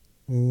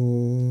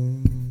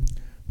Om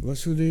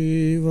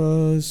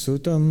Vasudeva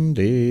Sutam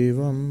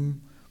Devam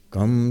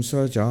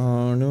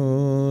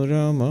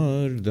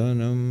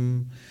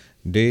Kamsachanuramardhanam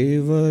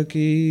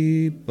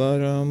Devaki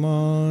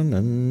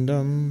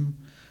Paramanandam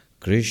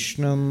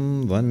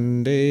Krishnam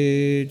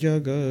Vande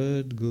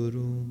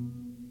Jagadguru.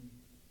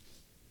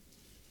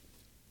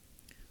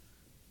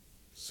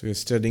 So we're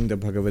studying the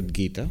Bhagavad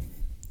Gita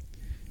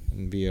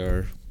and we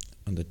are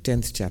on the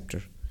 10th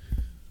chapter.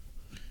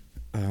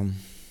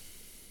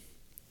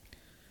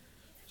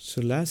 So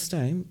last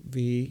time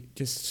we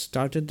just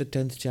started the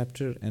 10th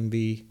chapter and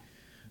we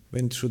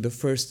went through the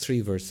first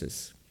 3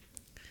 verses.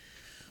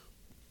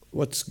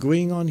 What's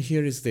going on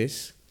here is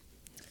this.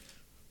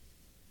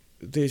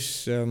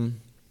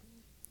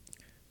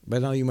 By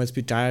now you must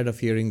be tired of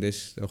hearing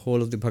this. The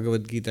whole of the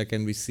Bhagavad Gita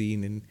can be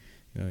seen in,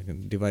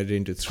 divided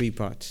into 3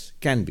 parts.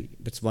 Can be.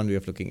 That's one way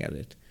of looking at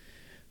it.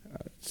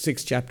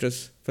 6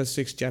 chapters, first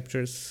 6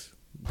 chapters,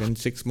 then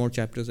 6 more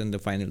chapters, and the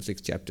final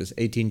 6 chapters,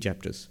 18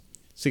 chapters.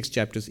 6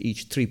 chapters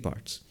each, 3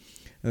 parts.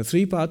 And the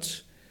 3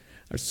 parts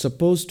are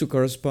supposed to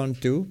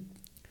correspond to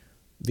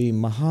the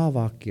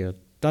Mahavakya,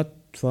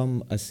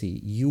 Tattvam Asi,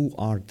 you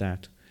are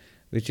that,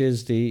 which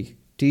is the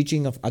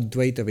teaching of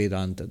Advaita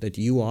Vedanta, that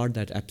you are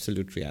that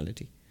absolute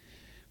reality.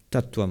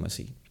 Tattvam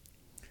Asi.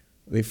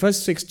 The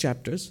first 6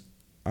 chapters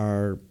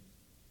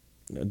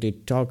they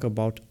talk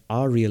about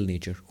our real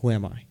nature. Who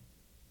am I?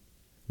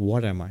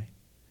 What am I?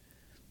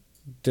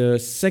 The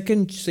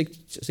second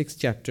 6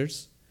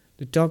 chapters,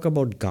 they talk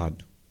about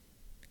God,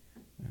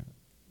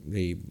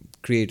 the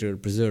creator,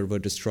 preserver,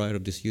 destroyer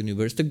of this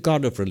universe, the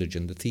God of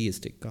religion, the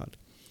theistic God.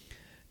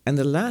 And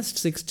the last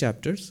 6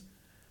 chapters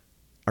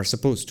are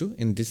supposed to,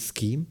 in this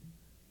scheme,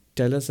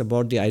 tell us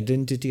about the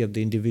identity of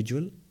the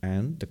individual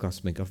and the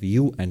cosmic, of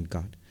you and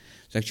God.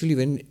 So actually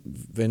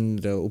when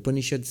the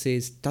Upanishad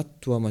says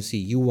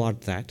Tattvamasi, you are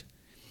that,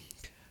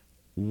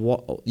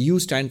 you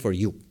stand for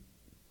you,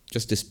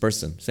 just this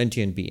person,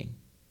 sentient being.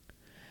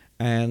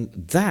 And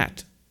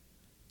that,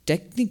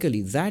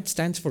 technically, that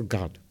stands for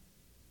God.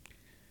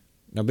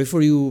 Now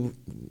before you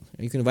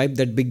can wipe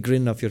that big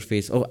grin off your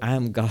face, oh, I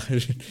am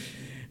God.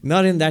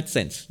 Not in that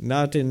sense.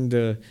 Not in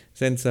the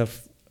sense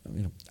of,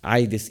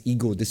 I, this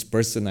ego, this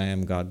person, I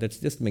am God. That's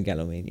just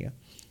megalomania.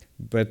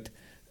 But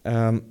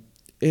in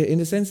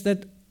the sense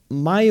that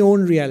my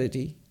own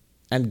reality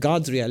and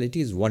God's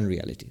reality is one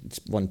reality. It's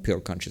one pure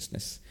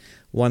consciousness.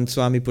 One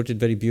Swami put it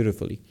very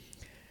beautifully.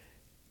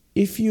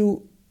 If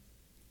you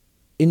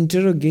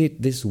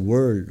interrogate this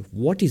world,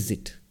 what is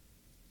it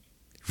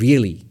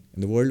really?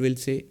 And the world will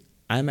say,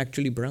 I am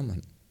actually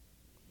Brahman.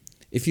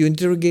 If you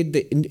interrogate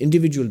the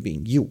individual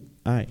being, you,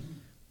 I,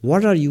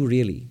 what are you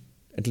really?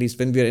 At least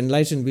when we are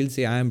enlightened, we'll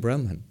say, I am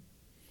Brahman.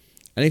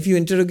 And if you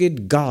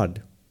interrogate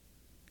God,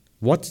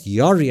 what's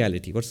your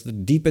reality? What's the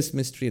deepest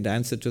mystery, the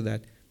answer to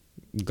that?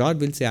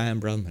 God will say, I am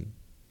Brahman.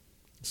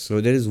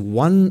 So there is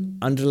one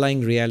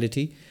underlying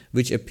reality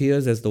which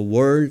appears as the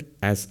world,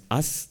 as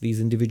us, these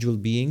individual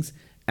beings,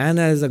 and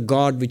as a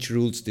God which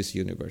rules this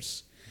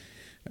universe.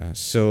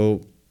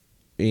 So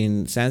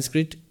in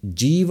Sanskrit,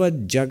 Jiva,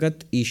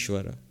 Jagat,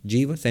 Ishvara.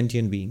 Jiva,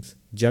 sentient beings.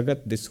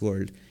 Jagat, this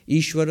world.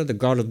 Ishvara, the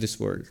God of this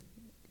world.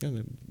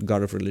 The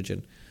God of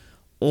religion.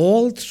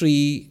 All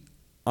 3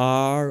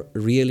 are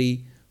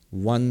really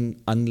one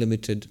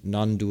unlimited,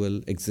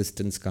 non-dual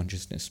existence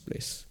consciousness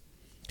place.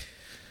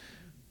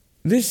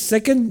 This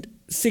second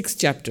 6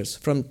 chapters,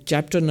 from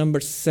chapter number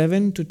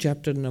 7 to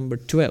chapter number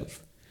 12,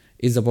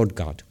 is about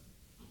God.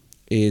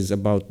 Is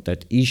about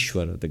that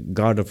Ishvara, the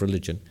God of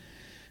religion.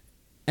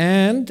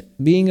 And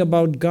being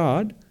about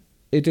God,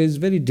 it is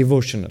very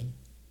devotional.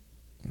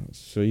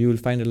 So you will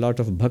find a lot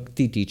of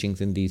bhakti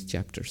teachings in these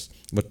chapters.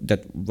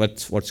 But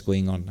what's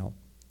going on now.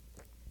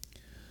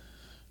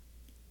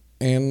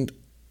 And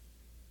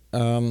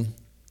the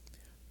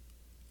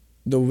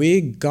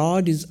way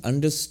God is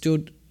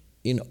understood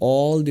in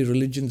all the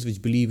religions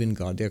which believe in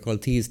God, they are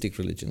called theistic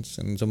religions.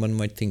 And someone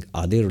might think,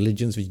 are there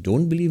religions which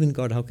don't believe in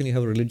God? How can you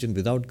have a religion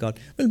without God?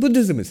 Well,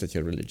 Buddhism is such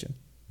a religion.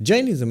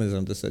 Jainism is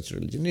under such a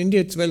religion. In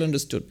India, it's well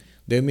understood.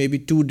 There may be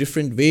 2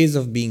 different ways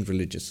of being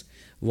religious.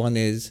 One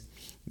is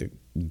the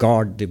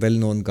God, the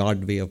well-known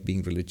God way of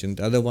being religion.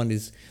 The other one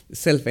is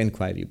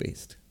self-enquiry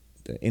based,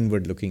 the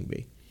inward-looking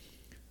way.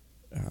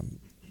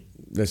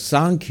 The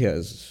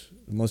Sankhyas,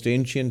 the most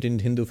ancient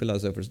Hindu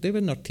philosophers, they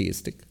were not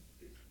theistic.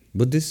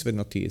 Buddhists were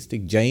not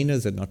theistic.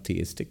 Jainas are not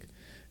theistic.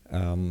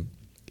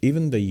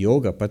 Even the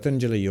yoga,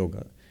 Patanjali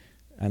yoga,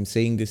 I'm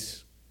saying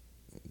this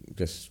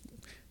just,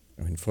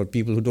 for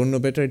people who don't know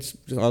better, it's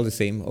all the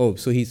same. Oh,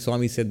 so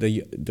Swami said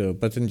the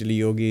Patanjali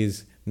yogi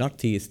is not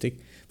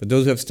theistic. But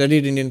those who have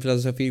studied Indian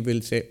philosophy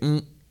will say,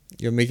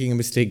 you're making a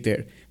mistake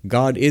there.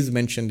 God is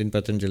mentioned in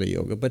Patanjali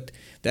yoga, but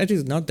that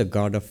is not the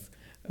God of,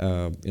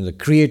 the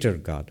creator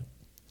God.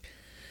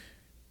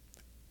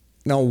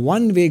 Now,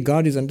 one way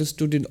God is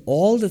understood in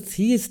all the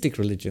theistic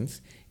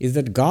religions is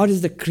that God is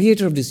the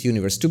creator of this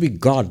universe. To be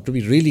God, to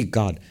be really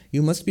God,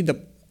 you must be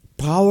the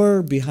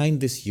power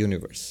behind this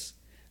universe.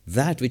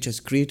 That which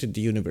has created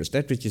the universe,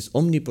 that which is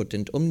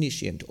omnipotent,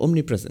 omniscient,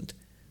 omnipresent,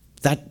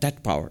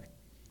 that power.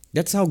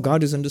 That's how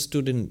God is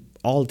understood in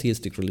all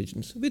theistic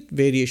religions, with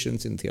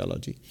variations in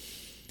theology.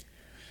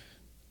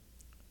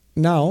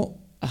 Now,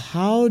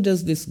 how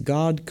does this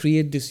God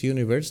create this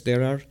universe?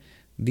 There are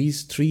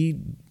these three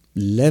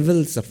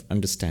levels of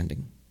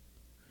understanding.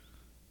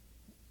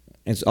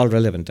 It's all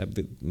relevant.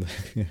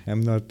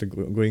 I'm not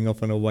going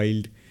off on a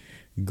wild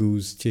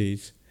goose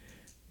chase.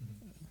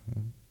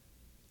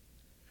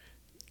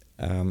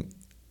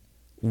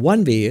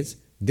 One way is,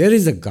 there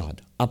is a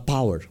God, a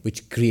power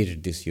which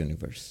created this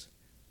universe.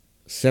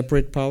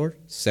 Separate power,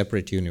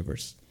 separate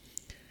universe.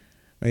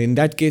 In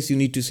that case, you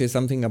need to say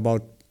something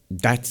about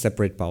that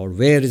separate power.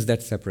 Where is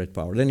that separate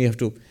power? Then you have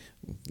to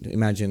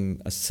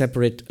imagine a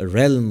separate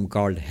realm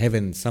called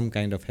heaven, some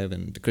kind of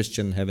heaven, the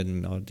Christian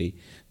heaven or the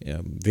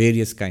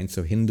various kinds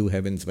of Hindu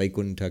heavens,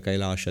 Vaikuntha,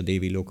 Kailasha,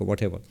 Devi, Loka,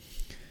 whatever.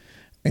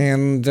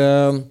 And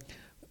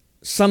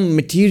some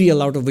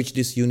material out of which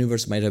this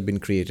universe might have been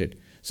created.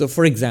 So,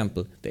 for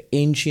example, the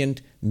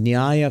ancient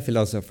Nyaya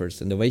philosophers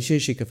and the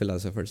Vaisheshika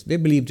philosophers, they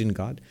believed in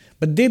God,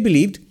 but they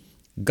believed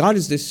God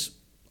is this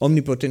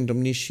omnipotent,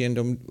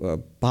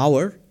 omniscient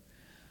power,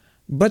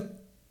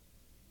 but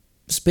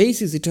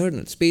space is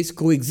eternal. Space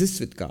coexists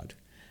with God.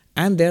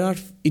 And there are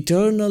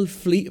eternal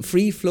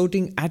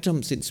free-floating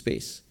atoms in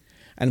space.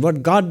 And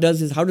what God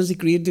does is, how does He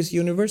create this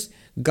universe?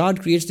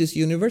 God creates this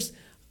universe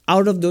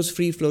out of those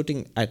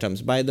free-floating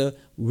atoms. By the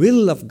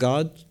will of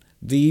God,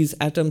 these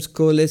atoms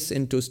coalesce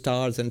into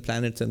stars and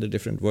planets and the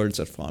different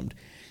worlds are formed.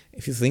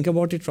 If you think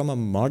about it from a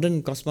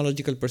modern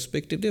cosmological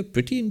perspective, they're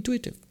pretty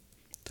intuitive.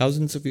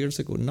 Thousands of years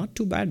ago, not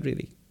too bad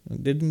really.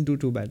 They didn't do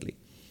too badly.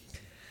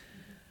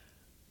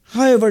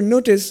 However,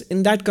 notice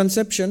in that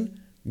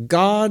conception,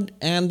 God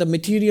and the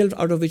material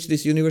out of which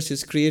this universe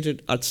is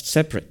created are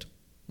separate.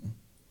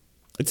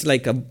 It's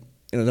like the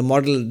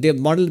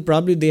model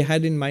probably they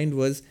had in mind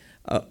was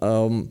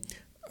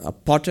a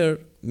potter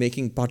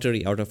making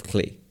pottery out of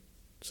clay.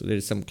 So there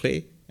is some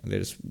clay,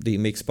 and he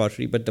makes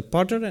pottery. But the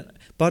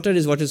potter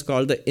is what is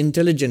called the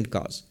intelligent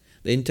cause,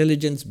 the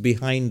intelligence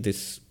behind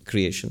this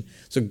creation.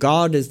 So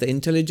God is the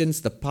intelligence,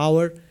 the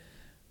power,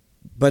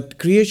 but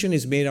creation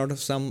is made out of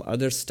some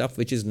other stuff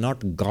which is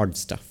not God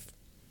stuff.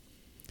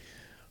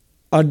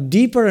 A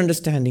deeper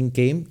understanding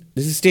came,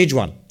 this is stage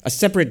one, a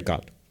separate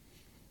God.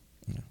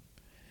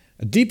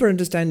 A deeper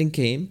understanding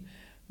came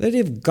that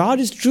if God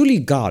is truly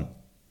God,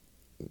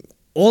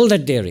 all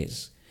that there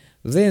is,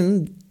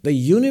 then the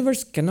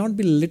universe cannot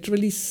be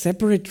literally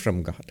separate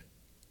from God.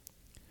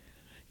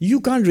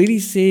 You can't really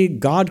say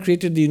God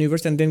created the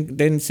universe and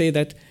then say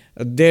that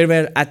there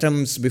were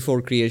atoms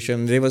before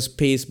creation, there was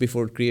space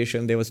before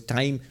creation, there was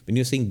time. When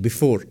you're saying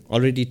before,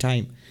 already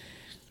time.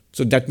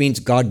 So that means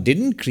God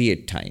didn't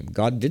create time,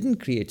 God didn't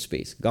create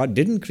space, God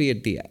didn't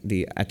create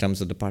the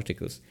atoms or the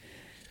particles.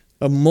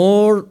 A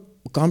more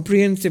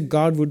comprehensive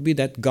God would be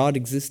that God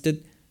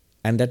existed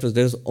and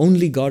there's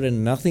only God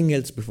and nothing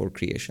else before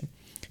creation.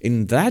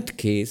 In that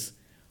case,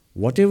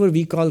 whatever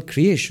we call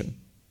creation,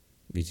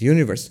 this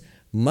universe,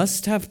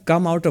 must have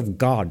come out of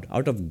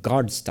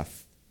God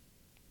stuff.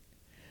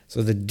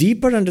 So the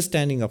deeper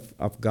understanding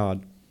of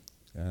God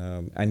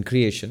and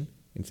creation,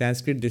 in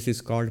Sanskrit this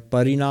is called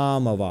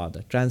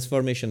Parinamavada,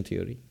 transformation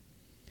theory.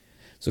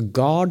 So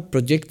God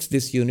projects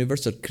this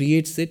universe or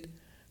creates it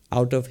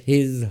out of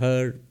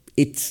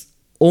its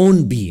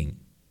own being.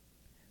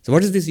 So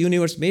what is this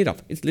universe made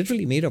of? It's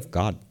literally made of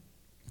God.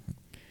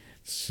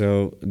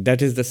 So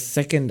that is the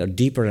second or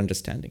deeper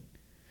understanding.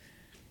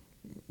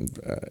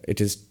 It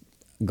is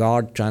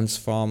God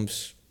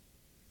transforms,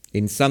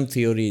 in some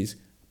theories,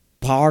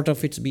 part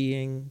of its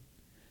being,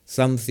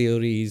 some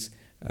theories,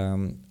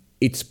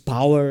 its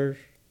power.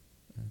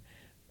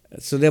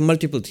 So there are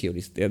multiple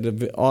theories. There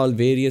are all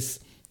various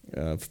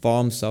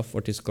forms of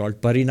what is called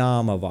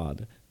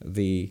Parinamavada,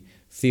 the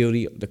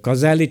theory, the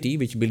causality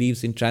which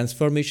believes in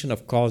transformation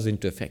of cause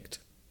into effect.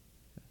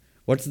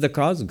 What's the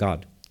cause?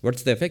 God.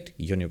 What's the effect?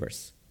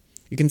 Universe.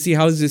 You can see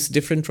how this is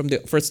different from the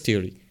first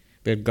theory,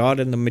 where God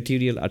and the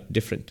material are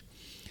different.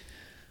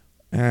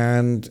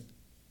 And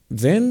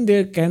then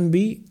there can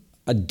be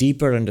a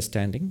deeper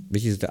understanding,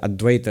 which is the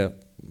Advaita,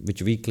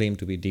 which we claim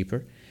to be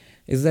deeper,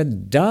 is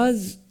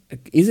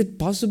it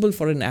possible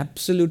for an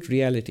absolute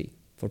reality,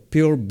 for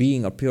pure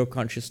being or pure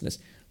consciousness,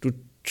 to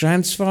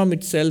transform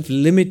itself,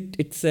 limit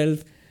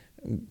itself?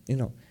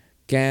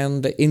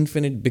 Can the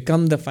infinite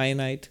become the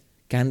finite?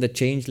 Can the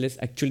changeless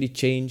actually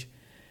change?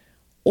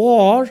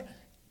 Or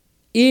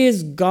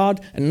is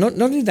God, and not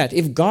only that,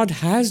 if God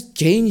has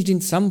changed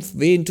in some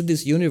way into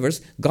this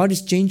universe, God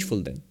is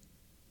changeful then.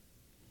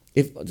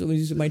 So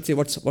you might say,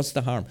 what's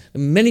the harm?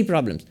 Many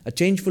problems. A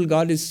changeful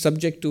God is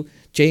subject to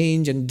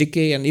change and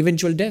decay and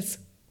eventual death.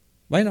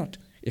 Why not?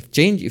 If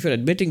you're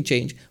admitting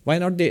change, why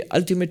not the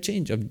ultimate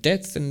change of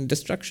death and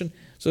destruction?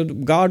 So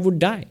God would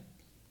die.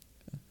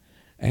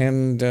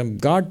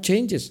 And God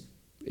changes.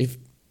 If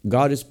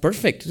God is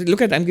perfect.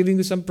 I'm giving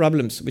you some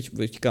problems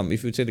which come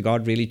if you say that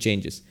God really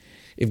changes.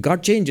 If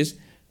God changes,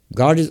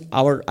 God is,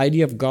 our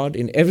idea of God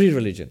in every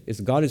religion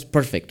is God is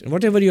perfect. And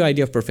whatever your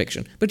idea of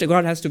perfection, but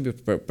God has to be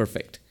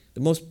perfect,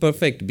 the most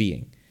perfect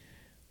being.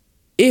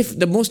 if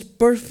the most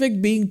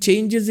perfect being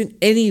changes in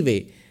any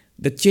way,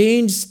 the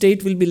changed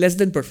state will be less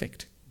than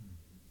perfect.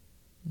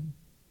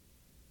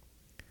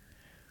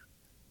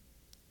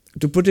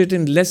 To put it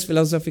in less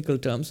philosophical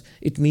terms,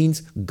 it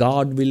means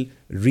God will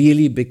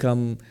really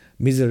become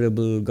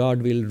miserable,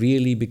 God will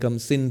really become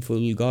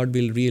sinful, God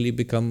will really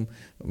become,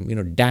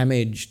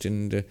 damaged,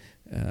 and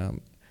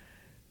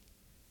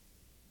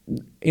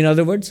in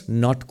other words,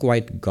 not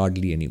quite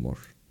godly anymore.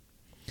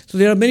 So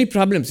there are many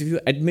problems if you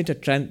admit a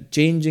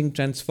changing,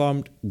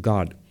 transformed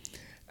God.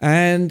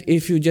 And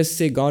if you just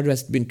say God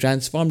has been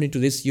transformed into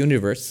this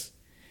universe,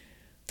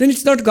 then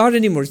it's not God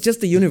anymore, it's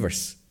just the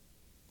universe.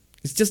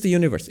 It's just the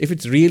universe. If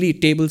it's really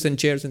tables and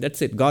chairs and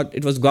that's it,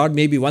 it was God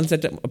maybe once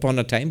upon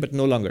a time, but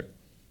no longer.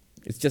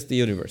 It's just the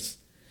universe.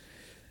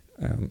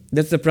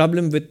 That's the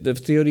problem with the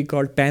theory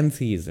called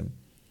pantheism.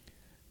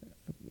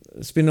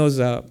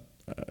 Spinoza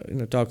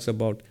talks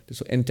about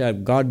this entire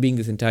God being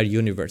this entire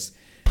universe.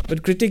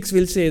 But critics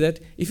will say that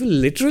if you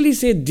literally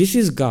say this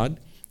is God,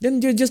 then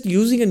you're just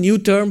using a new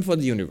term for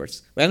the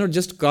universe. Why not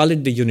just call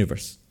it the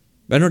universe?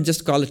 Why not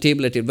just call a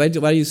table a table?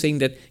 Why are you saying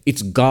that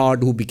it's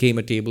God who became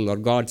a table or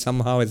God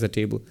somehow is a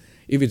table?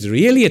 If it's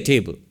really a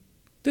table,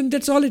 then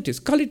that's all it is.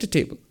 Call it a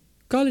table.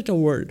 Call it a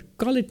world.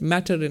 Call it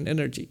matter and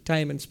energy,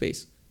 time and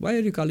space. Why are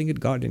you calling it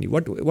God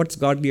anymore? What's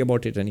godly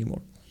about it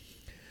anymore?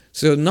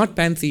 So not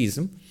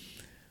pantheism.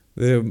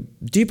 The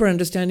deeper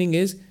understanding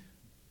is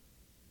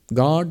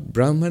God,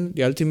 Brahman,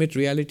 the ultimate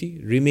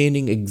reality,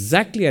 remaining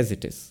exactly as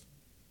it is,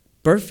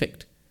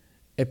 perfect,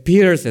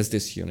 appears as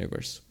this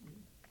universe.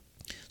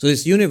 So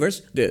this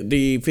universe,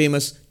 the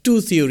famous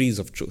two theories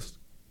of truth,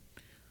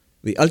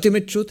 the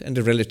ultimate truth and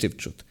the relative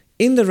truth.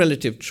 In the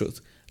relative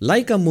truth,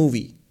 like a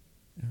movie,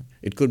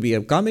 it could be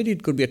a comedy,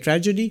 it could be a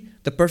tragedy,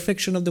 the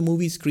perfection of the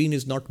movie screen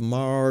is not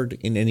marred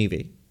in any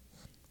way.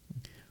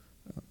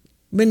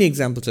 Many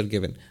examples are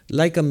given,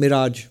 like a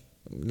mirage,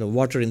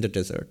 water in the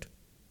desert.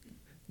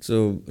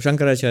 So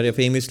Shankaracharya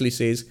famously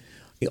says,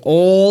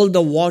 all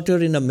the water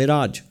in a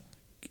mirage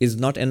is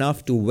not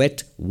enough to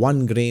wet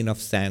one grain of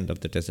sand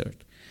of the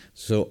desert.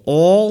 So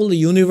all the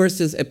universe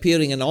is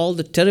appearing and all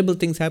the terrible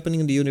things happening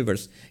in the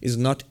universe is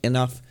not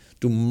enough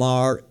to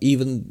mar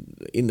even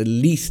in the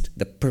least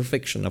the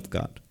perfection of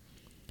God.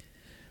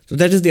 So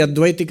that is the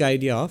Advaitic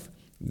idea of,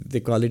 they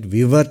call it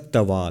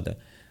Vivartavada,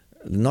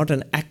 not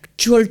an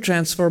actual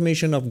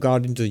transformation of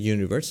God into the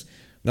universe,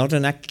 not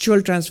an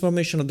actual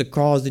transformation of the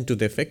cause into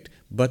the effect,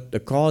 but the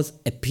cause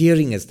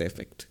appearing as the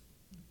effect.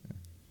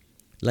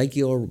 Like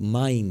your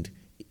mind,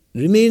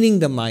 remaining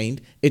the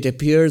mind, it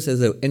appears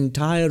as an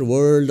entire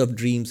world of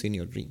dreams in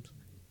your dreams.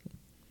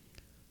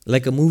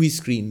 Like a movie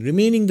screen,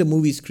 remaining the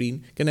movie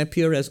screen can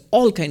appear as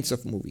all kinds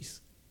of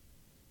movies.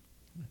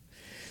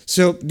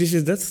 So this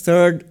is the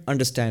third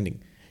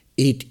understanding.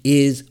 It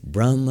is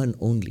Brahman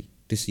only.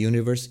 This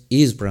universe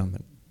is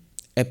Brahman,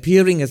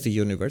 appearing as the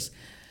universe.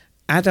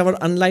 At our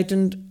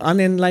unenlightened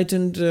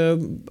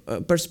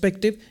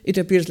perspective, it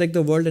appears like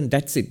the world and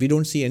that's it. We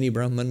don't see any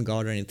Brahman,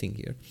 God or anything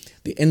here.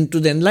 To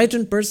the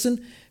enlightened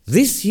person,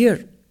 this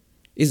here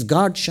is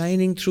God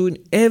shining through in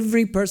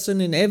every person,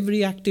 in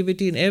every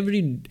activity, in every,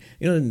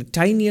 in the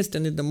tiniest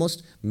and in the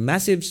most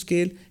massive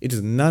scale. It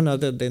is none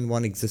other than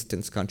one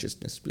existence,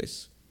 consciousness,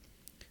 bliss.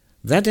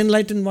 That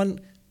enlightened one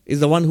is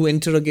the one who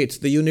interrogates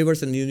the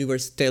universe and the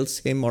universe tells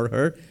him or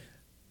her,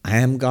 I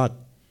am God.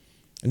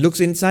 And looks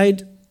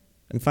inside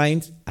and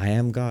finds, I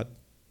am God.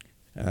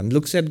 And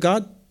looks at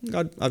God,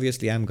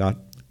 obviously I am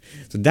God.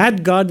 So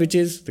that God, which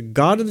is the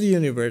God of the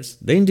universe,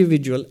 the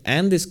individual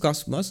and this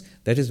cosmos,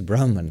 that is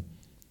Brahman.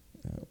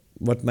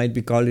 What might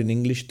be called in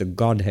English the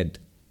Godhead,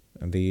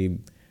 the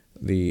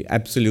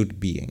absolute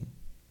being.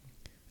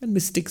 And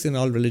mystics in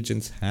all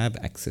religions have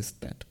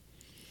accessed that.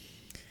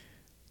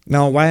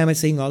 Now, why am I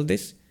saying all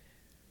this?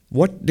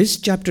 What this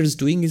chapter is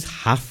doing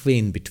is halfway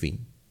in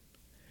between.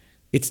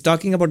 It's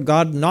talking about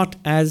God not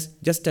as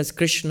just as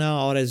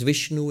Krishna or as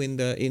Vishnu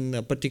in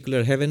a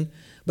particular heaven,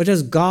 but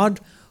as God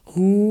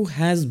who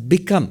has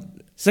become,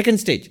 second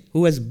stage,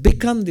 who has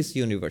become this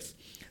universe.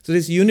 So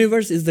this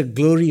universe is the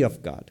glory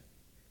of God.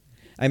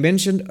 I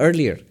mentioned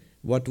earlier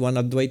what one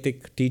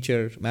Advaitic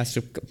teacher,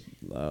 master,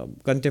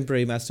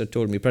 contemporary master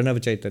told me,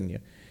 Pranava Chaitanya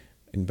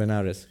in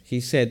Benares.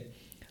 He said,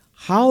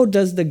 how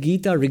does the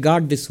Gita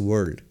regard this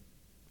world,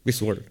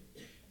 the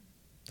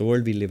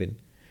world we live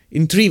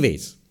in three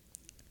ways?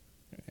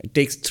 It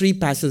takes three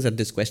passes at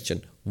this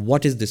question.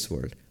 What is this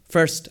world?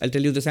 First, I'll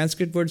tell you the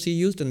Sanskrit words he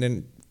used, and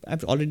then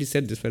I've already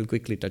said this, but I'll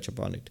quickly touch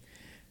upon it.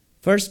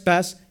 First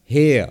pass,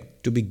 heya,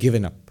 to be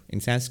given up.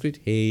 In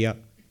Sanskrit, heya,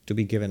 to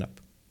be given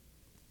up.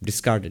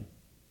 Discarded.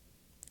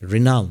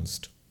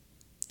 Renounced.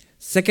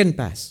 Second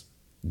pass,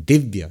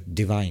 divya,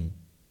 divine.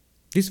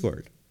 This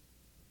world.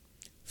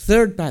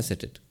 Third pass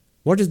at it.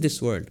 What is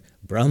this world?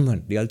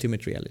 Brahman, the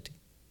ultimate reality.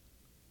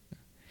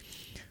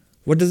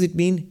 What does it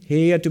mean?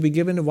 Heya, to be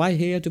given. Why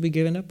heya, to be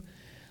given up?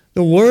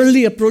 The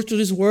worldly approach to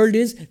this world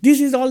is,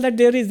 this is all that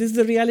there is, this is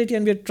the reality,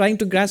 and we are trying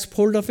to grasp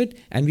hold of it,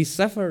 and we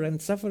suffer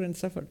and suffer and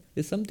suffer.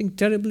 There's something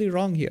terribly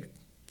wrong here.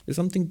 There's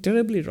something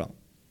terribly wrong.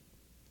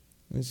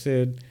 He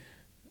said,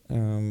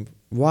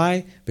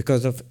 Why?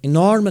 Because of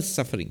enormous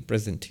suffering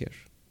present here.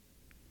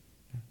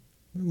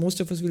 Most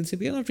of us will say,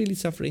 we are not really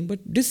suffering,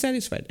 but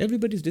dissatisfied.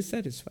 Everybody's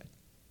dissatisfied.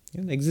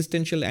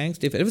 Existential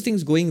angst. If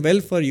everything's going well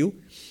for you,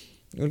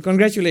 well,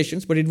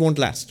 congratulations, but it won't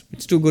last.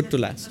 It's too good to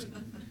last.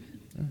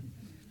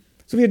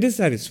 So we are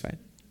dissatisfied.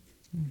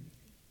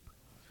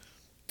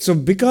 So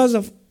because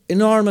of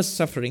enormous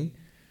suffering,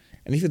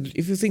 and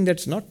if you think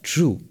that's not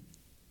true,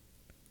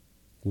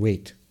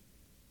 wait.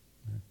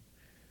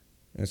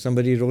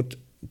 Somebody wrote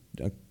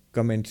a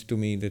comment to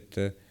me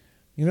that,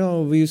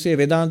 we say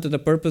Vedanta, the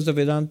purpose of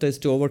Vedanta is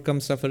to overcome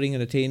suffering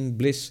and attain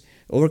bliss.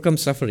 Overcome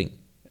suffering.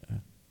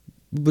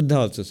 Buddha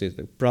also says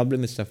the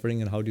problem is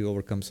suffering and how do you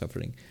overcome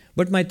suffering.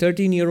 But my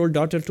 13-year-old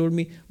daughter told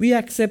me, we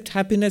accept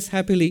happiness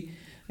happily.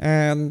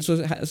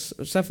 So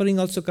suffering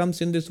also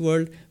comes in this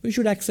world. We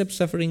should accept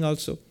suffering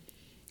also.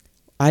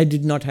 I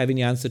did not have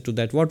any answer to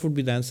that. What would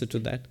be the answer to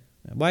that?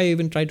 Why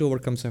even try to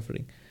overcome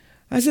suffering?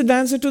 I said the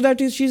answer to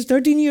that is she's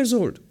 13 years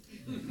old.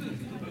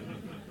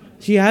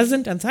 She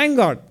hasn't, and thank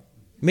God.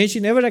 May she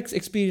never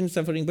experience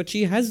suffering, but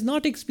she has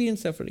not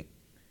experienced suffering.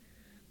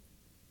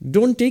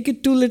 Don't take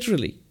it too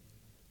literally.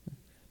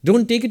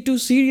 Don't take it too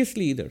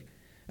seriously either.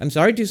 I'm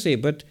sorry to say,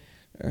 but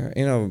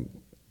in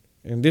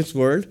this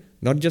world,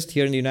 not just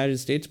here in the United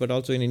States, but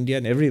also in India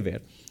and everywhere,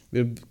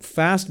 we're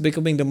fast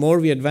becoming, the more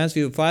we advance,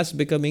 we're fast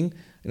becoming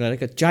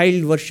like a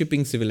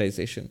child-worshipping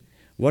civilization.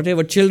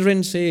 Whatever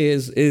children say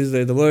is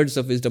the words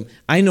of wisdom.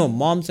 I know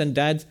moms and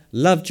dads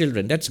love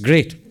children. That's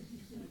great.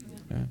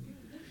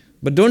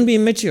 But don't be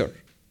immature.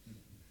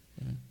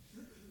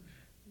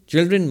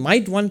 Children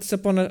might once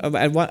in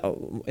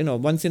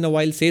a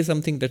while say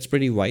something that's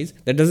pretty wise.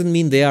 That doesn't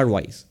mean they are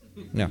wise.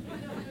 No.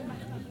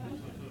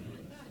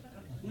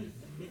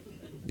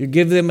 You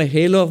give them a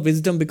halo of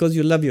wisdom because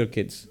you love your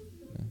kids.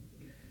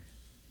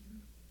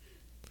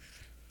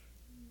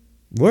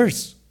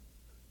 Worse.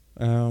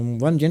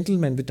 One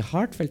gentleman with a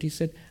heartfelt, he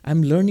said,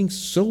 I'm learning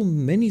so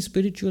many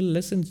spiritual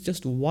lessons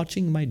just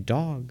watching my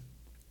dog.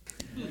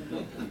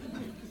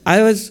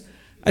 I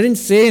didn't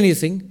say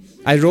anything.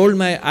 I rolled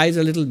my eyes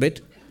a little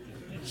bit.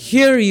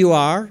 Here you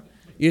are,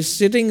 you're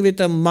sitting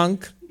with a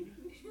monk.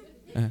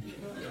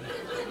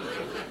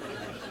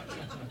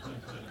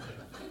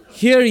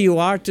 Here you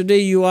are, today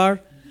you have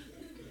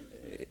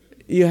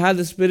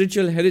the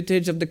spiritual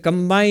heritage of the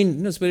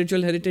combined,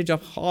 spiritual heritage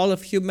of all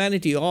of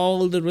humanity,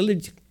 all the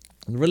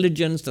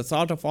religions, the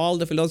thought of all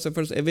the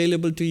philosophers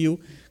available to you.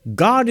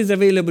 God is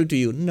available to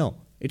you. No,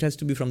 it has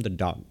to be from the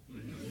dog.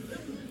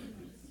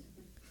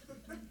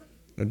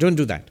 No, don't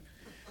do that.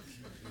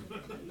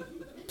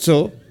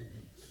 So,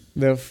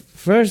 the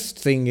first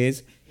thing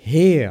is,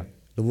 here,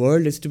 the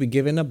world is to be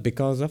given up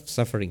because of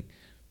suffering.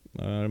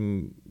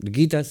 The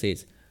Gita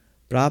says,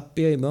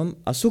 Prapya imam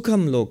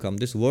asukham lokam,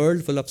 this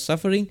world full of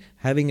suffering,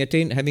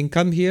 having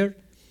come here.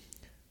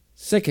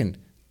 Second,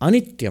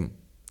 anityam.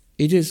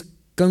 It is,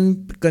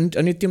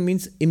 anityam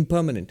means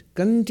impermanent,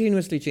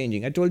 continuously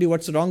changing. I told you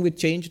what's wrong with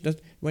change.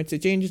 When I say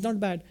change is not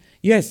bad.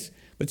 Yes,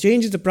 but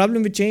change is, the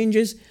problem with change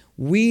is,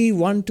 we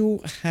want to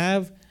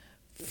have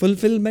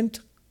fulfillment,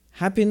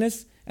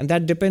 happiness, and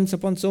that depends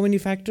upon so many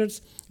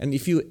factors. And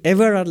if you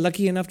ever are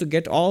lucky enough to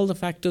get all the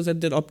factors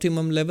at their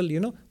optimum level,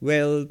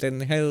 wealth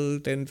and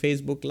health and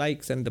Facebook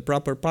likes and the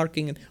proper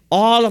parking, and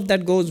all of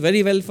that goes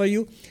very well for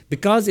you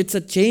because it's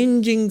a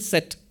changing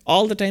set,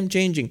 all the time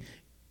changing.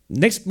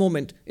 Next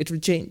moment, it will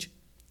change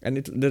and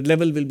the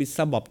level will be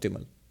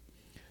suboptimal.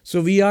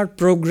 So we are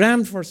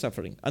programmed for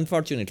suffering.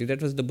 Unfortunately,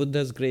 that was the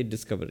Buddha's great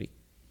discovery.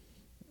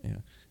 Yeah.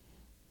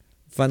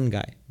 Fun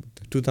guy,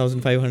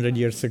 2,500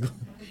 years ago.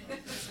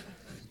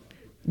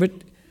 But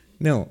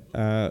no,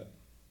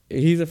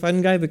 he's a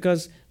fun guy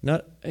because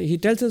he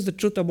tells us the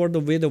truth about the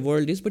way the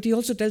world is, but he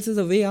also tells us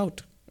a way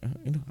out,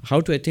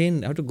 how to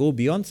attain, how to go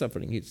beyond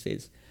suffering, he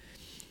says.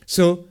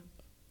 So,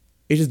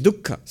 it is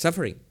dukkha,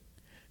 suffering.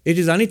 It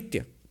is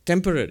anitya,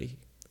 temporary.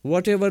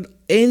 Whatever,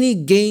 any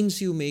gains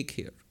you make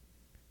here,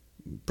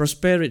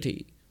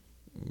 prosperity,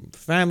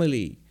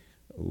 family,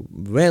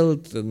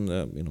 wealth,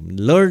 and,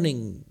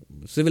 learning,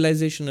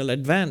 civilizational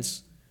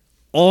advance,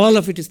 all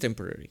of it is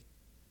temporary.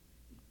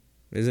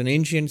 There's an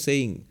ancient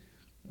saying,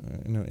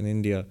 in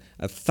India,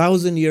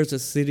 1,000 years a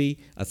city,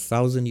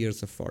 1,000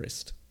 years a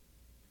forest.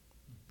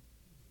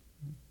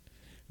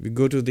 We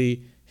go to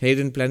the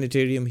Hayden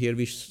Planetarium here,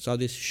 we saw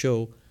this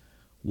show.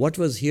 What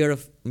was here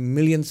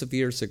millions of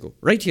years ago?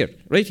 Right here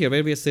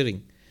where we are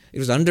sitting. It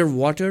was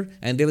underwater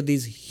and there were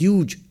these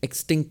huge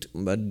extinct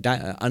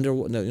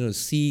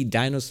sea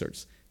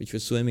dinosaurs which were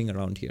swimming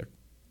around here.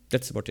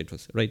 That's what it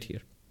was, right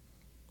here.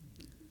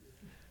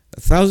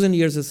 1,000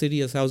 years a city,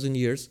 1,000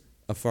 years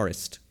a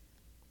forest.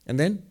 And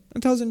then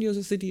 1,000 years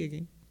a city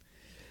again.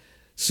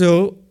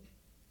 So,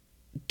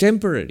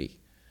 temporary.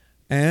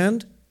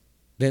 And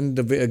then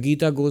the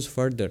Gita goes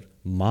further.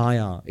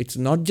 Maya. It's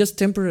not just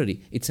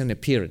temporary. It's an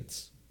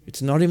appearance.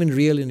 It's not even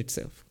real in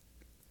itself.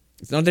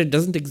 It's not that it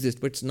doesn't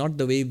exist, but it's not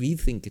the way we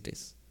think it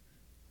is.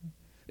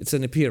 It's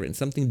an appearance.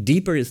 Something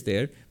deeper is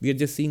there. We are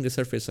just seeing the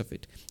surface of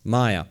it.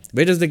 Maya.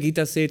 Where does the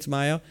Gita say it's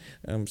Maya?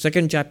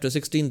 2nd chapter,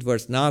 16th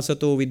verse. Na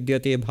sato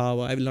vidyate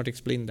bhava. I will not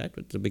explain that,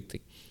 but it's a big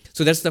thing.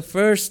 So that's the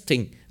first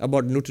thing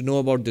to know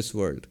about this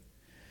world.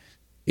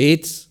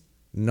 It's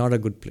not a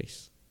good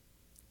place.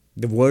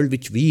 The world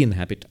which we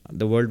inhabit,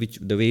 the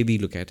way we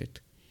look at it.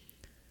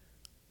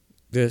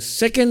 The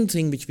second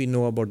thing which we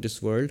know about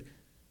this world,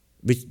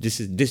 which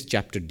this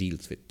chapter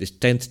deals with, this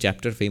 10th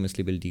chapter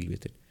famously will deal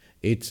with it.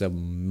 It's a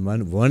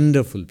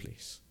wonderful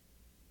place.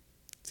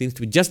 Seems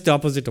to be just the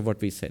opposite of what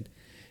we said.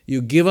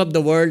 You give up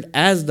the world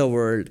as the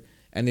world,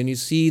 and then you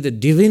see the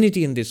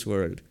divinity in this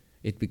world.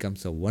 It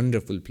becomes a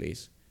wonderful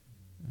place.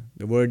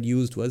 The word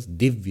used was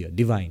divya,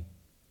 divine.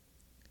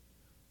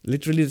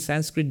 Literally, the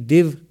Sanskrit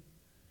div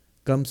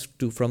comes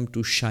from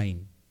to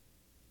shine.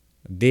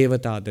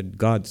 Devata, the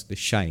gods, the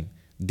shine.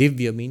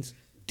 Divya means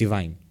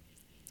divine.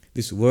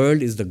 This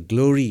world is the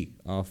glory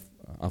of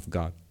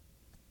God.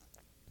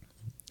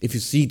 If you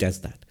see it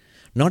as that.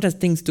 Not as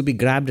things to be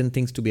grabbed and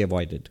things to be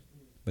avoided,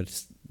 but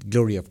it's the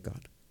glory of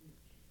God.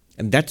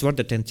 And that's what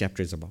the 10th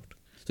chapter is about.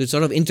 So it's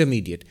sort of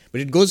intermediate.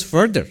 But it goes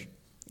further,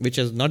 which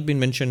has not been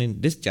mentioned in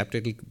this chapter.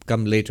 It will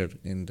come later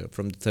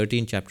from the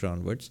 13th chapter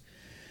onwards.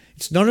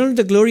 It's not only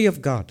the glory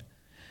of God,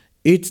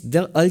 it's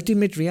the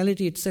ultimate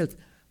reality itself.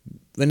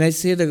 When I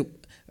say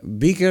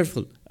be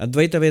careful,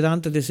 Advaita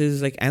Vedanta, this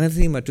is like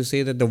anathema to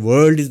say that the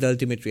world is the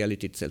ultimate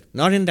reality itself.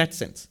 Not in that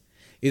sense.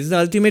 It's the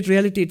ultimate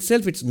reality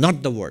itself, it's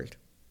not the world.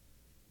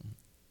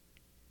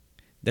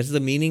 That's the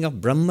meaning of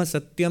Brahma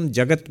Satyam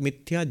Jagat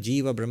Mithya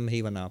Jiva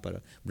Brahmaiva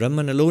Napara.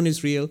 Brahman alone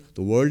is real,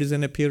 the world is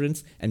an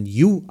appearance, and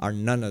you are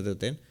none other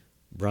than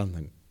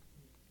Brahman.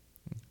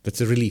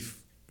 That's a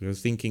relief. You're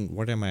thinking,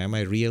 what am I? Am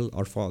I real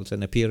or false?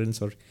 An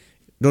appearance or...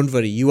 Don't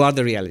worry, you are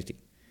the reality.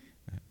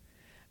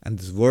 And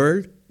this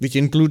world, which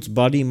includes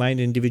body, mind,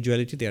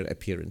 individuality, they are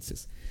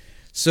appearances.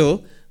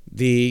 So,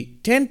 the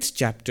 10th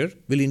chapter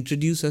will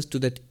introduce us to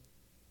that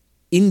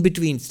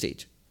in-between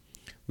stage,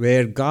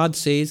 where God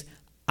says,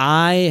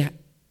 I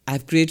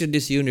have created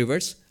this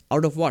universe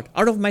out of what?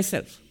 Out of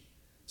myself.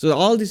 So,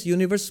 all this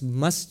universe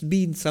must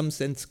be in some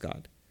sense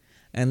God.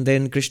 And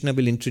then Krishna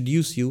will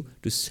introduce you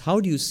to how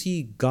do you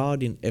see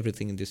God in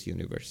everything in this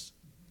universe.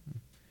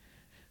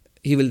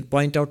 He will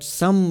point out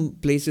some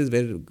places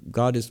where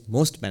God is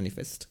most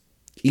manifest,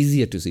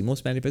 easier to see.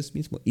 Most manifest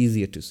means more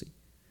easier to see.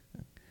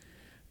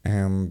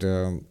 And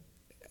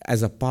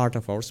as a part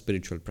of our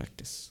spiritual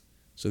practice.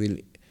 So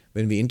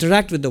when we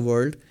interact with the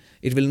world,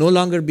 it will no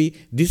longer be,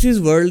 this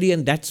is worldly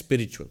and that's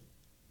spiritual.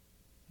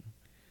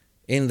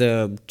 In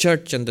the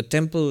church and the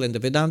temple and the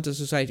Vedanta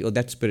society,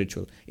 that's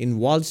spiritual. In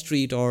Wall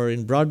Street or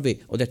in Broadway,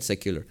 that's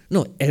secular.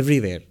 No,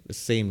 everywhere the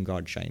same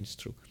God shines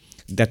through.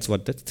 That's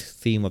what the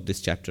theme of this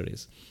chapter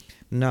is.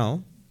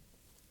 Now,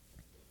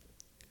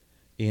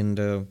 in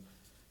the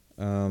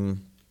 4th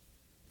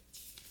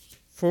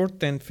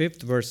and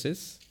 5th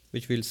verses,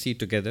 which we'll see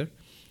together,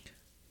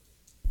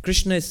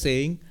 Krishna is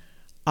saying,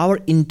 our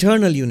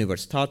internal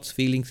universe, thoughts,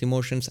 feelings,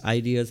 emotions,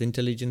 ideas,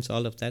 intelligence,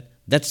 all of that,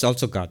 that's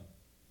also God.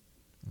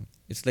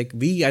 It's like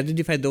we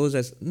identify those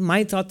as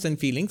my thoughts and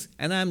feelings,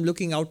 and I'm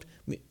looking out,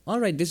 all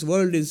right, this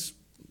world is,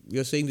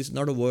 you're saying this is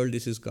not a world,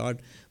 this is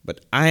God,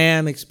 but I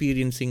am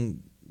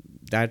experiencing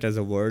that as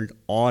a world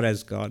or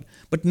as God.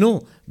 But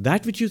no,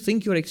 that which you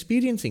think you're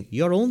experiencing,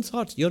 your own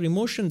thoughts, your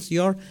emotions,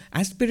 your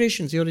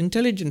aspirations, your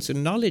intelligence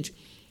and knowledge,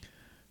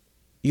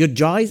 your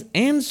joys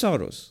and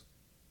sorrows,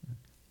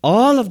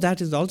 all of that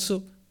is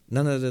also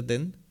none other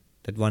than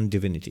that one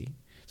divinity.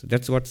 So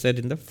that's what's said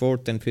in the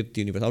 4th and 5th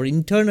universe. Our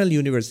internal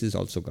universe is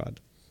also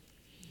God.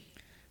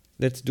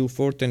 Let's do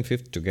 4th and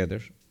 5th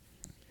together.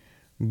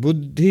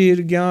 Buddhir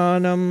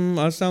jnanam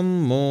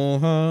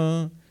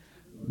asammoha,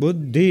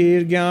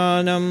 Buddhir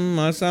jnanam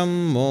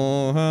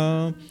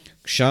asammoha,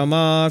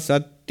 Kshama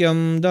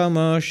satyam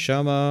dama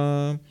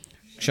shama,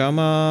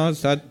 Kshama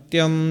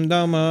satyam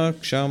dama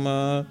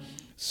kshama,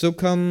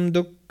 Sukham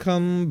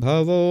dukkham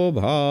bhavo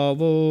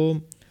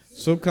bhavo,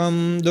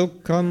 Sukham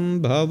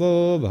dukkham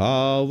bhavo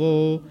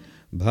bhavo,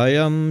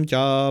 Bhayam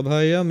cha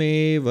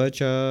bhayameva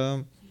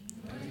cha,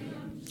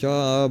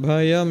 cha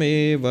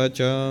bhayameva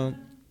cha,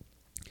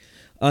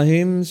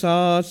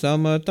 Ahimsa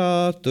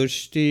samata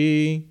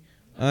tushti,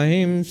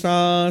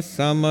 Ahimsa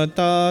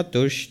samata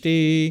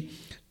tushti,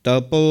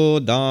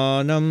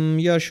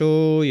 Tapodanam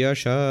yasho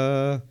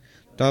yasha,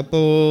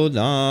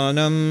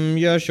 Tapodanam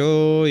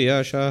yasho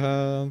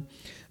yasha,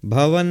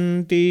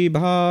 Bhavanti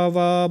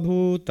bhava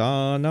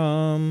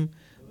bhutanam,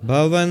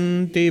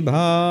 Bhavanti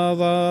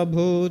bhava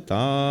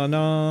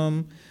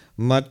bhutanam,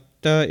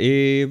 Matta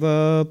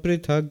eva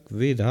prithak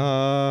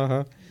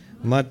vidha,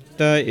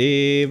 Matta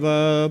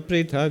eva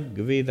prithak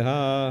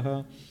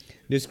vidha.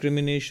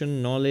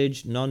 Discrimination,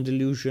 knowledge,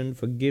 non-delusion,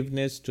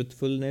 forgiveness,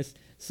 truthfulness,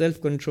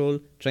 self-control,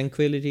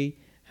 tranquility,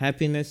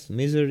 happiness,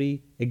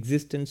 misery,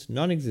 existence,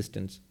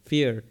 non-existence,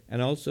 fear,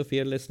 and also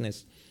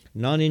fearlessness,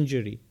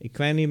 non-injury,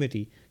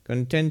 equanimity,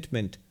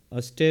 contentment,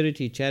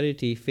 austerity,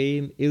 charity,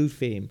 fame, ill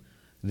fame.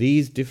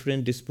 These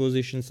different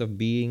dispositions of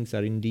beings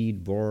are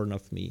indeed born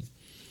of me.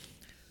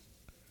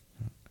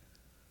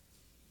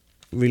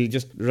 we'll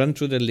just run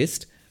through the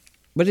list.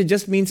 But it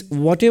just means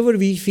whatever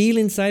we feel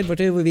inside,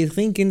 whatever we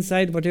think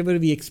inside, whatever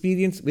we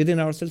experience within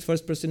ourselves,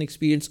 first person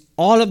experience,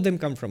 all of them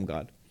come from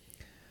God.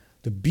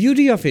 The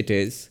beauty of it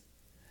is,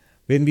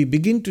 when we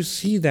begin to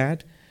see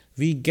that,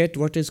 we get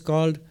what is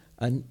called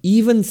an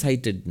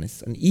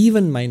even-sightedness, an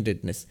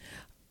even-mindedness.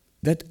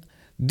 That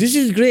this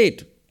is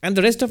great and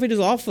the rest of it is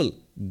awful.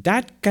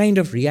 That kind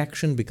of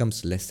reaction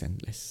becomes less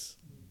and less.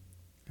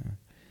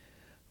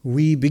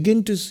 We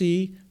begin to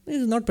see, this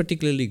is not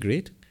particularly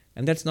great,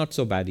 and that's not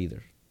so bad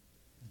either.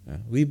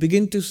 We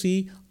begin to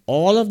see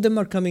all of them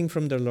are coming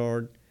from the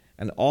Lord,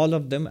 and all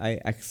of them I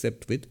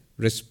accept with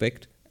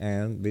respect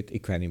and with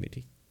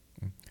equanimity.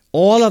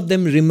 All of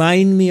them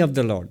remind me of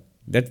the Lord.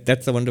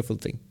 That's a wonderful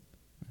thing.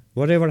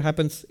 Whatever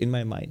happens in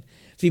my mind.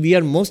 See, we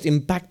are most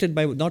impacted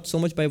by, not so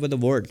much by the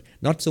world,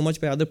 not so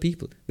much by other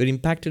people. We're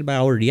impacted by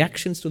our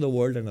reactions to the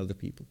world and other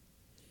people.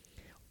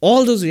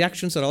 All those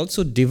reactions are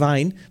also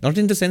divine, not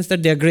in the sense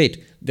that they're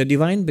great. They're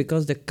divine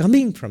because they're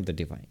coming from the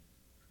divine.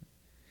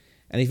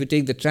 And if you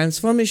take the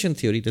transformation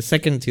theory, the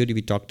second theory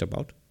we talked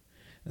about,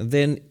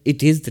 then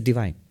it is the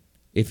divine.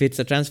 If it's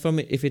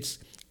if it's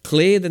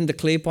clay, then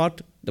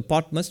the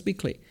pot must be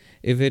clay.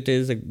 If it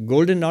is a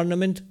golden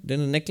ornament,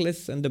 then a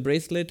necklace and the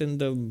bracelet and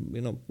the,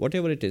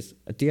 whatever it is,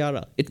 a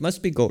tiara, it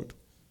must be gold.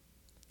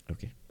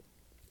 Okay.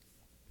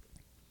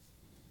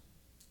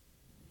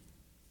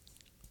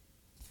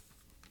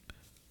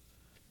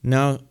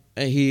 Now,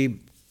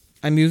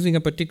 I'm using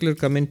a particular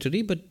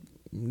commentary, but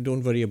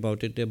don't worry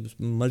about it. There's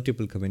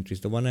multiple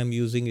commentaries. The one I'm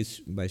using is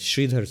by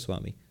Sridhar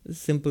Swami. A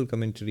simple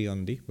commentary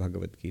on the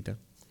Bhagavad Gita.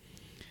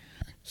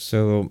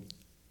 So,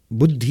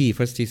 buddhi,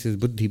 first he says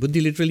buddhi. Buddhi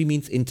literally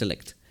means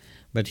intellect.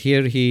 But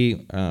here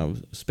he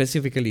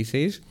specifically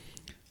says,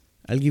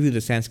 I'll give you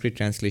the Sanskrit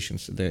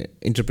translations, the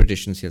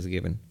interpretations he has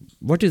given.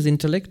 What is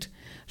intellect?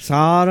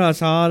 Sara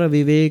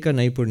viveka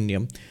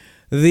naipunyam.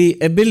 The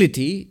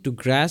ability to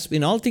grasp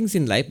in all things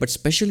in life, but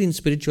especially in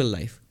spiritual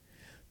life,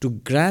 to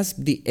grasp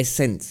the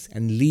essence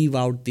and leave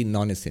out the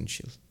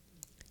non-essential.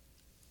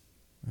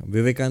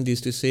 Vivekananda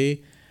used to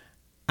say,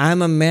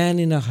 I'm a man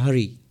in a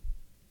hurry.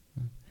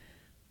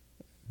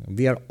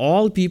 We are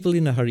all people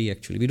in a hurry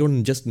actually. We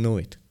don't just know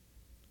it.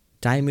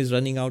 Time is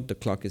running out, the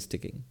clock is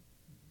ticking.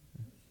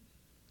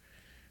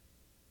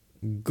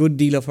 Good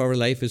deal of our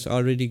life is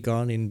already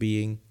gone in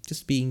being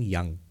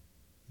young.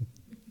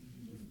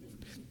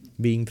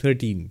 Being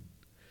 13.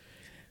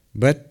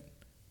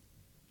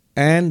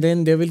 And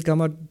then there will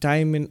come a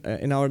time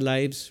in our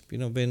lives,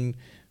 when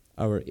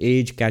our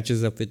age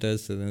catches up with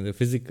us, and the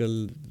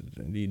physical,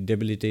 the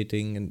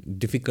debilitating and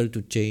difficult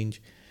to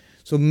change.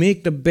 So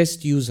make the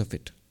best use of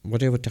it,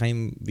 whatever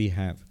time we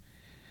have.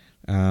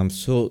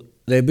 So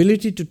the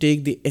ability to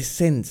take the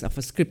essence of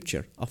a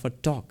scripture, of a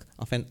talk,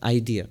 of an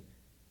idea,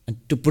 and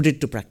to put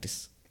it to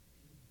practice,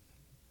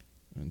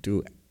 and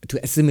to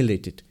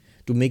assimilate it,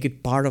 to make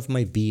it part of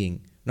my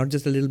being, not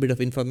just a little bit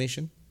of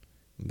information,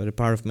 but a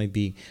part of my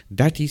being.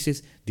 That, he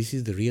says, this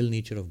is the real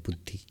nature of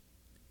buddhi,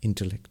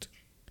 intellect.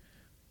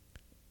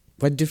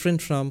 Quite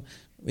different from,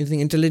 I think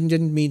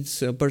intelligent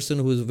means a person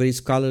who is very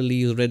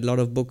scholarly, who read a lot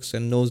of books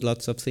and knows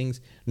lots of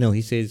things. No,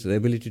 he says the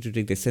ability to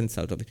take the sense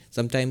out of it.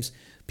 Sometimes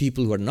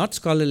people who are not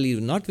scholarly,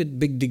 not with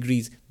big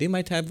degrees, they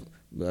might have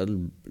a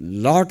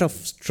lot of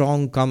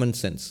strong common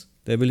sense,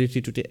 the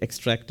ability to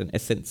extract an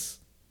essence.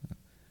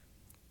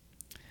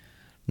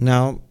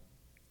 Now,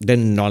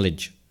 then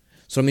knowledge.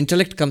 So from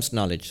intellect comes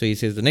knowledge. So he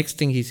says, the next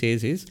thing he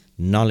says is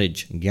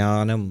knowledge,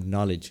 jnanam,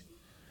 knowledge.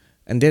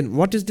 And then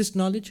what is this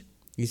knowledge?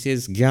 He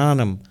says,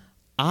 jnanam,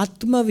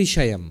 atma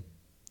vishayam,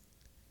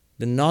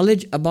 the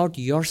knowledge about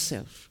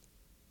yourself.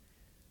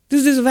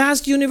 There's this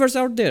vast universe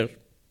out there.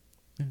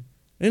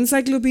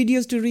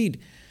 Encyclopedias to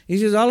read. He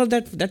says, all of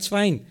that, that's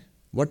fine.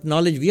 What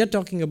knowledge we are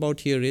talking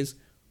about here is,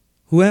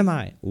 who am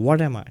I?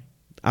 What am I?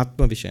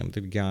 Atma vishayam,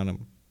 the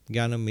jnanam.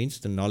 Jnanam means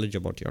the knowledge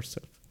about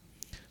yourself.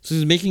 So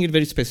he's making it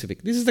very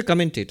specific. This is the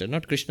commentator,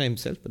 not Krishna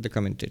himself, but the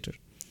commentator.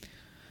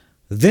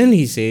 Then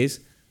he says,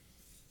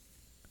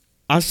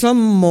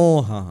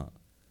 asammoha.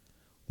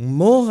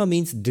 Moha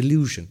means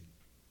delusion.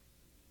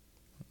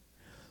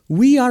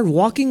 We are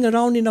walking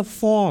around in a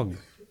fog.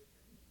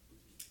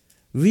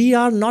 We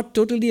are not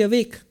totally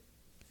awake.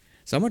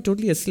 Some are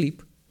totally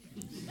asleep.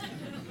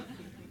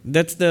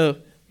 It's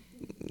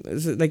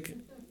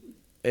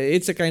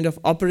a kind of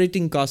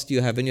operating cost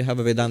you have when you have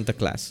a Vedanta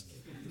class.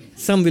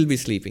 Some will be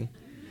sleeping.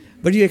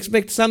 But you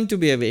expect some to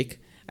be awake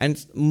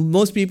and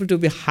most people to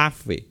be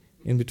halfway,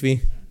 in between,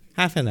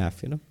 half and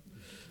half,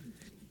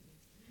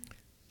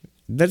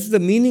 That's the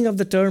meaning of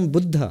the term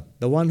Buddha,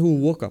 the one who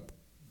woke up.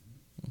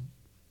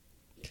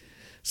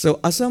 So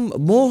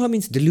moha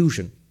means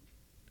delusion.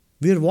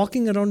 We are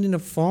walking around in a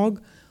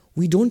fog.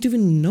 We don't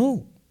even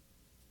know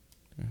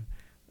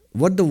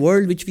what the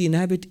world which we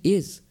inhabit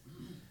is.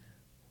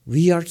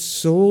 We are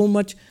so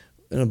much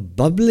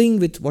bubbling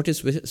with what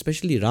is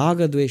especially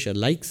raga, dvesha,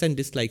 likes and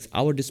dislikes,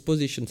 our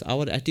dispositions,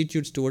 our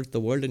attitudes towards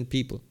the world and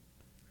people,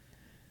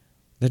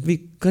 that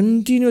we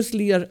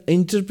continuously are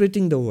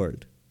interpreting the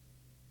world.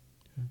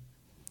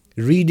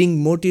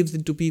 reading motives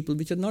into people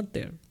which are not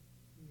there.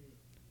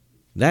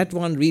 That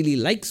one really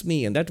likes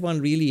me and that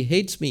one really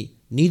hates me.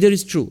 Neither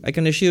is true. I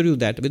can assure you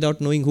that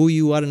without knowing who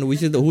you are and who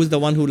is the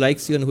one who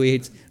likes you and who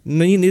hates.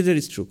 Neither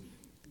is true.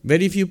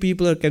 Very few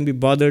people can be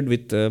bothered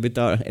with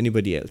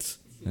anybody else.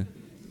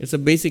 It's a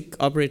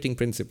basic operating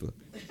principle.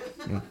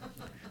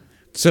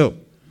 So,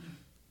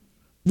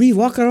 we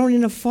walk around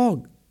in a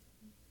fog,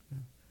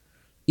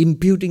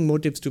 imputing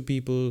motives to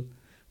people,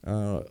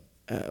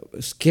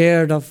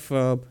 scared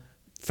of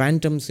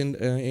phantoms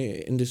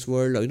in this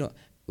world,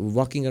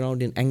 walking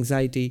around in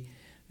anxiety.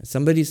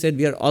 Somebody said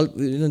we are all,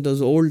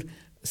 those old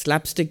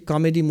slapstick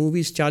comedy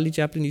movies, Charlie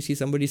Chaplin, you see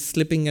somebody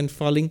slipping and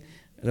falling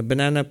in a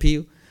banana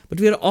peel. But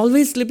we are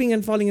always slipping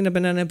and falling in a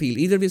banana peel.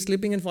 Either we are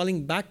slipping and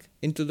falling back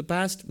into the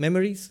past,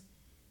 memories,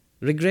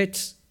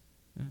 regrets,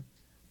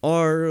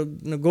 or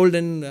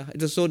golden,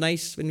 it was so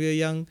nice when we were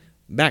young,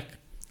 back.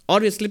 Or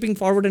we are slipping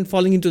forward and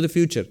falling into the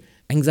future,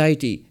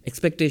 anxiety,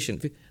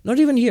 expectation. Not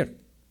even here.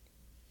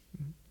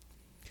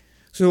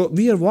 So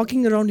we are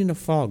walking around in a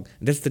fog.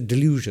 That's the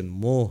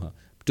delusion, moha.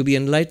 To be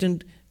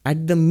enlightened,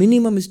 at the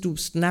minimum, is to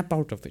snap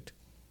out of it.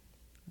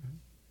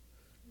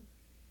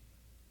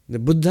 The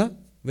Buddha,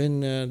 when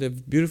the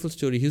beautiful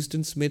story,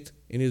 Houston Smith,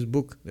 in his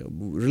book,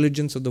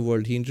 Religions of the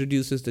World, he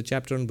introduces the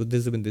chapter on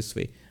Buddhism in this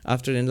way.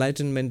 After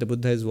enlightenment, the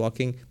Buddha is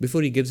walking,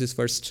 before he gives his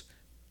first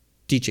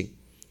teaching.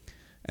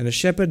 And a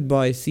shepherd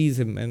boy sees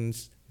him and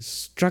is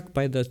struck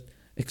by the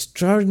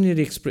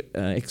extraordinary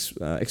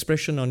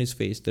expression on his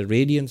face, the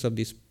radiance of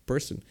this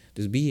person,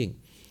 this being.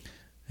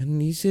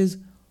 And he says,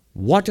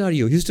 "What are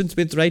you?" Houston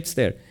Smith writes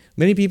there.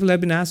 Many people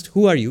have been asked,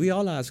 "Who are you?" We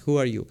all ask, "Who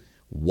are you?"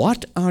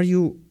 What are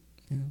you?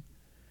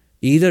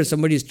 Either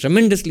somebody is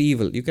tremendously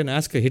evil. You can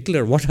ask a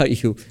Hitler, "What are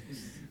you?"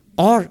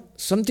 Or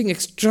something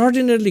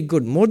extraordinarily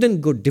good, more than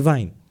good,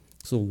 divine.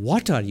 So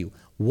what are you?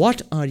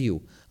 What are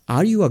you?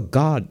 Are you a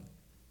god?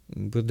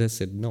 Buddha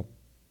said, no.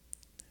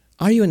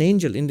 Are you an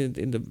angel? In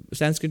the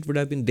Sanskrit would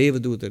have been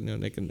Devaduta,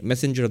 like a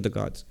messenger of the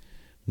gods.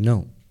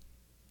 No.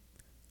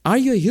 Are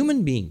you a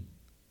human being?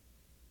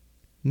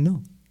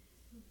 No.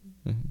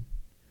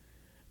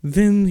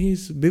 Then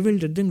he's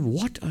bewildered. Then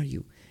what are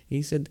you?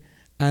 He said,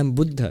 I am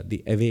Buddha,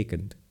 the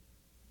awakened.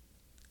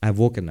 I've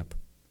woken up.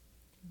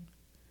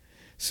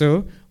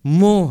 So,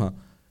 moha.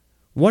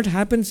 What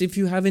happens if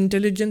you have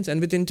intelligence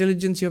and with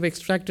intelligence you have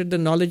extracted the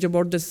knowledge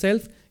about the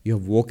self? You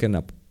have woken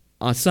up.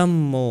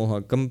 Asam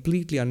moha,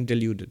 completely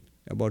undeluded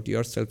about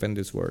yourself and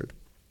this world.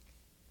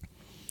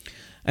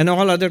 And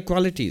all other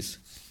qualities.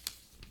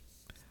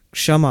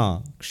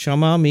 Kshama.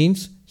 Kshama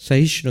means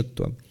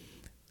sahishnutvam.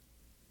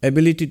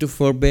 Ability to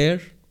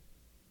forbear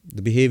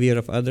the behavior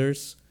of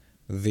others,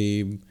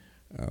 the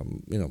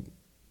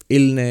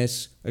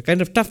illness, a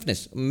kind of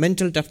toughness,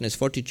 mental toughness,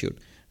 fortitude,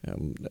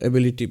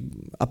 ability,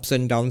 ups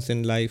and downs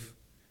in life.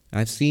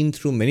 I've seen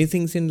through many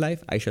things in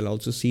life, I shall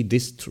also see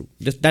this through.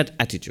 Just that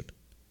attitude.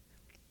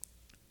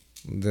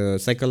 The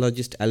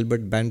psychologist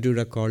Albert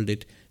Bandura called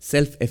it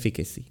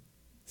self-efficacy.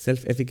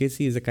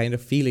 Self-efficacy is a kind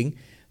of feeling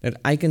that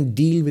I can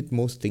deal with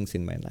most things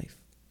in my life.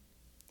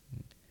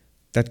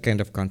 That kind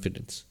of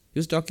confidence. He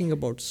was talking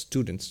about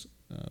students,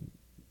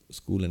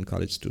 school and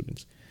college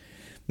students.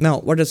 Now,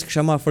 what does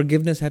kshama,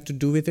 forgiveness, have to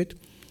do with it?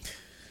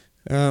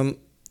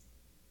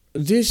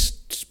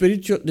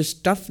 This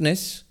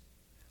toughness,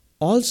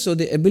 also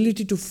the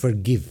ability to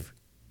forgive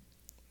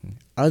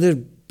other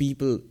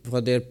people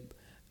for their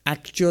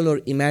actual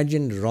or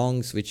imagined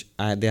wrongs which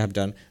they have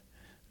done.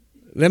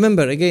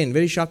 Remember, again,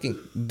 very shocking,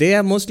 they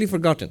are mostly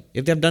forgotten.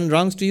 If they have done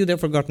wrongs to you, they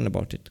have forgotten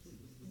about it.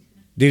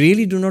 They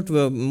really do not,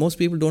 most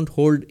people don't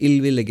hold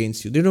ill will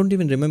against you. They don't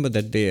even remember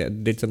that they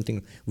did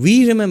something.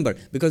 We remember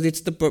because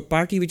it's the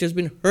party which has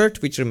been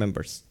hurt which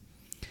remembers.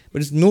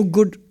 But it's no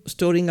good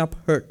storing up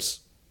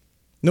hurts.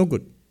 No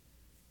good.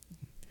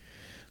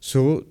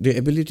 So the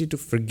ability to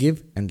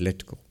forgive and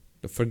let go.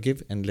 To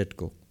forgive and let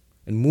go.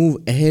 And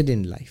move ahead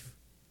in life.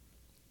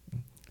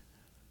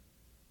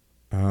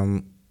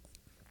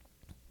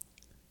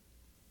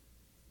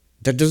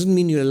 That doesn't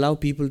mean you allow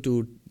people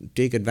to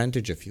take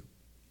advantage of you.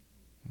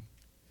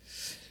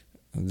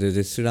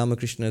 The Sri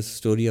Ramakrishna's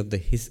story of the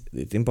hiss,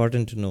 it's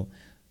important to know.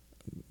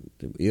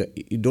 You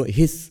don't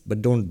hiss,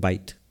 but don't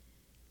bite.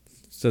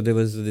 So there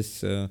was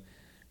this,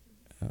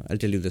 I'll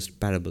tell you this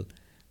parable.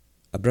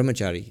 A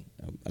brahmachari,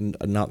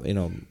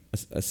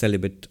 a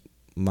celibate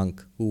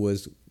monk who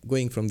was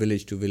going from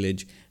village to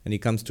village, and he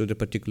comes to the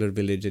particular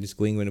village and is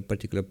going on a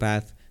particular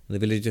path. And the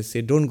villagers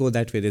say, don't go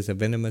that way, there's a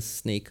venomous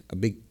snake, a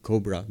big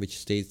cobra which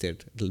stays there,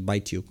 it'll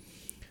bite you.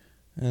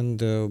 And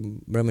the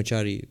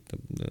brahmachari,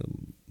 the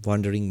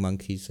wandering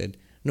monk, he said,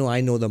 no,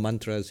 I know the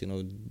mantras,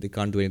 they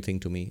can't do anything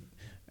to me.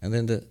 And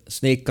then the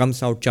snake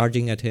comes out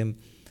charging at him,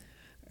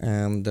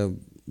 and the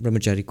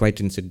brahmachari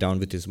quietens it down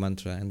with his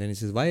mantra. And then he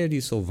says, why are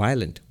you so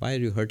violent? Why are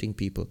you hurting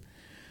people?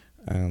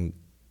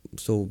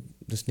 So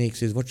the snake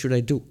says, what should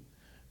I do?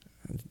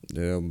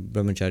 The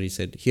brahmachari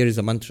said, here is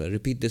a mantra.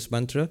 Repeat this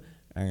mantra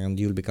and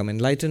you'll become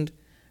enlightened,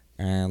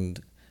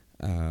 and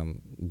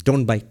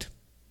don't bite.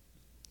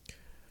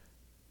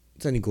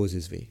 Then he goes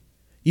his way.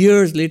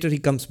 Years later, he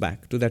comes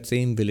back to that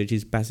same village.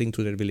 He's passing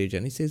through that village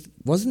and he says,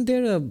 wasn't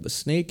there a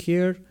snake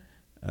here?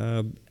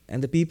 And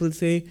the people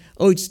say,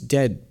 oh, it's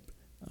dead.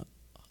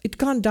 It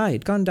can't die.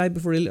 It can't die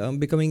before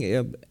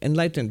becoming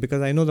enlightened,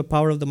 because I know the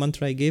power of the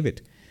mantra I gave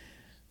it.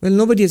 Well,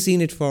 nobody has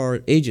seen it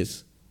for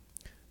ages.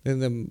 Then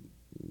the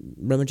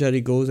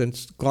brahmachari goes and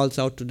calls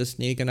out to the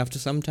snake, and after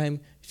some time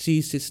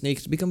sees the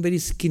snakes become very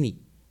skinny.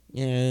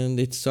 And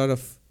it's sort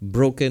of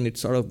broken. It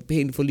sort of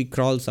painfully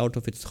crawls out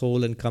of its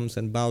hole and comes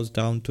and bows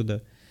down to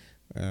the...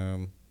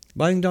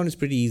 bowing down is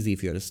pretty easy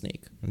if you're a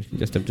snake. You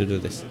just have to do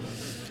this.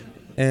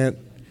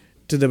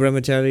 To the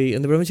brahmachari.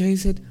 And the brahmachari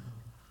said,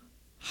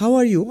 how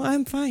are you?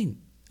 I'm fine.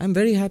 I'm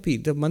very happy.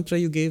 The mantra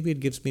you gave me, it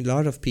gives me a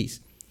lot of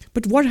peace.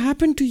 But what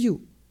happened to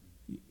you?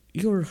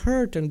 You're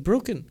hurt and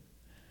broken.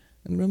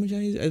 And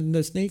brahmachari and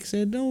the snake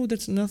said, no,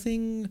 that's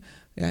nothing.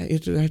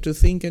 It had to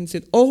think and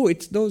said, oh,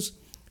 it's those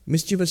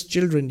mischievous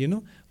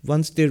children,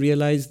 Once they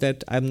realized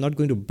that I'm not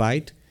going to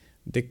bite,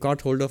 they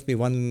caught hold of me.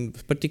 One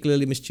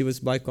particularly mischievous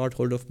boy caught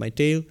hold of my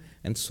tail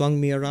and swung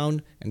me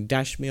around and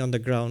dashed me on the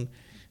ground.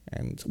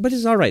 But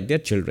it's all right. They're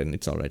children.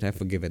 It's all right. I've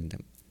forgiven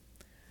them.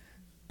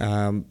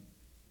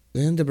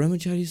 Then the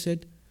brahmachari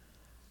said,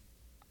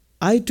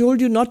 I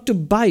told you not to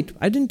bite.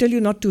 I didn't tell you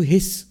not to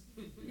hiss.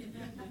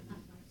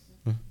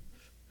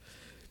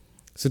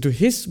 So to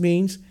hiss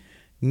means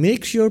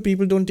make sure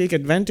people don't take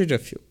advantage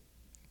of you.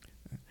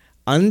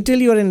 Until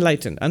you are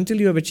enlightened,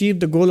 until you have achieved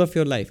the goal of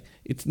your life,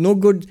 it's no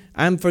good,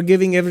 I'm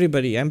forgiving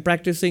everybody, I'm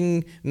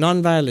practicing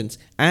non-violence,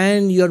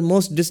 and you're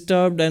most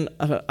disturbed and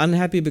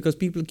unhappy because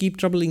people keep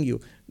troubling you.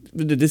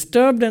 With the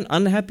disturbed and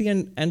unhappy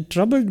and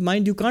troubled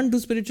mind, you can't do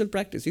spiritual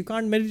practice, you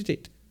can't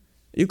meditate,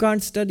 you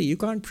can't study, you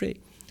can't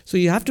pray. So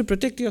you have to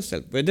protect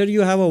yourself. Whether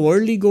you have a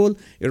worldly goal,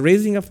 you're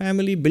raising a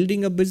family,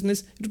 building a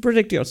business, you have to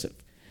protect yourself.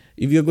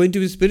 If you're going to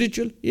be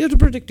spiritual, you have to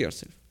protect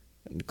yourself.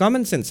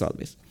 Common sense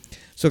always.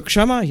 So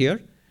Kshama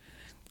here,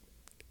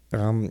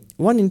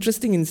 one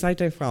interesting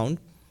insight I found,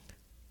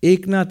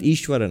 Eknath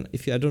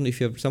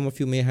Ishwaran, some of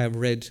you may have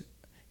read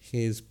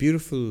his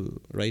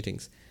beautiful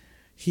writings.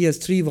 He has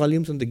 3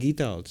 volumes on the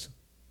Gita also.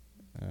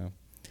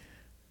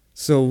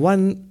 So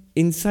one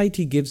insight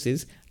he gives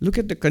is, look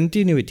at the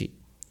continuity.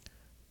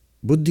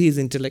 Buddhi is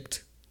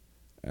intellect,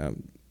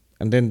 and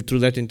then through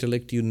that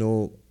intellect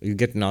you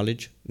get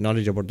knowledge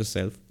about the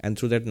self, and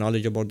through that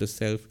knowledge about the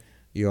self,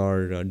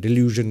 your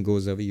delusion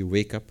goes away, you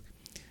wake up.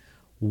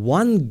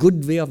 One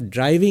good way of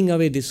driving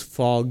away this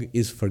fog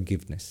is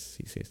forgiveness,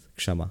 he says,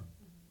 Kshama.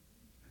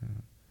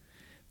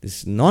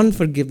 This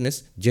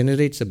non-forgiveness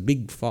generates a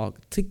big fog,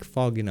 thick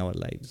fog in our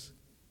lives.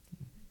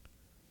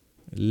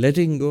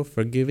 Letting go,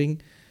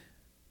 forgiving,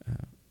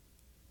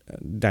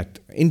 that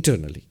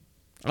internally.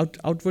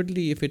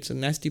 Outwardly, if it's a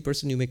nasty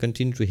person, you may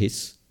continue to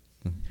hiss.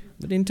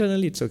 But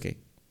internally, it's okay.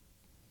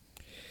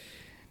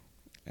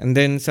 And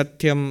then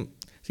Satyam,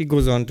 he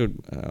goes on to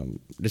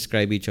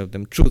describe each of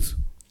them. Truth.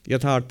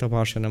 Yathartha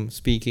Bhashanam,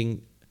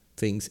 speaking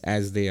things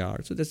as they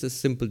are. So that's a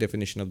simple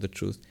definition of the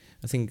truth.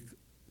 I think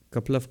a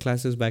couple of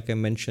classes back I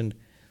mentioned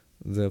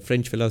the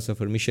French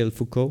philosopher Michel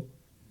Foucault.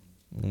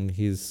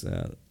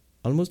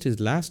 Almost his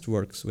last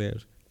works were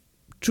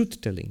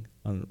truth-telling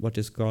on what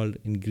is called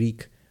in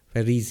Greek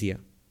pharesia,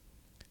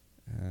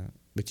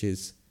 which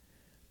is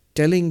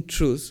telling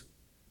truth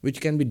which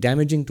can be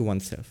damaging to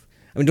oneself.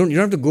 I mean, you don't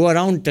have to go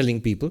around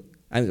telling people,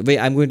 I'm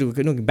going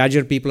to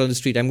badger people on the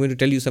street, I'm going to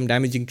tell you some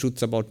damaging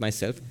truths about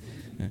myself.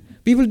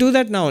 People do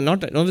that now,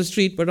 not on the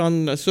street, but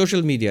on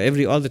social media,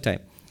 all the time.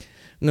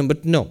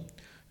 No.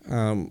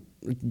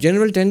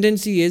 General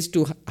tendency is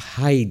to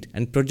hide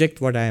and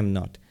project what I am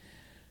not.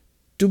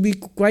 To be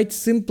quite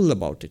simple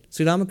about it.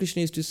 Sri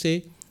Ramakrishna used to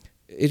say,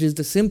 it is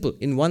the simple.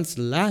 In one's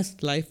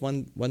last life,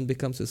 one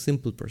becomes a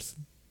simple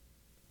person.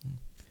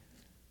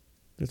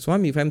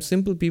 Swami, if I'm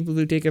simple, people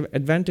will take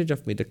advantage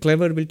of me. The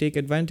clever will take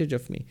advantage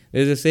of me.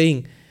 There's a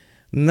saying,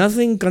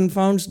 nothing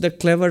confounds the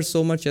clever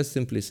so much as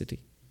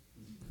simplicity.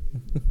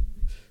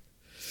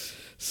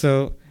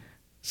 So,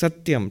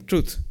 Satyam,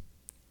 truth.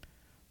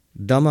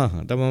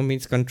 Dhamma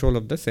means control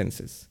of the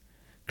senses.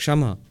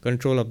 Shama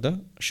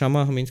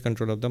means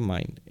control of the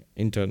mind,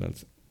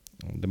 internals,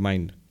 the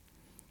mind.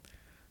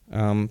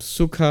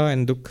 Sukha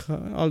and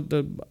Dukkha, all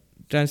the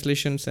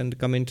translations and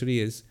commentary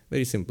is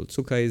very simple.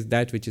 Sukha is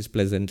that which is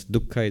pleasant,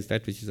 Dukkha is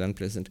that which is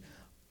unpleasant.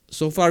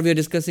 So far we are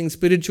discussing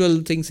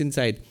spiritual things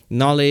inside,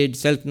 knowledge,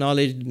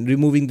 self-knowledge,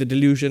 removing the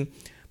delusion,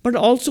 but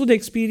also the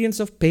experience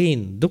of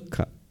pain,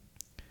 Dukkha.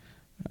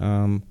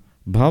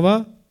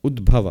 Bhava,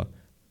 Udbhava.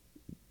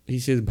 He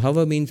says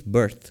bhava means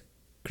birth,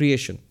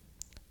 creation.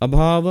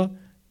 Abhava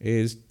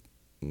is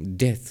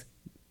death.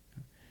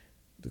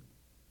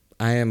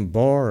 I am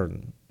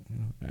born.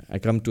 I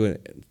come to a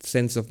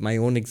sense of my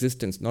own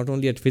existence, not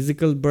only at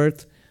physical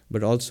birth,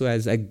 but also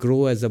as I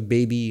grow as a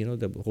baby,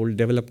 the whole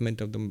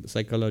development of the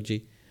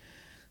psychology.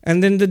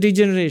 And then the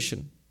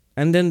degeneration.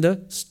 And then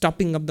the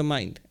stopping of the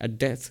mind at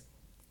death.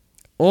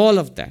 All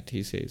of that,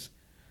 he says.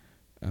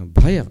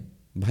 Bhaya.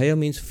 Bhaya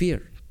means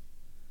fear.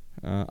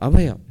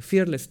 Abhaya,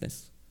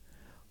 fearlessness.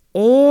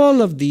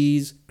 All of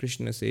these,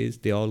 Krishna says,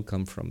 they all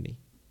come from me.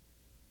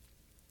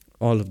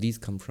 All of these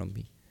come from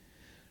me.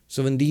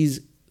 So when these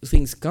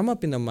things come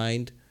up in the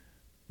mind,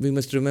 we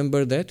must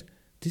remember that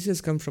this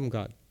has come from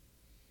God.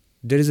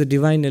 There is a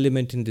divine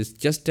element in this.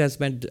 Just as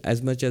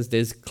much as there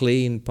is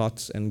clay in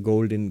pots and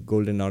gold in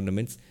golden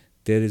ornaments,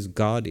 there is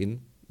God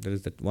there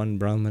is that one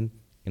Brahman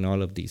in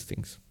all of these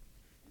things.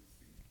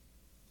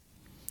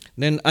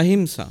 Then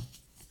ahimsa,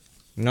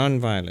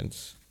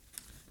 non-violence.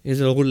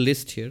 Here's a whole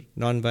list here.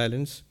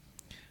 Non-violence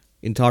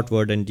in thought,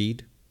 word and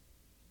deed.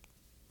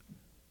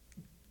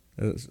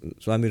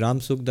 Swami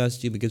Ramsukdas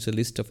ji gives a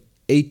list of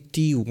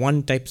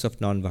 81 types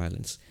of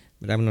non-violence.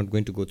 But I'm not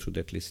going to go through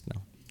that list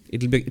now.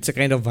 It's a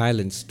kind of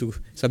violence to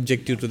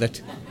subject you to that.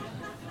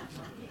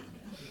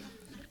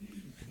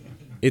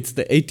 It's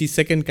the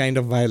 82nd kind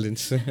of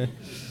violence.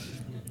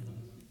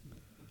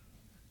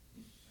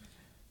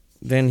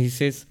 Then he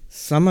says,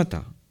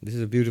 samatha. This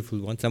is a beautiful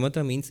one.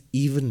 Samatha means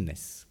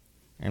evenness.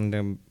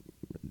 And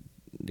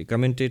the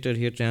commentator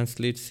here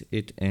translates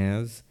it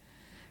as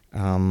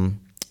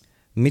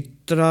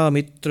mitra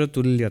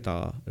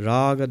tulyata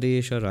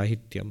ragadesha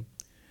rahityam.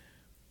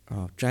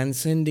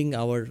 Transcending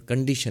our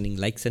conditioning,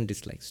 likes and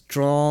dislikes,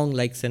 strong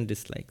likes and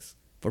dislikes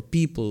for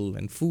people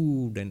and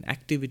food and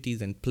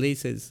activities and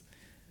places,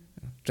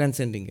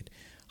 transcending it.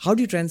 How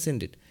do you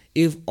transcend it?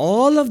 If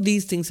all of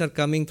these things are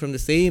coming from the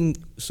same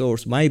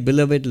source, my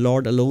beloved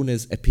Lord alone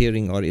is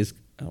appearing or is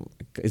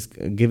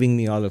giving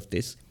me all of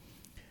this,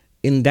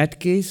 in that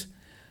case,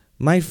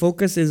 my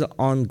focus is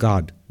on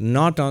God,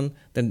 not on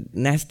the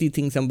nasty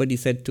thing somebody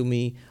said to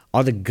me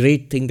or the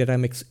great thing that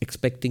I'm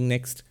expecting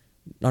next,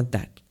 not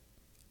that.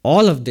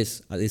 All of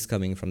this is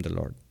coming from the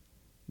Lord.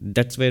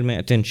 That's where my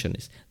attention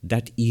is.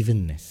 That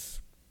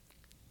evenness.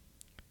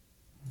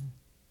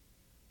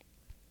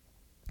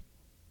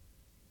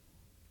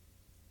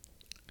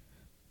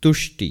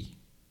 Tushti.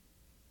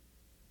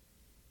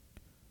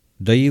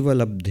 Daiva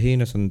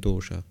labdhena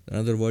santosha.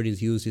 Another word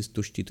is used is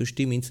tushti.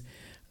 Tushti means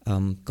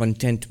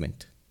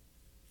contentment.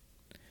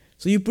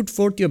 So you put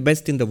forth your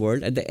best in the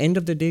world. At the end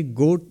of the day,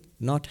 go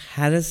not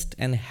harassed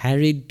and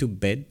harried to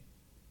bed.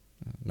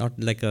 Not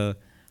like a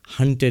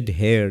hunted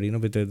hare,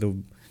 with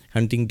the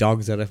hunting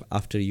dogs are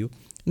after you.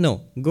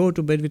 No, go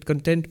to bed with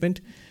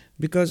contentment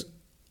because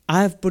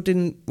I have put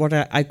in what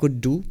I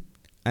could do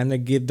and I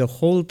gave the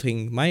whole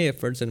thing, my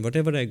efforts and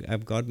whatever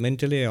I've got,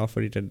 mentally I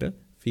offer it at the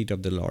feet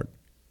of the Lord.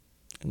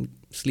 And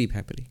sleep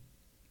happily.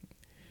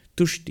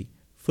 Tushti,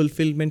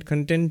 fulfillment,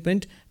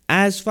 contentment,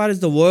 as far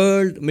as the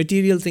world,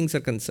 material things are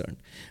concerned.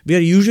 We are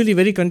usually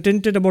very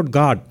contented about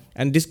God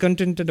and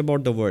discontented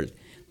about the world.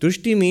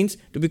 Tushti means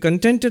to be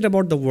contented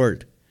about the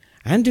world.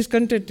 And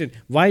discontented.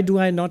 Why do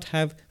I not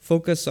have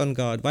focus on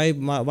God? Why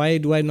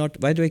do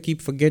I keep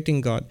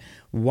forgetting God?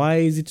 Why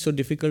is it so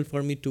difficult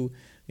for me to,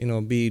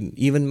 be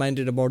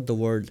even-minded about the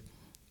world?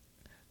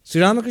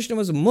 Sri Ramakrishna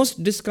was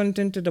most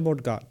discontented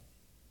about God.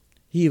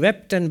 He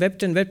wept and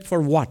wept and wept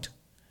for what?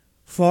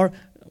 For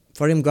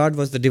him God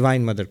was the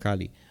Divine Mother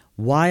Kali.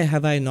 Why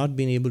have I not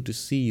been able to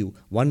see you?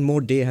 One more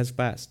day has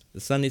passed.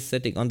 The sun is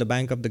setting on the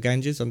bank of the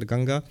Ganges, on the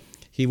Ganga.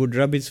 He would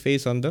rub his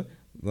face on the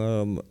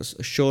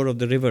shore of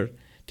the river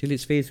till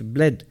his face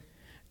bled,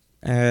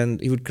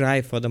 and he would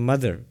cry for the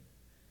mother.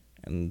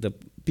 And the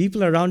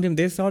people around him,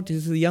 they thought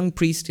this is a young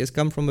priest, he has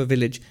come from a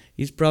village,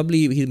 he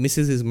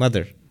misses his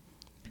mother.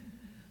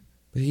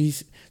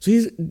 This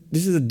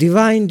is a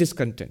divine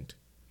discontent.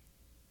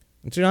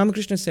 And Sri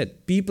Ramakrishna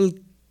said, people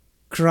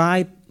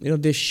cry,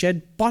 they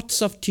shed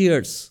pots of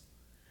tears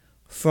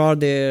for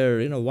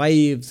their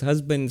wives,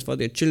 husbands, for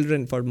their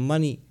children, for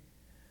money.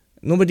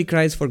 Nobody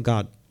cries for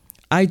God.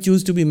 I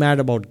choose to be mad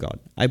about God.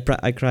 I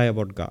cry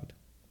about God.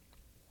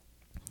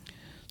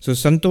 So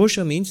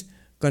santosha means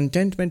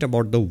contentment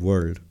about the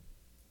world.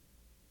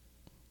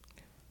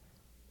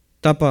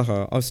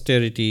 Tapaha,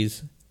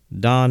 austerities,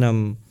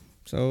 danam.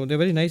 So they're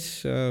very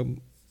nice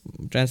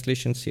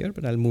translations here,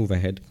 but I'll move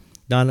ahead.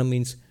 Danam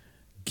means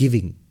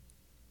giving.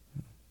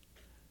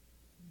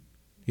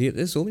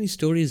 There's so many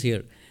stories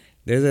here.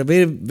 There's a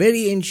very,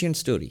 very ancient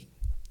story.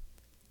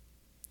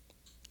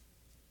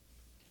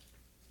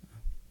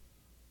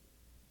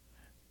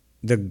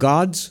 The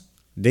gods,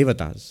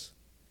 devatas,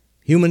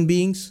 human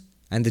beings,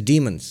 and the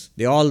demons,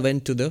 they all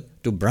went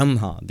to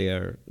Brahma,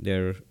 their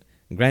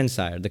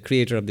grandsire, the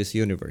creator of this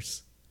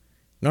universe.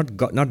 Not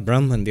God, not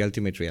Brahman, the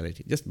ultimate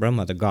reality, just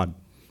Brahma, the God,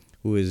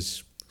 who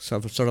is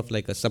sort of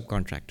like a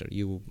subcontractor.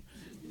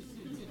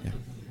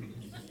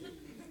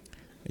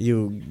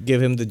 You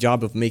give him the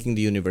job of making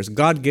the universe.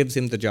 God gives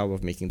him the job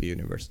of making the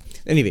universe.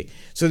 Anyway,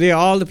 so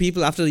all the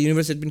people, after the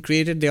universe had been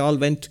created, they all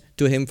went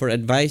to him for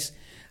advice.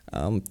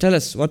 Tell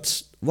us,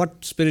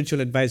 what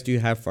spiritual advice do you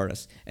have for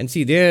us? And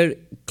see, there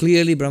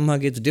clearly Brahma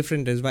gives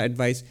different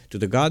advice to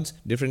the gods,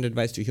 different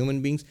advice to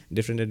human beings,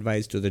 different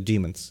advice to the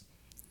demons.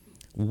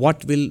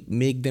 What will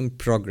make them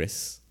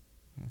progress?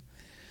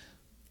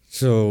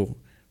 So,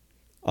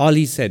 all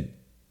he said,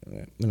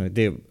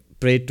 they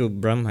prayed to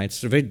Brahma.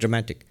 It's very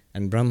dramatic.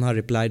 And Brahma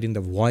replied in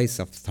the voice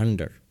of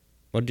thunder.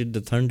 What did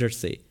the thunder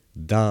say?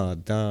 Da,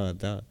 da,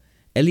 da.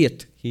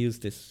 Eliot, he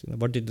used this.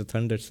 What did the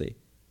thunder say?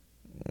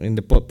 In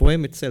the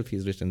poem itself,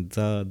 he's written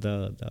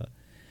the.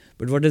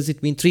 But what does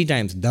it mean? 3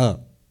 times, the.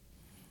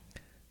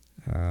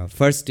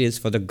 First is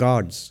for the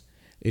gods.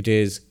 It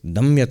is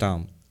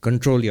damyatam,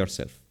 control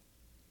yourself.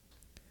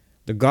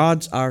 The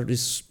gods are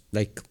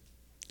like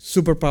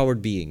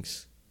superpowered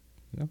beings,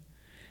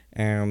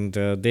 and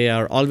they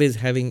are always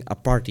having a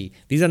party.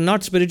 These are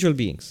not spiritual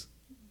beings.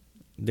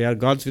 They are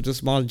gods with a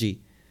small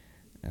g.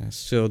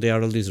 So they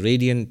are all these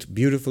radiant,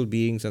 beautiful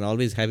beings and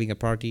always having a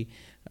party.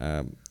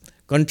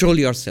 Control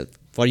yourself.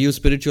 For you,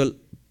 spiritual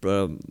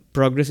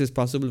progress is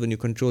possible when you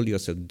control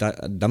yourself.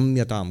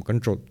 Damyatam,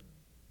 control.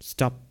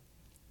 Stop.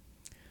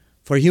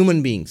 For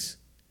human beings,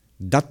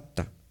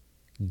 datta,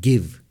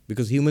 give.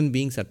 Because human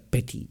beings are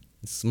petty,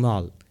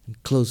 small,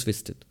 and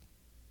close-fisted.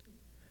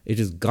 It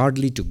is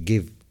godly to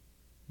give.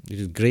 It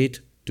is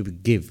great to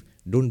give.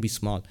 Don't be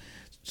small.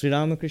 Sri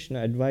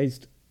Ramakrishna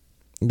advised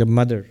the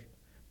mother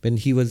when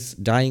he was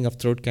dying of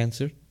throat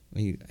cancer.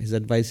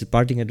 His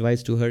parting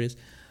advice to her is,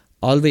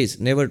 always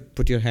never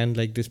put your hand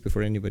like this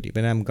before anybody.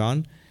 When I'm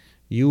gone,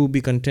 you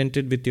be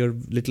contented with your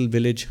little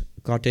village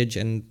cottage,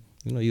 and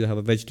you have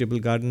a vegetable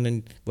garden,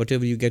 and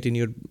whatever you get in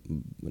your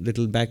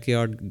little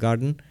backyard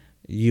garden,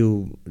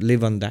 you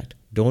live on that.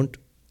 Don't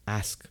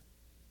ask.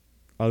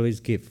 Always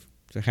give.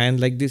 So hand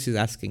like this is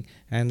asking.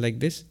 Hand like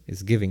this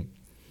is giving.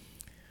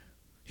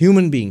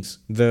 Human beings,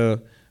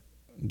 the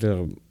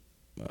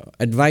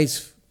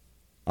advice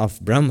of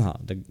Brahma,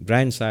 the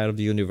grandsire of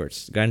the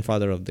universe,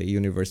 grandfather of the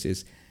universe,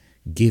 is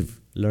give,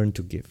 learn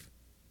to give.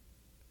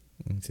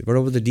 What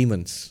about the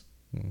demons?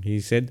 He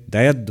said,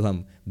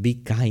 Dayadhvam, be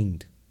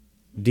kind.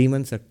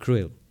 Demons are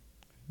cruel.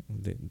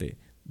 They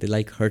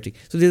like hurting.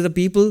 So these are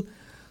people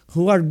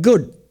who are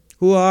good,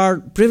 who are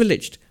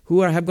privileged,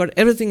 who have got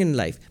everything in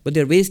life, but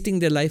they're wasting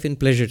their life in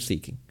pleasure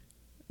seeking.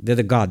 They're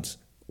the gods.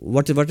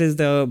 What is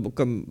the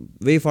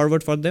way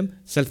forward for them?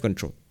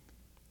 Self-control.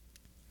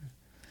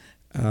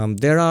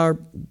 There are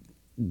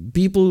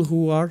people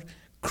who are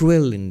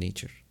cruel in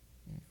nature,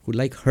 who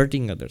like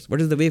hurting others. What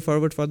is the way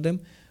forward for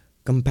them?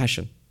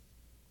 Compassion.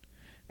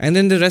 And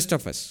then the rest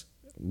of us.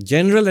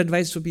 General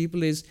advice to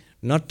people is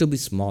not to be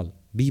small.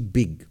 Be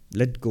big.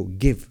 Let go.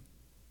 Give.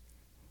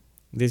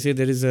 They say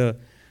there is a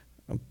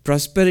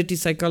prosperity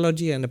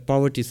psychology and a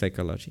poverty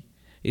psychology.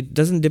 It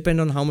doesn't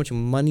depend on how much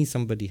money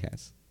somebody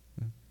has.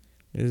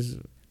 There is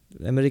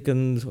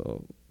American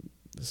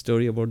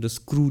story about the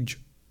Scrooge.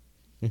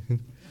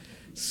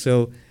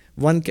 So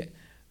one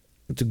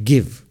to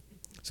give.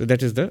 So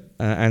that is the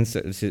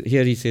answer.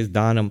 Here he says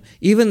dhanam.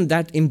 Even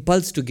that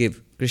impulse to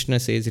give, Krishna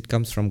says it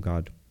comes from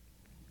God.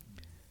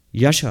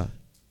 Yasha,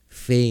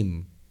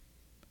 fame.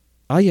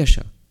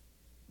 Ayasha,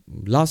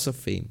 loss of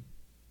fame.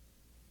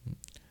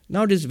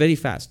 Now it is very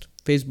fast.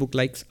 Facebook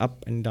likes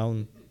up and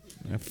down.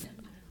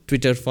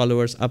 Twitter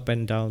followers up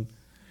and down.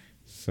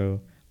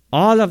 So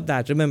all of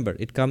that, remember,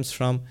 it comes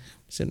from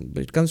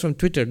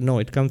Twitter. No,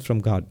 it comes from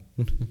God.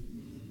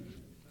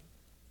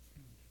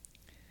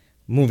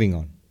 Moving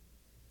on.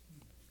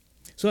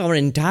 So our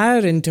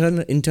entire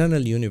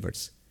internal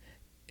universe,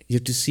 you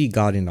have to see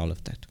God in all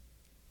of that.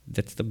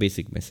 That's the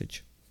basic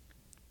message.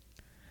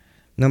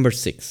 Number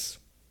 6.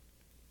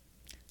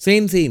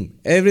 Same theme.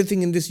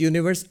 Everything in this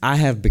universe, I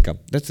have become.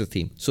 That's the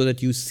theme. So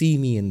that you see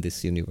me in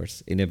this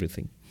universe, in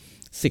everything.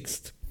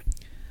 6th.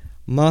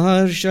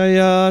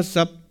 Maharshaya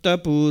sapta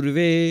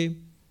purve.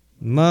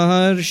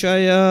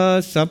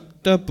 Maharshaya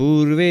sapta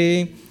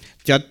purve.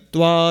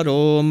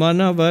 Chatvaro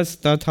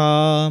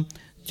manavastatha.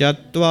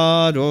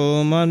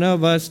 Chatvaro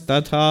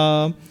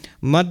manavastatha.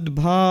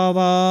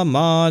 Madbhava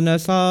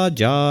manasa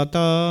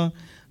jata.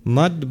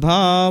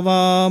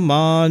 Madbhava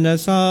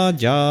manasa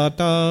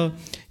jata.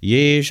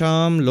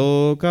 Yesham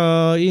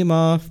loka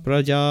imah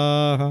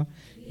prajah.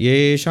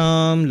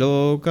 Yesham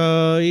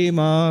loka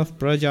imah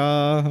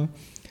prajah.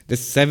 The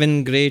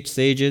 7 great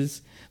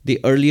sages, the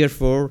earlier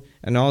 4,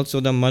 and also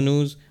the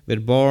Manus were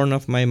born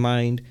of my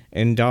mind,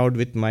 endowed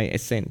with my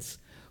essence,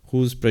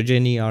 whose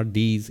progeny are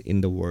these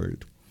in the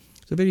world.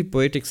 So very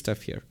poetic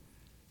stuff here.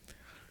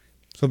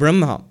 So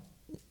Brahma,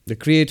 the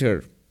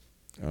creator,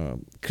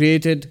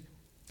 created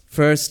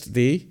first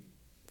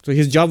so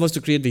his job was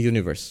to create the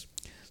universe.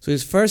 So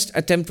his first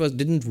attempt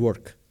didn't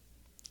work.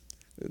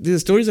 These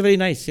stories are very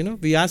nice,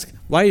 We ask,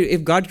 why,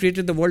 if God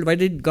created the world, why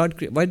didn't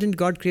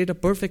God create a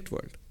perfect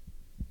world?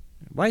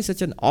 Why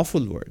such an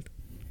awful world?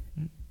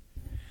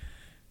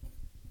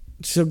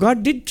 So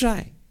God did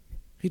try.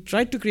 He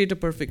tried to create a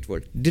perfect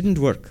world. Didn't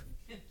work.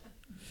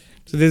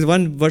 So there's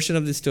one version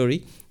of the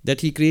story that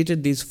he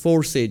created these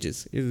 4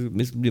 sages. It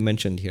is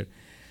mentioned here.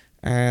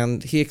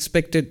 And he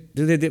expected,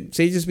 the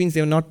sages means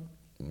they were not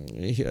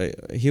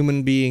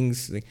human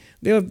beings.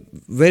 They were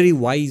very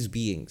wise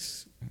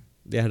beings.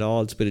 They had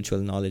all spiritual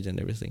knowledge and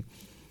everything.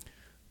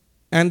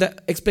 And the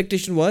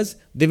expectation was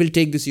they will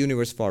take this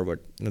universe forward.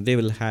 They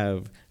will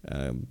have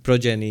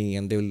progeny,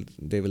 and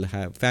they will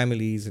have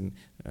families and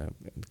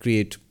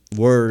create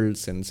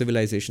worlds and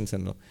civilizations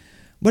and all.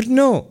 But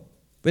no,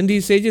 when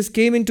these sages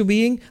came into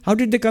being, how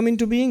did they come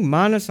into being?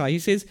 Manasa. He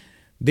says,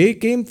 they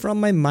came from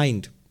my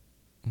mind.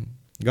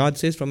 God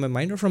says from my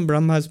mind or from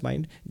Brahma's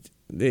mind.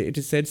 it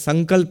is said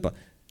sankalpa,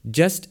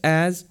 just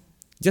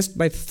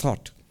by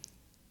thought.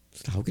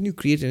 So how can you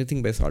create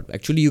anything by thought?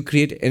 Actually,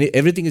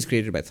 everything is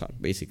created by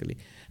thought, basically.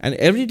 And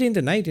every day in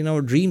the night, in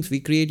our dreams, we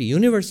create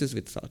universes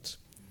with thoughts.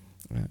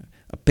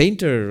 A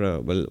painter,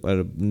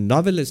 a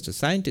novelist, a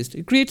scientist,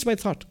 it creates by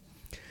thought.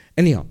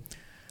 Anyhow,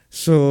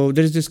 so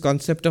there is this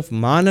concept of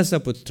Manasa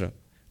Putra,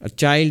 a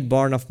child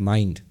born of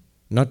mind.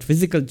 Not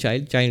physical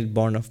child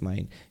born of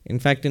mind. In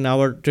fact, in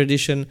our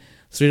tradition,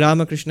 Sri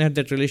Ramakrishna had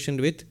that relation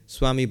with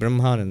Swami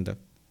Brahmananda.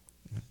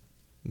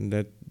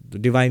 That the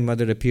Divine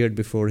Mother appeared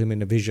before him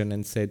in a vision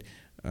and said,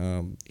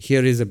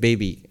 here is a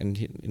baby. And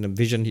in a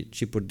vision,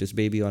 she put this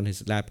baby on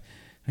his lap.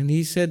 And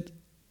he said,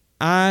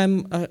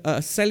 I'm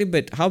a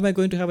celibate. How am I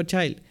going to have a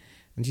child?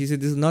 And she said,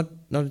 this is not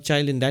a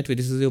child in that way.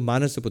 This is your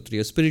Manasaputra,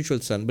 your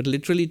spiritual son. But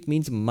literally it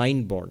means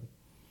mind-born.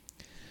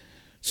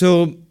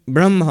 So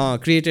Brahma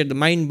created the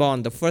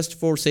mind-born, the first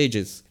 4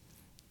 sages.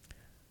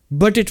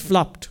 But it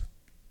flopped.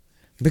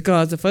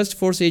 Because the first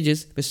 4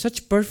 sages were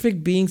such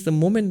perfect beings, the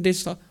moment they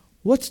saw,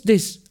 what's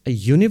this? A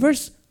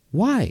universe?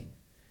 Why?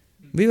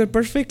 We were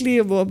perfectly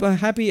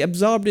happy,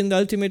 absorbed in the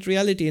ultimate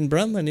reality, in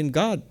Brahman, in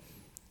God.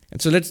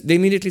 And so they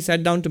immediately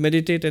sat down to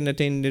meditate and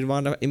attain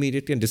nirvana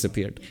immediately and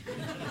disappeared.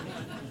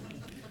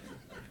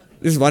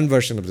 This is one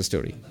version of the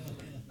story.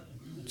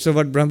 So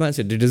what Brahma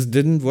said, this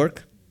didn't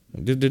work.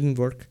 This didn't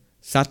work.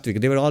 Sattvic,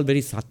 they were all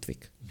very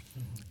sattvic.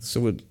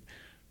 So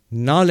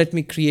now let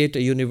me create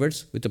a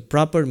universe with a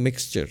proper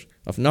mixture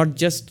of not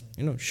just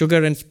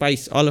sugar and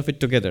spice, all of it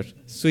together,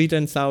 sweet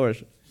and sour,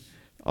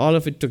 all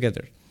of it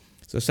together.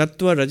 So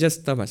sattva, rajas,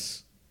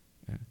 tamas,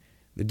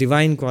 the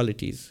divine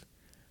qualities,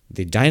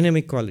 the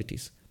dynamic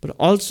qualities, but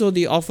also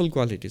the awful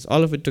qualities,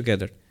 all of it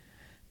together.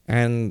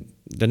 And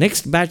the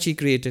next batch he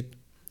created,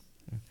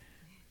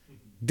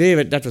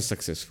 that was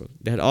successful.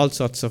 They had all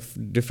sorts of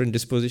different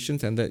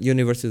dispositions, and the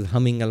universe is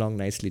humming along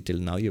nicely till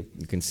now. You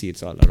can see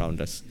it's all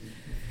around us.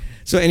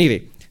 So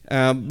anyway,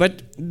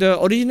 but the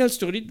original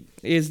story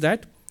is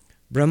that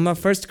Brahma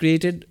first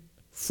created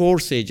 4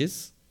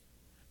 sages.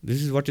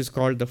 This is what is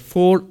called the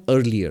 4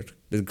 earlier.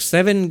 The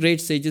 7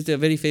 great sages, they are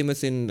very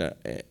famous in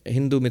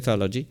Hindu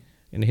mythology,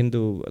 in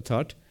Hindu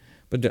thought.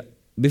 But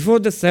before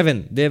the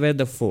 7, there were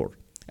the 4.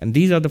 And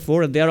these are the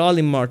 4, and they are all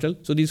immortal.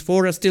 So these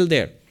 4 are still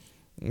there.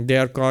 They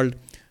are called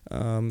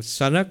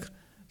Sanak,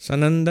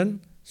 Sanandan,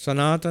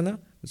 Sanatana,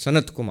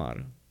 Sanat Kumar.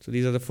 So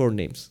these are the 4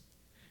 names.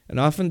 And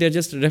often they are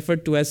just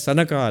referred to as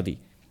Sanaka Adi,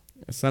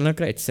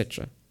 Sanaka,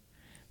 etc.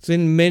 So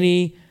in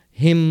many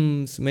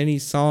hymns, many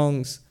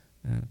songs,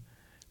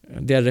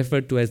 they are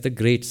referred to as the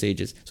great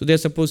sages. So they are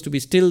supposed to be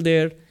still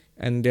there,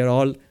 and they are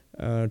all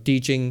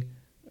teaching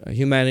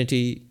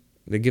humanity.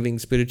 They're giving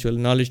spiritual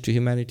knowledge to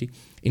humanity.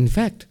 In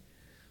fact,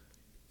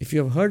 if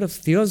you have heard of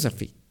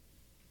theosophy,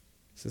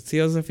 so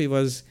theosophy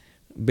was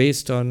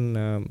based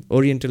on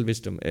Oriental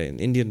wisdom,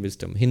 Indian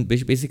wisdom,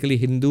 basically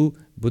Hindu,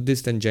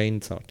 Buddhist and Jain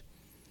thought.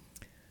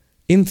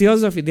 In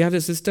theosophy, they have a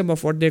system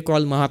of what they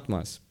call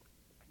Mahatmas.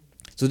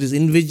 So these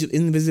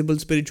invisible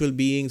spiritual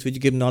beings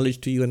which give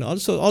knowledge to you, and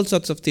also all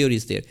sorts of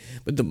theories there.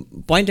 But the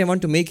point I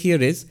want to make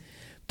here is,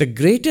 the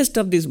greatest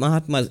of these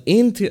Mahatmas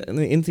in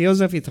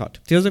theosophy thought,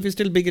 theosophy is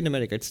still big in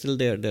America, it's still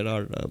there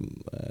are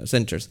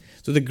centers.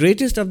 So the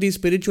greatest of these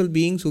spiritual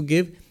beings who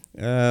give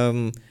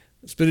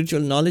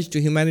spiritual knowledge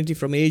to humanity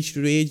from age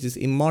to age, this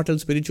immortal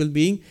spiritual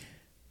being,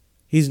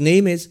 his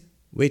name is,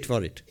 wait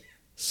for it,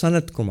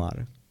 Sanat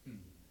Kumara,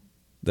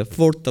 the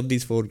 4th of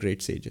these 4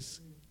 great sages.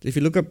 If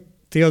you look up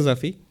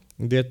theosophy,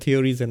 their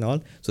theories and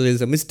all, so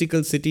there's a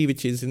mystical city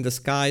which is in the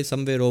sky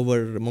somewhere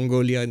over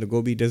Mongolia in the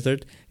Gobi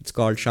Desert. It's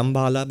called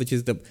Shambhala, which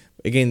is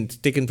again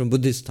taken from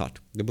Buddhist thought,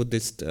 the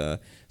Buddhist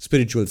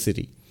spiritual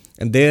city.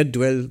 And there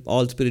dwell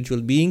all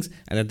spiritual beings,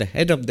 and at the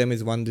head of them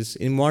is this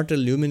immortal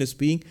luminous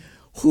being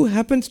who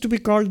happens to be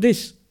called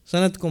this,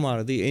 Sanat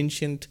Kumara, the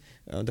ancient,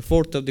 the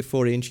 4th of the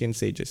 4 ancient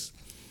sages.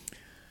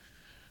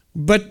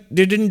 But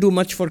they didn't do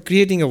much for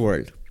creating a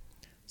world.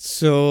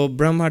 So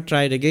Brahma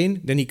tried again.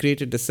 Then he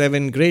created the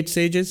 7 great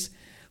sages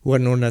who are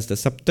known as the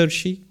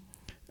Saptarshi.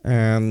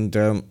 And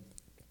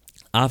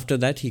after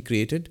that he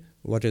created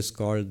what is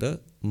called the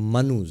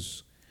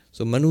Manus.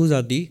 So Manus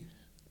are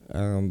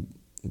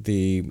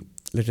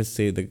let us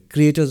say, the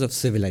creators of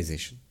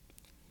civilization.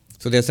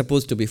 So there are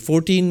supposed to be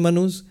 14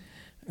 Manus,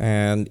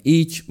 and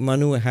each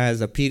Manu has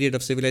a period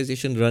of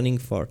civilization running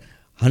for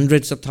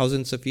hundreds of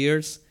thousands of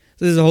years.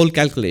 So this is a whole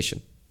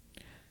calculation.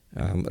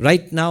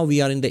 Right now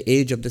we are in the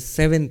age of the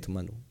 7th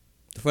Manu.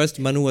 The first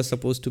Manu was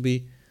supposed to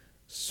be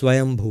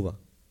Swayambhuva.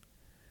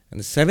 And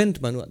the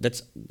 7th Manu,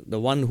 that's the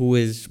one who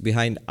is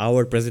behind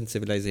our present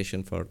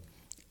civilization for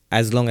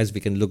as long as we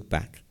can look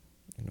back,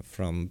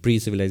 from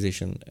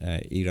pre-civilization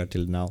era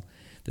till now.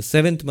 The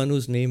 7th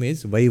Manu's name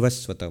is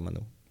Vaivasvata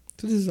Manu.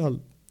 So this is all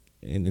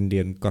in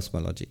Indian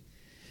cosmology.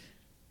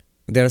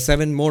 There are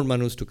 7 more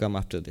Manus to come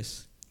after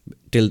this,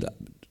 till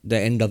the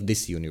end of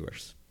this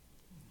universe.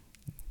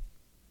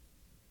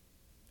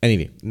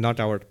 Anyway, not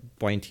our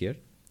point here.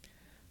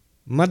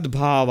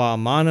 Madbhava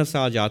manasa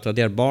jata,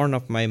 they are born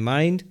of my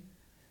mind.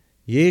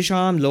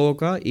 Yesham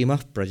loka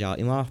imah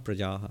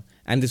prajaha.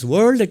 And this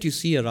world that you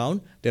see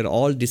around, they're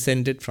all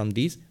descended from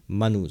these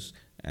Manus.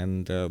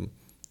 And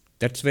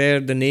that's where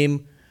the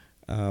name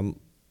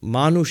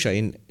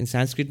Manusha in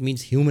Sanskrit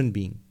means human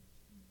being.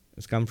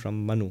 It's come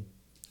from Manu.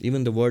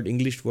 Even the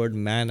English word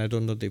man, I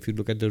don't know if you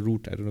look at the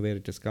root, I don't know where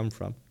it has come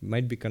from. It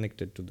might be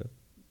connected to the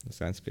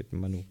Sanskrit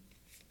Manu.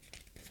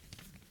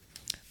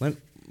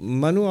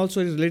 Manu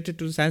also is related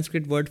to the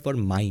Sanskrit word for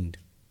mind,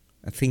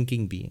 a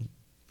thinking being.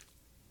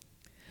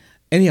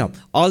 Anyhow,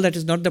 all that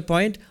is not the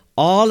point.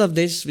 All of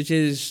this, which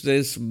is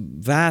this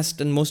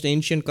vast and most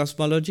ancient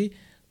cosmology,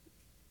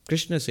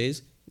 Krishna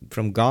says,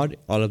 from God,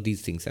 all of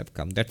these things have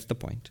come. That's the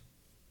point.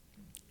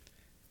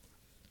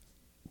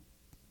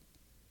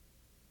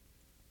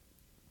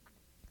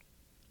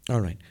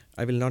 All right.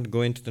 I will not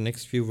go into the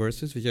next few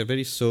verses, which are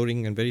very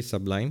soaring and very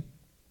sublime.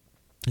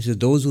 He says,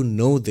 those who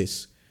know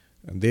this,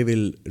 they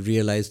will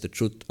realize the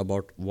truth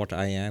about what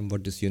I am,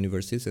 what this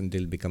universe is, and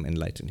they'll become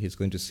enlightened. He's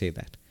going to say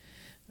that.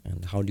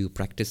 And how do you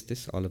practice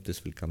this? All of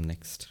this will come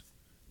next.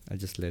 I'll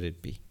just let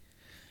it be.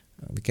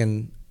 We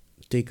can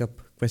take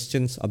up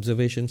questions,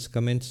 observations,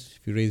 comments.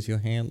 If you raise your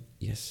hand.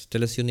 Yes.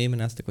 Tell us your name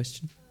and ask the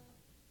question.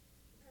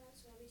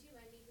 Swamiji,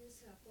 my name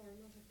is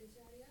Parma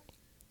Bhattacharya.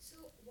 So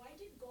why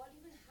did God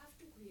even have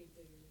to create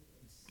the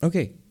universe?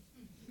 Okay.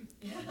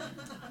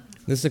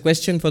 This is a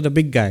question for the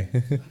big guy.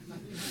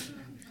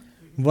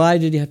 Why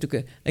did he have to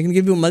create? I can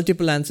give you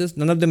multiple answers.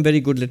 None of them very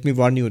good. Let me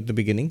warn you at the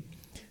beginning.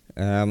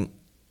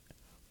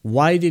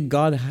 Why did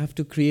God have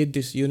to create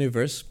this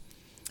universe?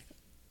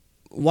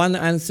 One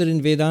answer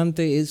in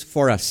Vedanta is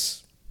for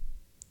us.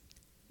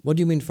 What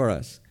do you mean for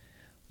us?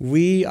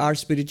 We are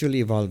spiritually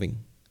evolving.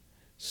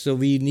 So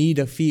we need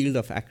a field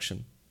of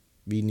action.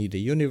 We need a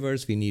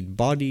universe, we need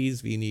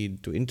bodies, we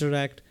need to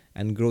interact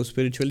and grow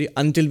spiritually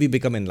until we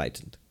become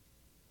enlightened.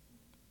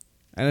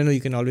 And I know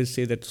you can always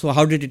say that, so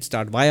how did it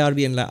start? Why are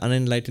we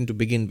unenlightened to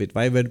begin with?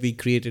 Why were we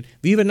created?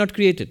 We were not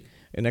created.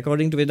 And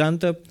according to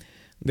Vedanta,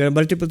 there are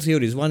multiple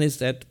theories. One is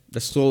that the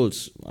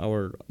souls,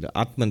 the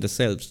Atman, the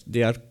selves,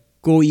 they are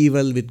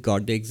co-eval with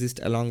God. They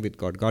exist along with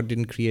God. God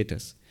didn't create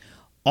us.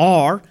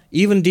 Or,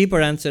 even deeper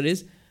answer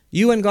is,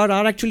 you and God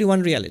are actually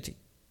one reality.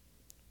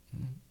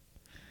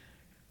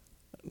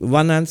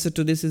 One answer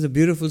to this is a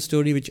beautiful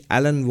story which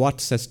Alan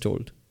Watts has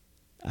told.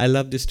 I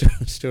love this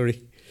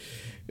story.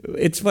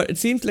 It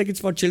seems like it's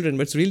for children,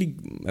 but it's really,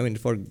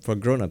 for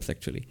grown-ups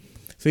actually.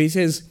 So he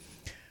says,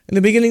 in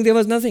the beginning there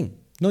was nothing,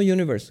 no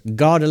universe.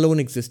 God alone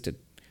existed.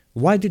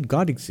 Why did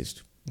God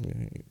exist?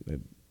 A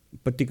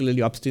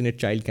particularly obstinate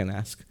child can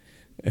ask.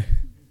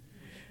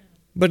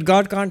 But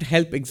God can't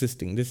help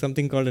existing. There's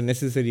something called a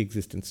necessary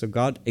existence. So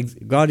God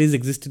is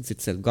existence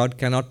itself. God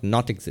cannot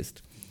not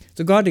exist.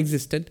 So God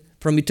existed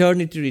from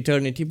eternity to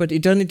eternity, but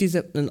eternity is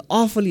an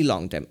awfully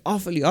long time,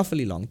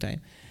 awfully long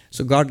time.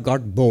 So God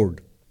got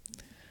bored.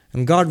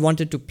 And God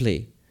wanted to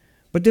play.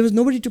 But there was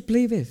nobody to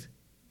play with.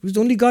 It was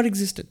only God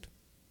existed.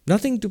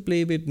 Nothing to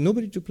play with,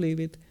 nobody to play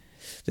with.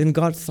 Then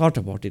God thought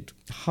about it.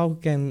 How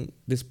can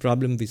this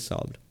problem be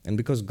solved? And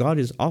because God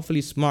is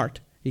awfully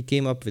smart, it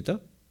came up with a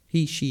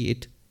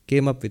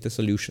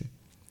solution.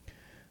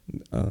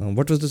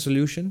 What was the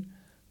solution?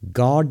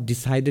 God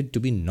decided to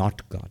be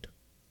not God.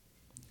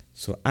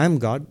 So I'm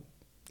God.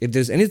 If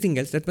there's anything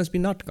else, that must be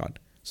not God.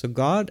 So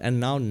God and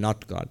now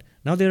not God.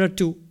 Now there are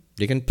two.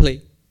 They can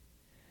play.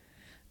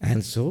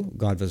 And so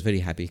God was very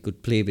happy. He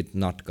could play with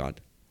not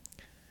God.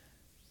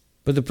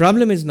 But the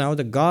problem is now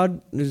that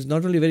God is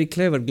not only very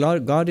clever,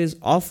 God is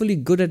awfully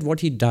good at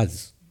what he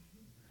does.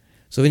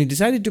 So when he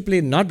decided to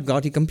play not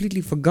God, he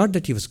completely forgot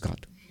that he was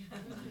God.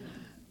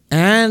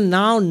 And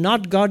now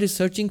not God is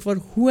searching for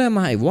who am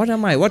I? What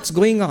am I? What's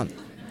going on?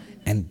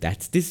 And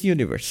that's this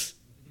universe.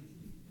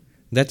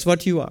 That's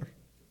what you are.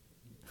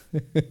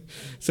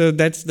 So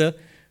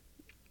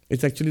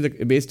it's actually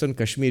based on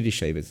Kashmiri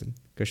Shaivism.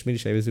 Kashmiri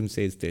Shaivism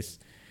says this.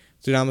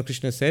 Sri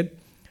Ramakrishna said,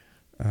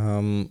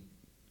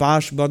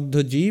 Pash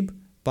Baddha Jeeb,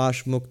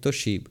 Pash Mukta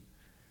Sheeb.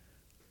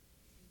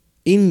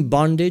 In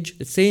bondage,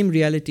 the same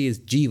reality is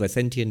Jiva,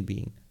 sentient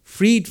being.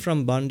 Freed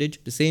from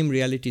bondage, the same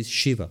reality is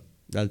Shiva,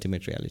 the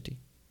ultimate reality.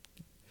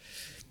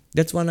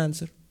 That's one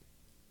answer.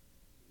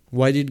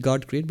 Why did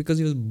God create? Because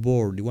he was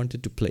bored. He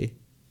wanted to play.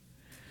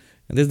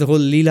 And there's the whole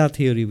Leela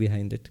theory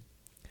behind it.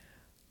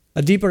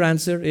 A deeper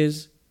answer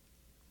is,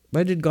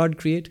 why did God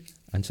create?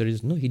 Answer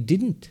is, no, he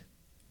didn't.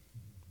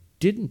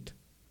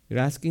 You're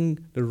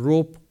asking the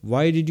rope,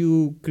 why did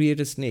you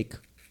create a snake?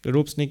 The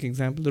rope snake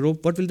example,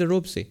 what will the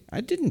rope say? I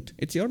didn't.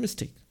 It's your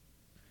mistake.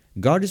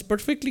 God is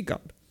perfectly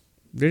God.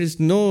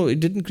 It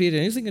didn't create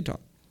anything at all.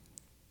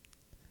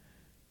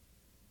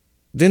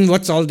 Then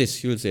what's all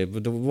this? You will say,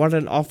 what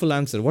an awful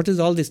answer. What is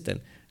all this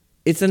then?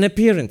 It's an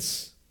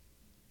appearance.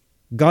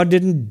 God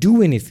didn't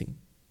do anything.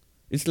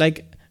 It's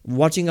like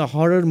watching a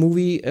horror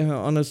movie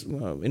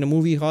in a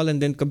movie hall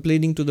and then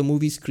complaining to the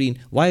movie screen,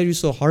 why are you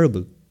so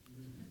horrible?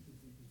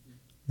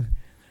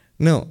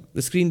 No,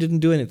 the screen didn't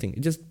do anything.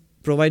 It just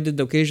provided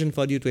the occasion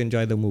for you to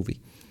enjoy the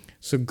movie.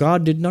 So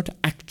God did not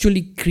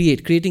actually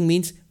create. Creating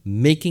means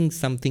making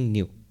something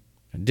new.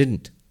 It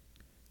didn't.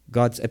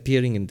 God's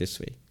appearing in this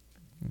way?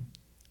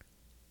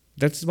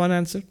 That's one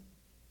answer.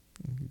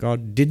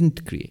 God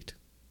didn't create.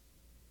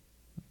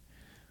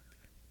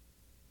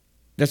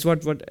 That's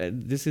what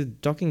this is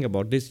talking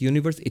about. This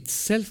universe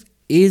itself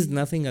is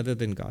nothing other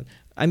than God.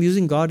 I'm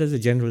using God as a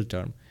general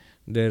term.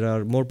 There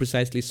are more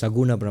precisely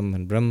Saguna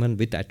Brahman, Brahman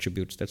with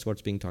attributes. That's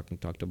what's being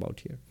talked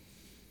about here.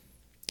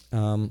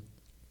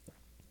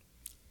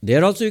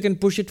 There also you can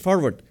push it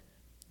forward.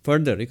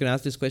 Further, you can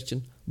ask this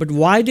question, but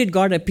why did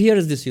God appear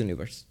as this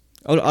universe?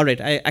 All right,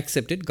 I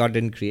accept it, God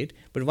didn't create,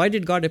 but why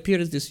did God appear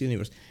as this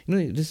universe?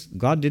 This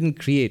God didn't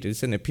create,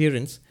 it's an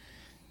appearance.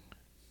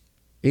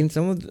 In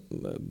some of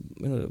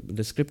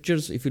the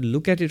scriptures, if you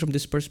look at it from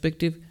this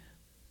perspective,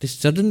 they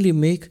suddenly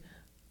make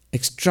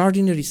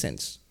extraordinary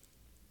sense.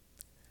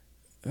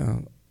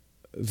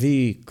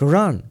 The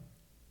Quran,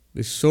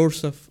 the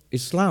source of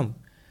Islam,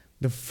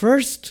 the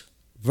first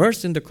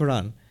verse in the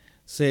Quran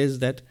says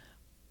that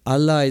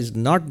Allah is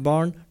not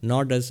born,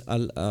 nor does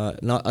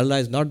Allah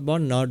is not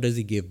born, nor does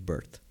He give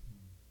birth.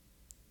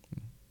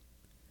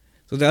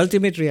 So the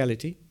ultimate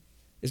reality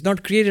is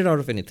not created out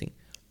of anything,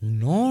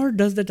 nor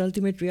does that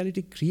ultimate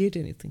reality create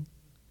anything.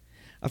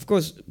 Of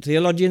course,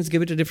 theologians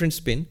give it a different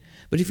spin,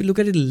 but if you look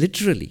at it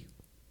literally,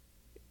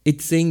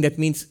 it's saying that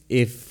means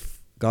if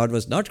God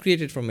was not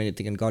created from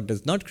anything and God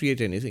does not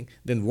create anything,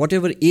 then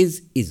whatever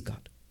is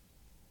God.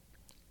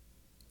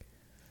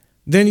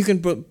 Then you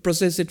can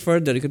process it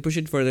further, you can push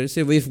it further. You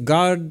say, well, if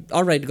God,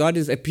 all right, God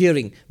is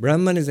appearing,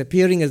 Brahman is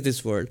appearing as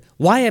this world,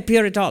 why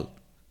appear at all?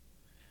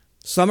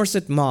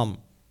 Somerset Maugham,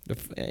 the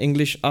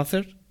English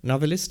author,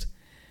 novelist,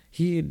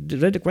 he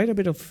read quite a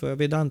bit of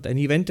Vedanta, and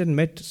he went and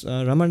met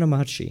Ramana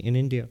Maharshi in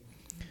India.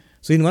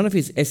 So in one of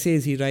his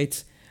essays he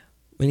writes,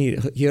 when he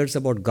hears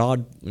about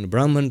God,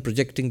 Brahman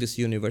projecting this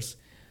universe,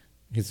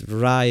 his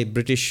wry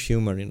British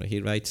humor,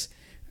 he writes,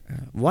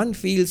 one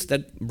feels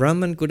that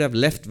Brahman could have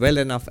left well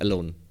enough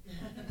alone.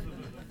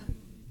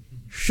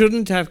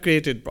 Shouldn't have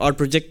created or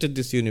projected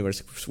this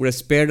universe, would have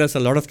spared us a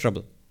lot of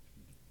trouble.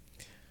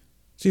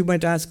 So you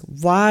might ask,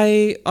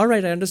 why? All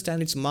right, I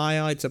understand it's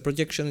Maya, it's a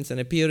projection, it's an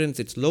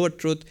appearance, it's lower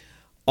truth,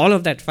 all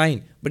of that,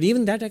 fine. But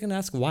even that I can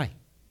ask, why?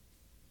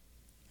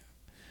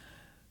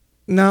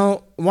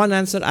 Now, one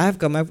answer, I have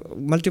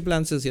multiple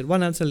answers here.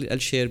 One answer I'll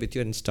share with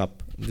you and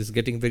stop. This is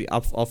getting very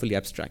awfully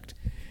abstract.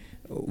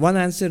 One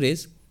answer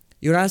is,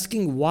 you're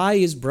asking why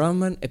is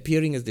Brahman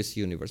appearing as this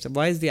universe?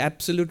 Why is the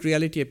absolute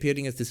reality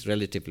appearing as this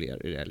relative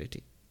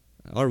reality?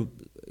 Or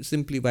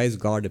simply, why is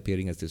God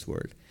appearing as this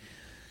world?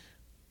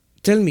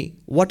 Tell me,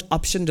 what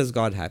option does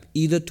God have?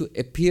 Either to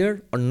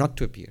appear or not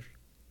to appear.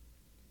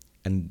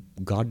 And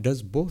God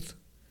does both.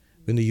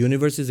 When the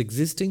universe is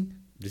existing,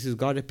 this is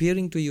God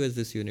appearing to you as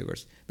this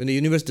universe. When the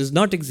universe does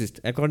not exist,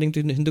 according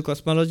to Hindu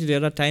cosmology,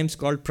 there are times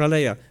called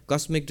pralaya,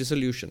 cosmic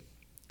dissolution,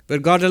 where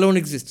God alone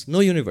exists, no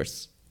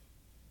universe.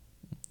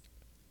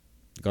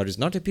 God is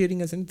not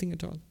appearing as anything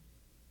at all.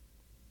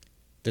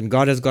 Then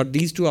God has got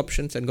these two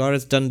options and God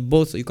has done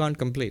both, so you can't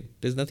complain.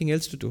 There's nothing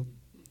else to do.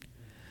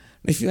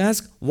 If you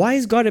ask, why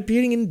is God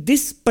appearing in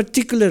this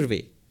particular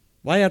way?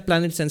 Why are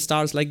planets and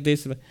stars like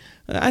this?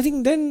 I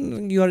think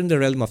then you are in the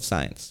realm of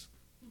science.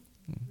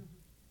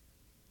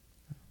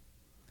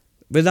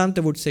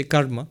 Vedanta would say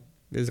karma.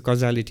 There's a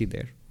causality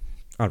there.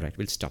 All right,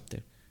 we'll stop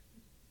there.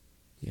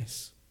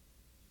 Yes.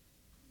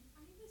 I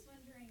was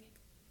wondering,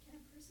 can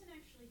a person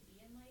actually be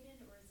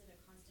enlightened, or is it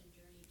a constant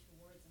journey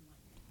towards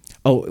enlightenment?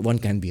 Oh, one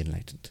can be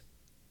enlightened.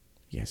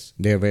 Yes,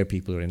 there were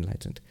people who are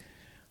enlightened.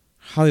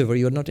 However,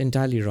 you are not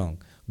entirely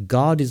wrong.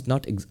 God is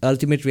not,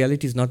 ultimate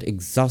reality is not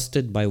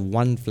exhausted by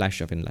one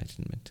flash of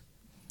enlightenment.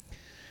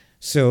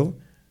 So,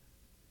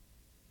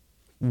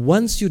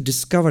 once you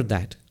discover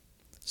that,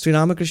 Sri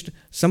Ramakrishna,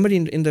 somebody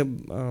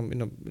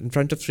in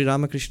front of Sri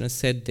Ramakrishna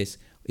said this,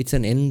 it's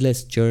an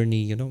endless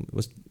journey,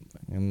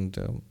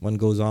 and one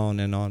goes on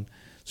and on.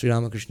 Sri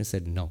Ramakrishna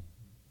said, no.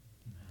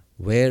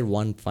 Where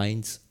one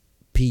finds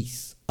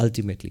peace,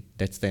 ultimately,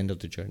 that's the end of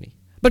the journey.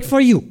 But for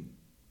you,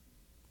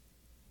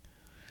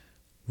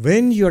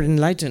 when you're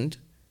enlightened,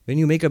 when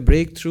you make a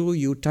breakthrough,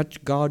 you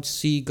touch God,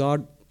 see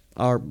God,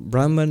 or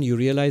Brahman, you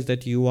realize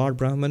that you are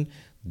Brahman,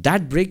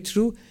 that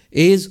breakthrough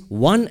is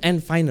one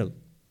and final.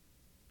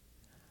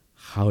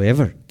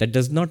 However, that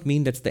does not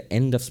mean that's the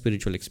end of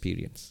spiritual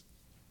experience.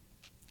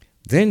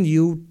 Then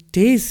you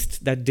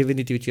taste that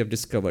divinity which you have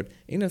discovered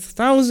in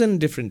 1,000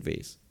 different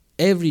ways,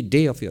 every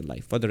day of your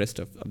life for the rest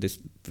of this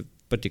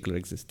particular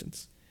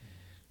existence.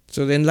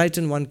 So the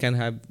enlightened one can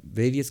have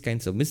various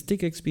kinds of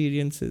mystic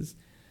experiences.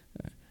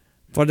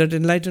 For that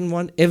enlightened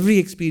one, every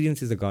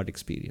experience is a God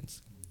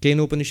experience.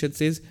 Kena Upanishad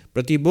says,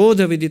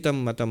 Pratibodha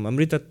viditam matam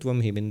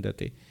amritatvam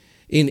hivindate.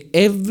 In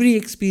every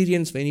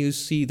experience, when you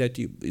see that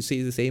you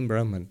see the same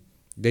Brahman,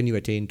 then you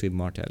attain to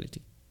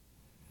immortality.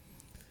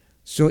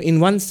 So in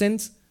one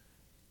sense,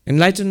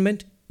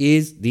 enlightenment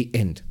is the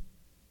end.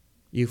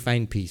 You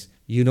find peace.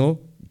 You know,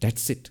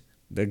 that's it.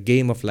 The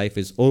game of life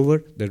is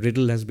over. The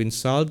riddle has been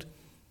solved.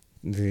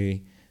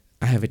 I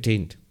have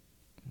attained.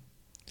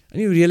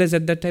 And you realize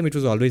at that time it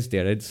was always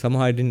there.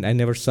 Somehow I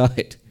never saw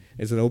it.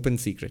 It's an open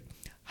secret.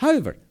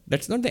 However,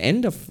 That's not the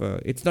end of,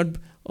 it's not,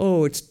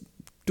 oh, it's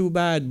too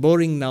bad,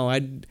 boring now,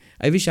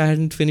 I wish I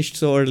hadn't finished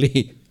so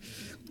early.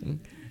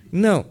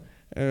 No.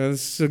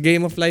 So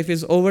game of life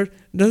is over.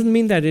 Doesn't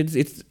mean that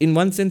it's in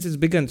one sense it's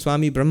begun.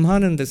 Swami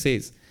Brahmananda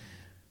says,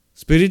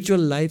 spiritual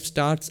life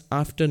starts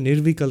after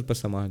Nirvikalpa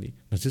Samadhi.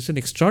 This is an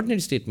extraordinary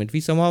statement.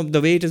 We somehow,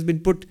 the way it has been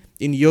put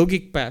in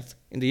yogic path,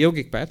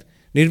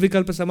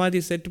 Nirvikalpa Samadhi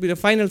is said to be the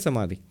final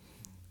Samadhi,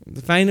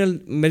 the final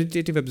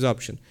meditative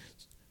absorption.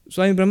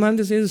 Swami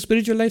Brahmananda says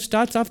spiritual life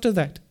starts after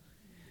that.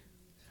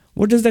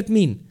 What does that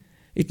mean?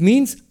 It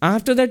means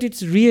after that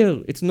it's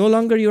real. It's no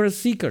longer you're a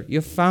seeker,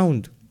 you're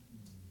found.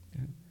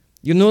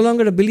 You're no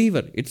longer a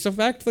believer. It's a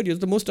fact for you.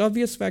 It's the most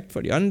obvious fact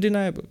for you,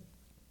 undeniable.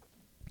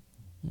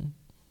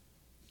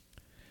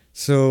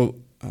 So,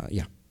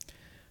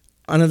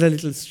 another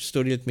little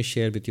story let me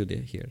share with you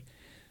here.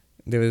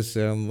 There was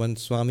one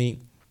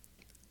Swami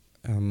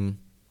from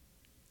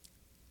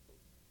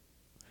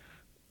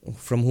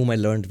whom I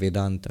learned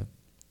Vedanta.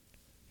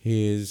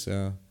 His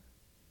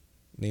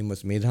name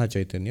was Medha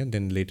Chaitanya,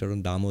 then later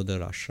on Damodar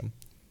Ashram.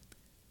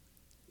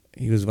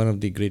 He was one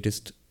of the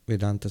greatest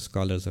Vedanta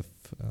scholars of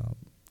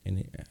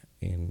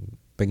in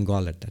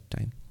Bengal at that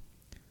time.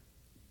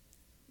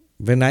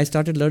 When I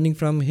started learning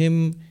from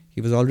him,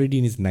 he was already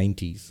in his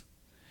 90s.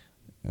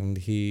 And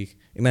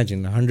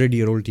imagine, a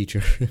 100-year-old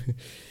teacher.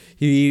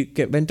 He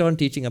went on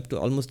teaching up to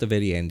almost the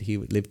very end. He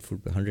lived for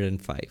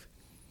 105.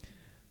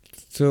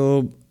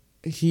 So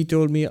he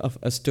told me of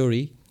a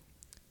story.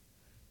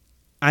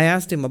 I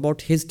asked him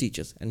about his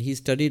teachers, and he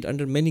studied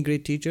under many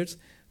great teachers,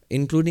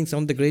 including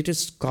some of the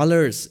greatest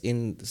scholars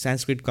in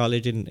Sanskrit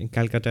college in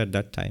Calcutta at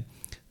that time.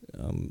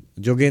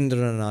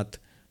 Jogendranath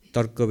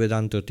Tarka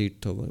Vedanta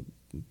Tirtha,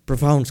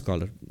 profound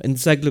scholar,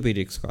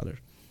 encyclopedic scholar.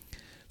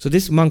 So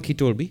this monk, he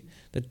told me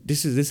that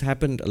this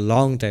happened a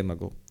long time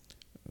ago,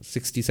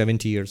 60,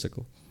 70 years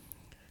ago.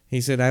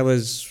 He said, I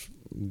was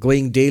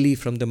going daily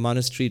from the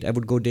monastery. I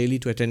would go daily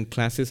to attend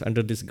classes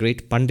under this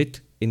great Pandit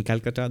in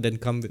Calcutta, then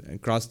come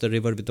across the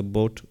river with a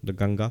boat, the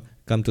Ganga,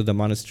 come to the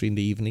monastery in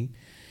the evening.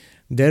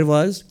 There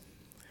was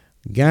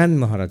Gyan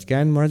Maharaj.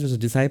 Gyan Maharaj was a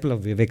disciple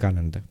of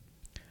Vivekananda.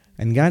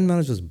 And Gyan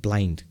Maharaj was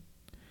blind.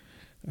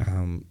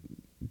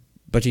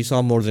 But he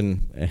saw more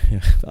than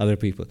other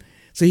people.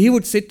 So he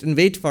would sit and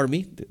wait for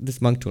me.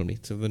 This monk told me.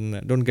 So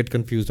don't get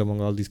confused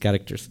among all these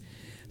characters.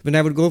 When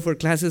I would go for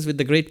classes with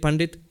the great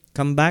Pandit,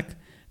 come back,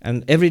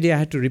 and every day I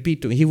had to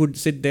repeat to him. He would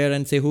sit there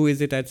and say, who is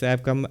it? I'd say,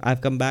 I've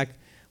come back.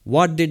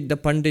 What did the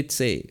Pandit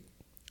say?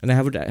 And I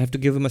have to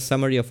give him a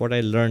summary of what I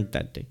learned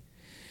that day.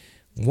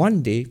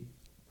 One day,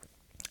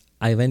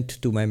 I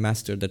went to my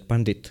master, that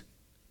Pandit,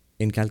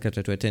 in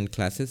Calcutta to attend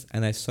classes,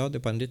 and I saw the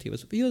Pandit. He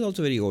was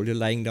also very old. He was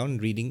lying down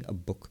reading a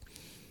book.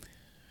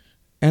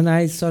 And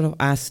I sort of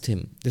asked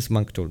him, this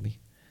monk told me,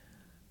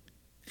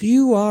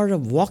 you are a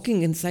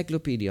walking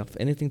encyclopedia of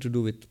anything to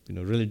do with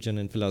religion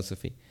and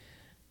philosophy.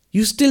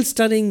 You still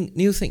studying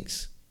new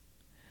things?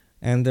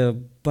 And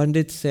the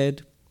Pandit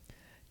said,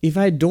 if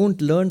I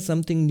don't learn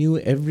something new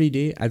every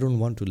day, I don't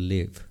want to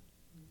live.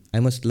 I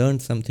must learn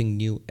something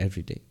new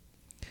every day.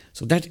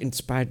 So that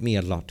inspired me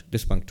a lot,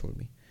 this monk told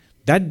me.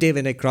 That day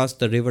when I crossed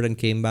the river and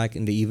came back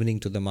in the evening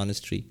to the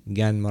monastery,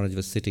 Gyan Maharaj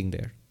was sitting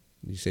there.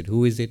 He said,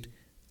 who is it?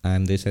 I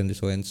am this and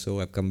so and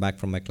so. I've come back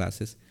from my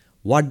classes.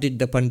 What did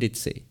the Pandit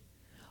say?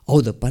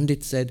 Oh, the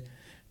Pandit said,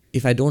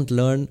 if I don't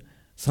learn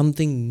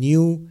something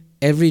new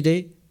every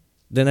day,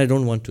 then I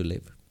don't want to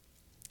live.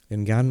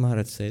 Then Gyan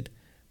Maharaj said,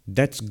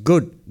 that's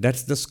good.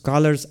 That's the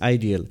scholar's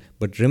ideal.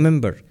 But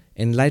remember,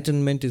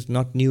 enlightenment is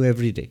not new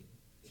every day.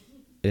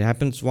 It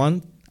happens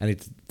once and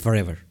it's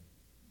forever.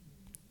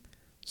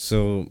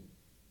 So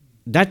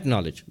that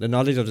knowledge, the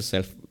knowledge of the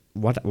self,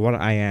 what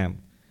I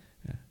am,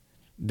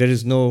 there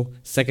is no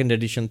second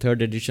edition,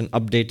 third edition,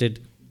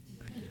 updated.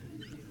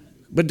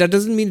 But that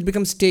doesn't mean it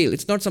becomes stale.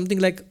 It's not something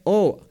like,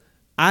 oh,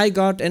 I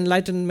got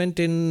enlightenment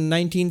in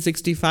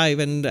 1965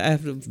 and I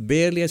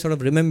sort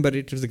of remember it.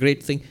 It was a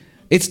great thing.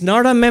 It's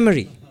not a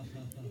memory.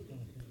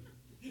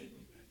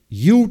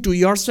 You to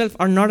yourself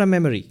are not a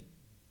memory.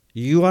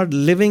 You are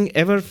living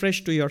ever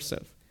fresh to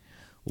yourself.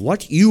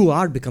 What you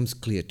are becomes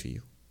clear to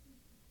you.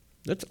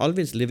 That's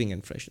always living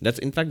and fresh. That's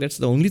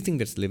the only thing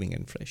that's living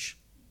and fresh.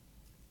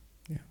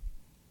 Yeah.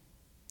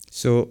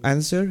 So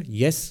answer,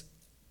 yes,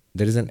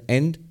 there is an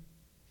end,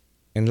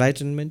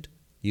 enlightenment.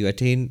 You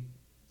attain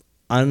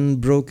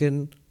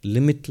unbroken,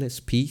 limitless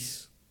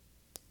peace.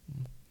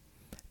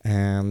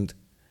 And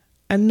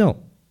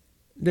no,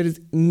 there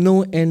is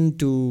no end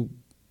to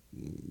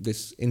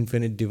this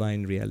infinite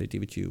divine reality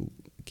which you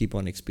keep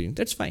on experiencing.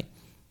 That's fine.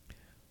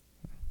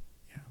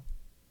 Yeah.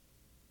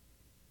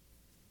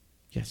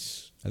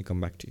 Yes, I'll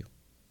come back to you.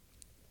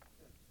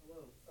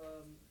 Hello.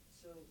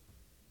 So,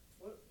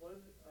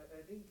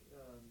 I think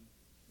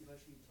you've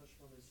actually touched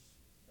on this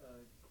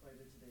quite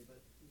a bit today,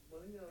 but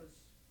one thing that I was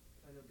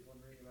kind of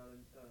wondering about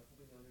and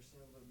hoping to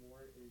understand a little bit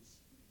more is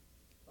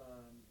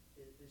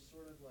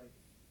sort of like,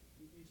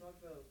 you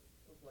talked about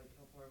like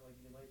how part of like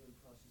the enlightenment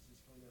process is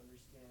coming to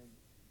understand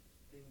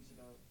things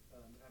about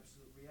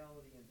absolute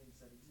reality and things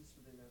that exist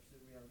within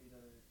absolute reality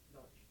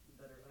that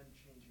that are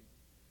unchanging,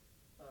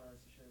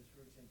 such as,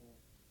 for example,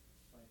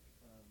 like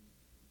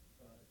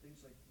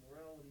things like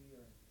morality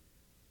or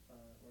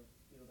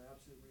the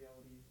absolute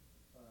reality,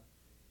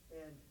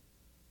 and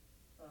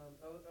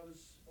I was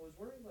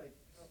wondering, like,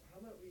 how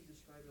might we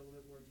describe in a little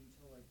bit more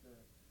detail, like the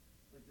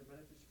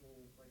metaphysical,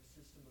 like,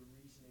 system of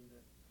reasoning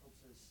that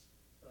helps us,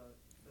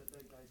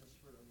 that guides us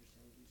toward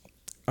understanding these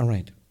systems. All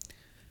right.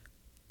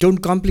 Don't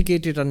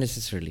complicate it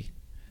unnecessarily.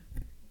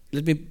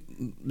 Let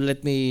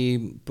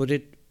me put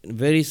it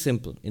very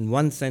simple in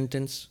one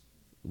sentence.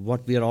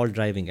 What we are all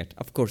driving at.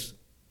 Of course,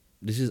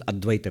 this is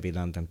Advaita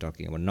Vedanta I'm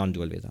talking about,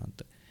 non-dual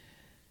Vedanta.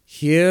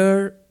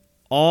 Here,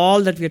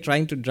 all that we are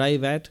trying to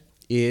drive at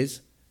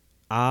is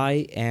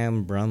I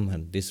am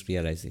Brahman, this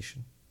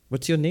realization.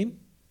 What's your name?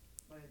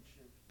 My name is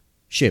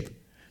Shiv.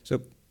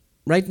 So,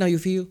 right now you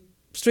feel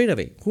straight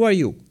away, who are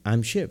you?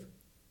 I'm Shiv.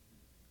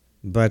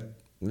 But,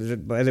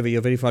 by the way,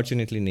 you're very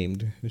fortunately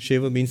named.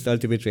 Shiva means the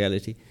ultimate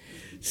reality.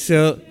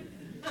 So,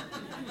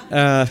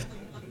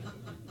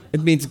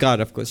 it means God,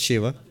 of course,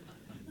 Shiva.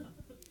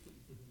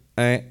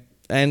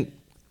 And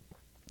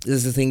this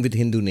is the thing with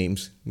Hindu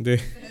names.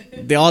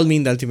 They all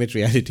mean the ultimate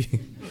reality.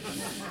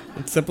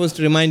 It's supposed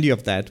to remind you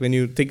of that. When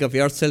you think of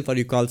yourself or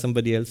you call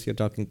somebody else, you're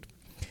talking to.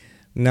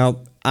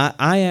 Now,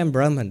 I am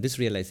Brahman, this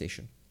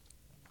realization.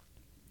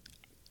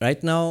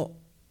 Right now,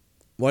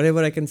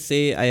 whatever I can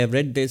say, I have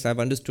read this, I've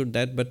understood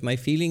that, but my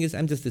feeling is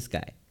I'm just this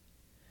guy.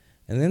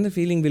 And then the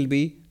feeling will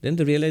be, then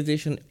the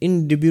realization,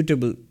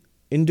 indubitable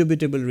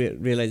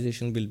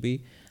realization will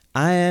be,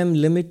 I am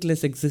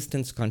limitless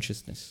existence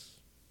consciousness,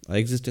 or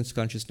existence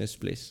consciousness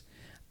place.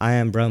 I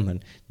am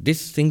Brahman.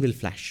 This thing will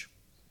flash.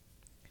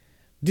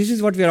 This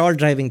is what we are all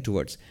driving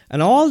towards.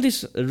 And all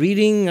this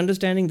reading,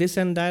 understanding this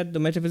and that, the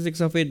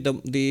metaphysics of it,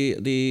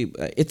 the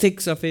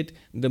ethics of it,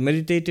 the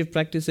meditative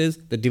practices,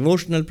 the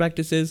devotional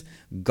practices,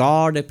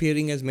 God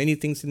appearing as many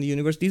things in the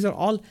universe, these are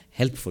all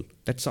helpful.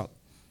 That's all.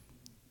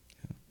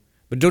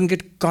 But don't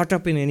get caught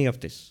up in any of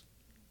this.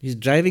 He's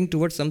driving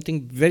towards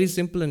something very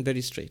simple and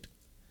very straight.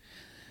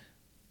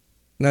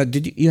 Now,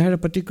 you had a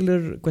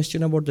particular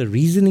question about the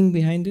reasoning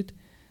behind it?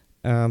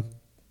 I was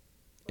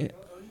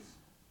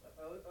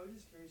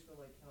just curious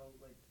about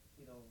like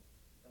how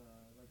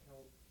like how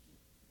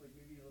like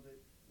maybe a little bit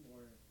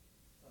more.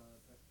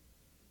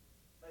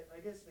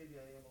 I guess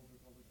maybe I am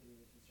overcomplicating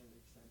it to a certain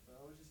extent, but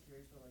I was just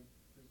curious about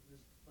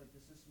like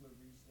the system of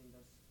reasoning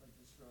that's like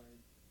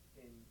described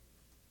in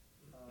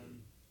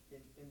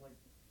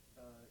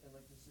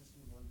the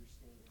system of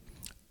understanding.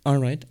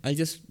 All right, I'll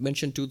just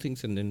mention two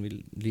things and then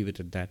we'll leave it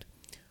at that.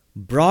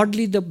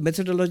 Broadly, the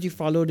methodology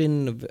followed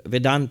in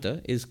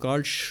Vedanta is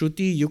called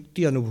Shruti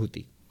Yukti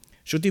Anubhuti.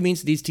 Shruti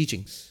means these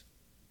teachings.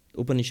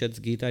 Upanishads,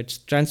 Gita, it's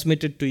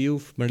transmitted to you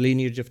from a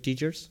lineage of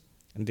teachers,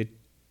 and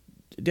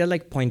they're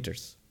like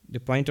pointers. They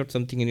point out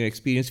something in your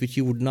experience which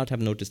you would not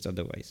have noticed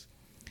otherwise.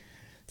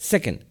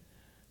 Second,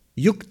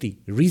 Yukti,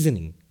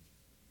 reasoning.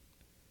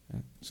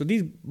 So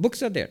these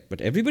books are there, but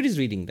everybody's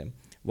reading them.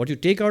 What you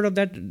take out of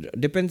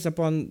that depends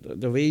upon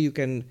the way you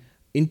can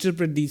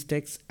interpret these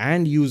texts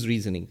and use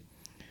reasoning.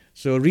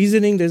 So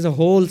reasoning, there's a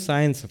whole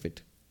science of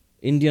it.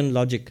 Indian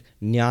logic,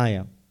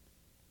 Nyaya,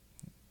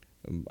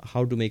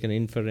 how to make an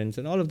inference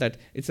and all of that.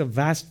 It's a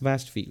vast,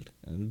 vast field,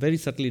 very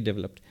subtly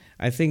developed.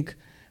 I think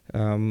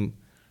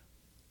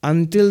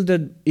until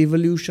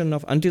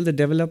the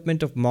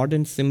development of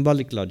modern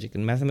symbolic logic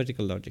and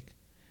mathematical logic,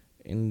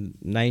 in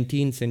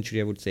 19th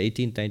century, I would say,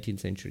 18th, 19th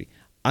century,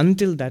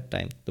 until that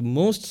time, the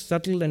most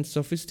subtle and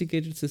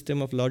sophisticated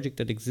system of logic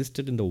that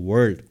existed in the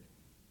world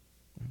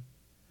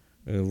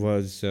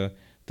was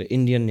the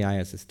Indian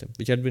Nyaya system,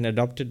 which had been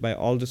adopted by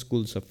all the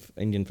schools of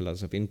Indian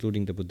philosophy,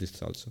 including the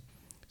Buddhists also.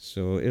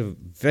 So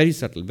very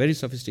subtle, very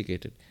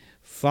sophisticated,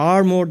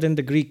 far more than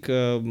the Greek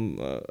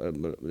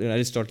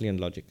Aristotelian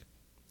logic.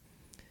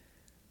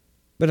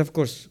 But of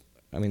course,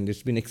 I mean,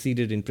 it's been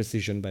exceeded in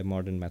precision by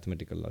modern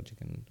mathematical logic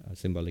and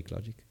symbolic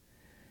logic.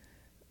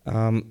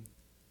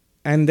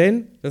 And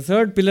then the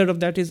third pillar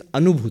of that is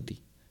Anubhuti.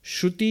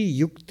 Shruti,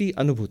 Yukti,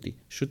 Anubhuti.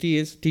 Shruti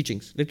is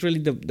teachings, literally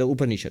the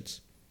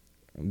Upanishads,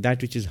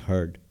 that which is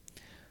heard.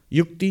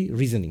 Yukti,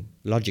 reasoning,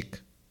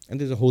 logic.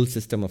 And there's a whole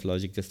system of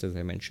logic, just as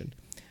I mentioned.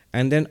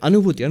 And then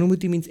Anubhuti.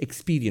 Anubhuti means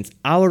experience,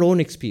 our own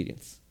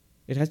experience.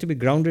 It has to be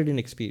grounded in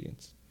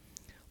experience.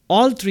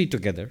 All three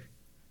together,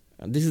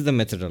 this is the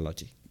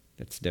methodology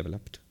that's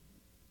developed.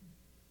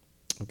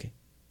 Okay,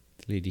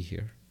 the lady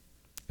here.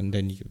 And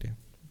then you there.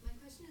 My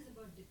question is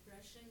about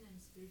depression and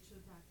spiritual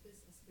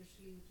practice,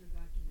 especially with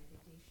regard to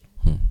meditation.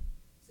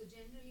 So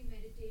generally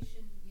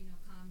meditation,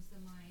 calms the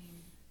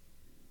mind,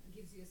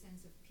 gives you a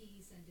sense of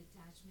peace and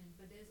detachment,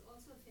 but there's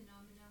also a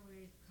phenomena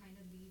where it kind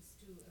of leads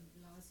to a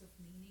loss of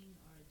meaning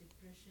or a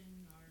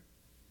depression or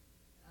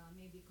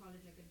maybe call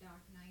it like a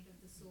dark night of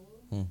the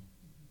soul.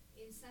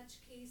 In such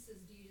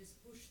cases, do you just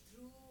push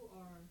through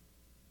or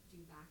do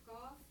you back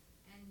off?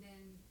 And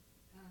then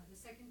the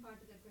second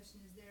part of that question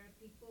is, there are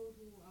people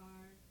who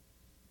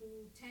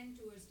tend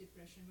towards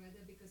depression, whether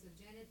because of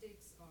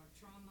genetics or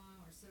trauma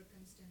or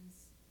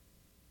circumstance.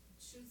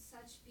 Should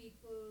such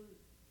people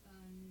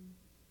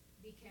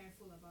be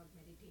careful about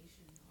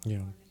meditation Yeah.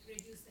 or like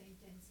reduce the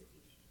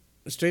intensity?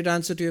 Straight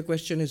answer to your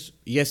question is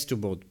yes to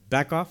both.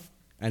 Back off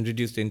and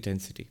reduce the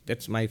intensity.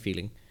 That's my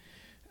feeling.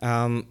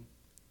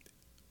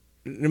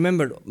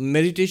 Remember,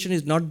 meditation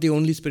is not the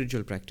only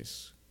spiritual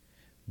practice.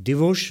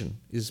 Devotion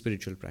is a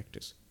spiritual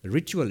practice.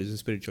 Ritual is a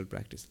spiritual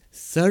practice.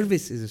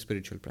 Service is a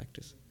spiritual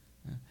practice.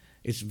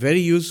 It's very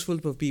useful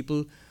for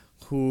people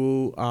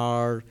who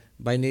are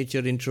by nature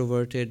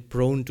introverted,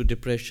 prone to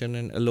depression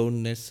and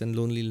aloneness and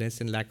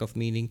loneliness and lack of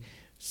meaning.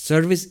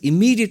 Service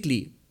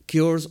immediately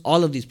cures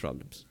all of these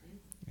problems.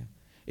 Yeah.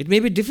 It may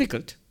be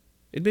difficult.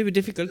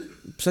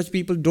 Such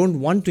people don't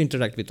want to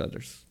interact with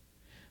others.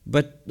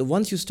 But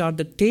once you start,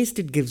 the taste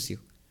it gives you,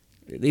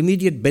 the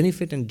immediate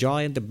benefit and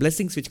joy and the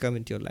blessings which come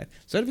into your life.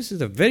 Service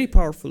is a very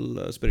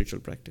powerful spiritual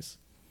practice.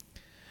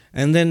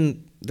 And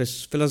then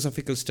this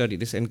philosophical study,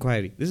 this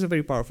inquiry, this is a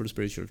very powerful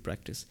spiritual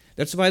practice.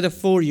 That's why the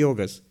 4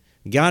 yogas,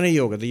 Jnana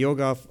Yoga, the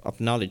yoga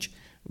of knowledge,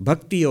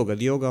 Bhakti Yoga,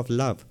 the yoga of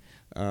love,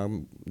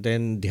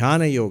 then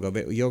Dhyana Yoga,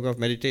 the yoga of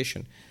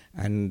meditation,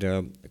 and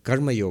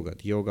Karma Yoga,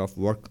 the yoga of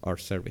work or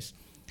service.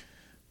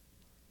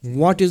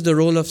 What is the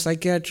role of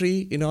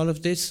psychiatry in all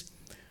of this?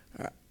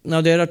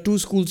 Now there are 2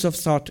 schools of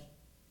thought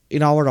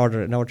in our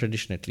order, in our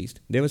tradition at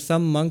least. There were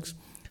some monks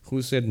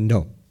who said,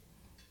 no,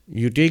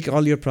 you take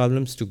all your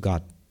problems to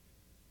God.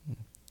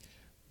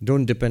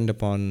 Don't depend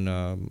upon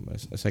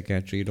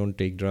psychiatry, don't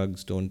take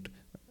drugs, don't.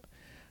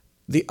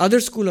 The other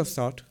school of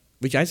thought,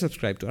 which I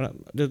subscribe to,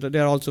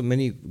 there are also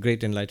many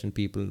great enlightened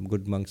people,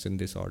 good monks in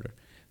this order,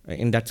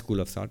 in that school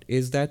of thought,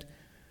 is that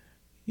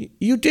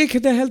you take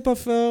the help of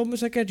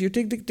psychiatry,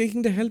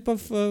 taking the help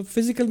of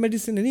physical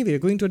medicine anyway. You're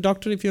going to a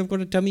doctor if you have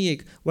got a tummy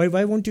ache. Why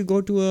won't you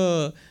go to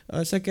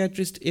a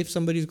psychiatrist if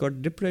somebody's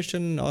got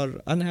depression or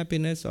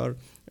unhappiness or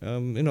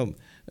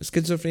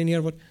schizophrenia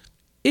or what?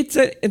 It's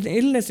an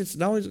illness.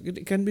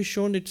 It can be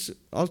shown. It's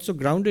also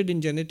grounded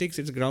in genetics.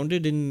 It's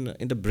grounded in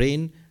the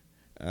brain,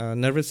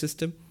 nervous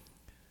system.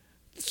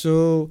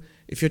 So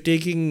if you're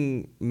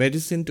taking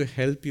medicine to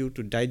help you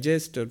to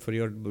digest or for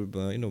your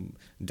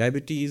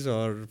diabetes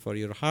or for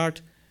your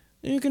heart,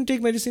 you can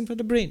take medicine for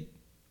the brain.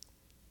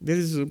 There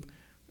is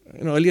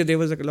earlier there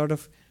was a lot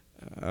of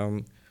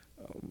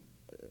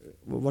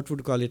what would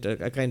you call it,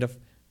 a kind of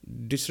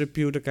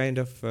disrepute, a kind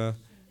of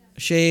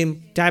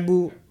shame,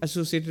 taboo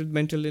associated with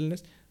mental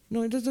illness.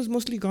 No, it is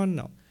mostly gone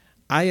now.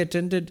 I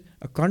attended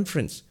a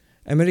conference,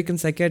 American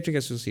Psychiatric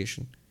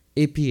Association,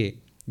 APA.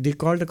 They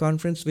called a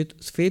conference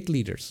with faith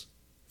leaders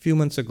a few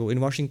months ago in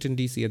Washington,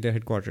 D.C. at their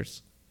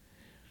headquarters.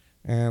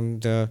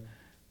 And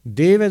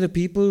they were the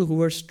people who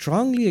were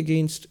strongly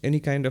against any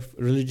kind of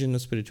religion or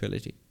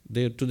spirituality.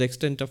 They, to the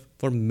extent of,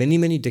 for many,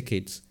 many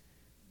decades,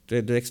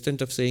 to the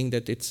extent of saying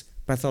that it's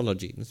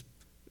pathology.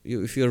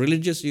 If you're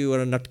religious, you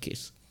are a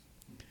nutcase.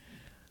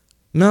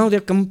 Now they're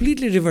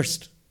completely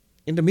reversed.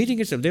 In the meeting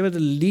itself, they were the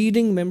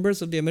leading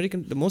members of the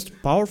most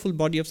powerful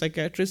body of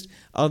psychiatrists,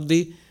 of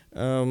the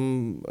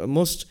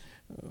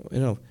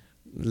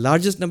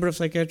largest number of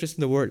psychiatrists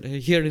in the world,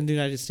 here in the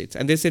United States.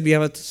 And they said we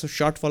have a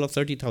shortfall of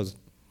 30,000.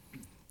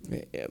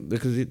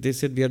 Because they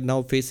said we are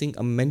now facing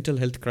a mental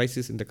health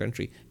crisis in the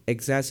country,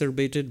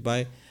 exacerbated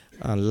by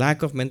a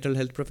lack of mental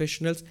health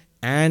professionals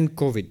and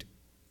COVID.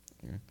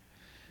 Yeah.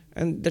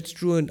 And that's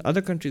true in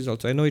other countries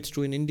also. I know it's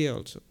true in India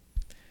also.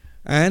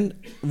 And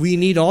we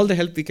need all the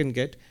help we can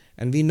get.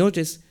 And we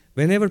notice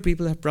whenever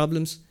people have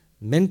problems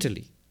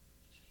mentally,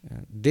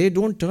 they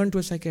don't turn to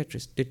a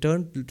psychiatrist. They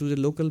turn to the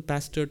local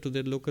pastor, to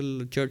the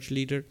local church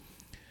leader.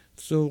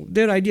 So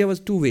their idea was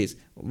 2 ways.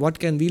 What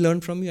can we learn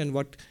from you,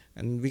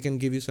 and we can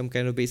give you some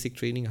kind of basic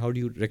training. How do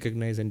you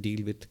recognize and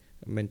deal with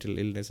mental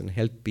illness and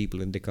help people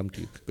when they come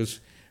to you?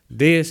 Because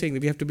they are saying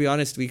that we have to be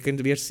honest. We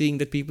are seeing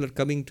that people are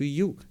coming to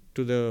you,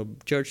 to the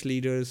church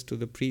leaders, to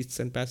the priests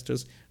and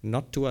pastors,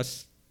 not to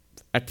us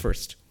at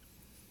first.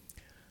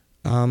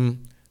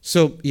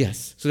 So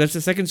that's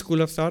the second school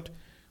of thought.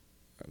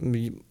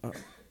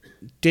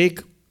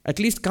 Take at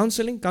least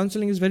counseling.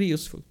 Counseling is very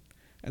useful.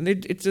 And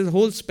it's a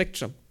whole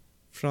spectrum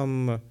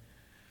from,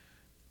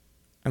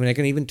 I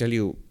can even tell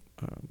you,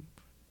 I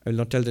will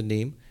not tell the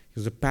name.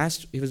 He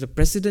was the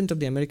president of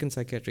the American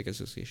Psychiatric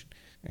Association.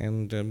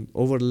 And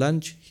over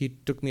lunch, he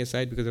took me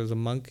aside because I was a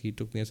monk. He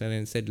took me aside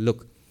and said,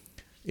 look,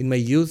 in my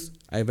youth,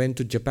 I went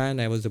to Japan.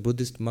 I was a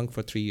Buddhist monk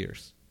for 3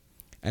 years.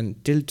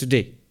 And till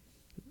today,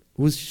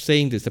 who's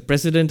saying this? The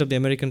president of the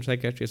American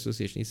Psychiatric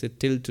Association. He said,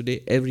 till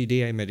today, every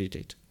day I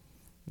meditate.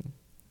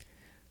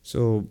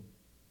 So,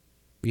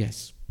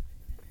 yes.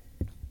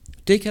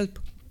 Take help.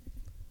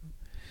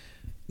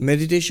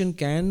 Meditation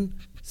can,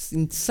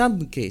 in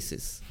some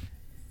cases,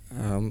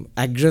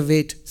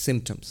 aggravate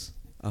symptoms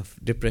of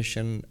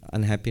depression,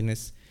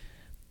 unhappiness,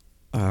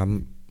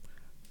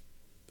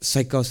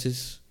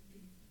 psychosis.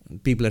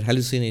 People are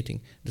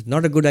hallucinating. It's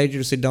not a good idea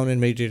to sit down and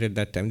meditate at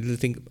that time. You'll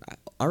think,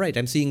 all right,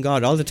 I'm seeing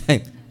God all the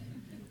time.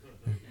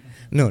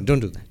 No, don't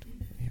do that.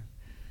 Yeah.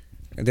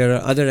 There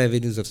are other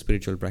avenues of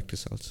spiritual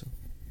practice also.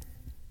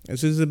 And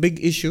so it's a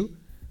big issue,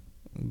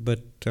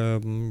 but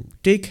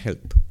take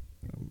help.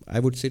 I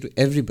would say to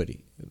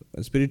everybody,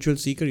 a spiritual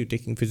seeker, you're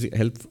taking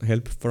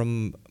help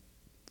from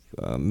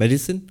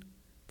medicine,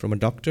 from a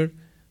doctor.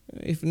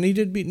 If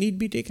need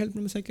be, take help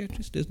from a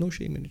psychiatrist. There's no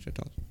shame in it at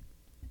all.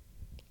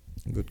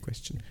 Good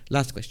question.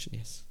 Last question,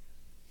 yes.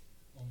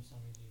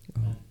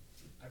 Swamiji.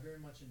 I very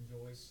much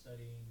enjoy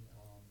studying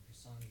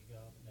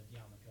Prasangika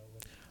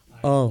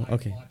Madhyamaka.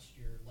 Okay. I watched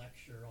your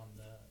lecture on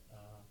the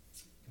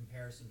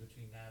comparison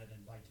between that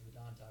and Advaita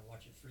Vedanta. I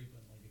watch it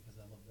frequently because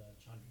I love the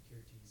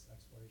Chandrakirti's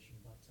exploration.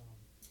 But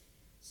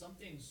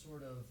something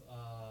sort of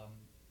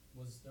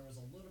there was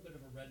a little bit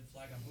of a red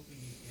flag. I'm hoping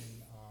you can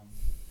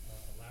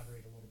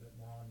elaborate a little bit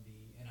more on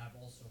and I've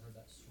also heard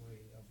that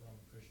story of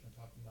Ramakrishna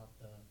talking about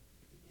the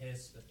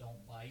hiss but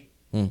don't bite.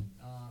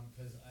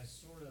 Because I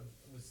sort of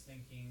was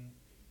thinking,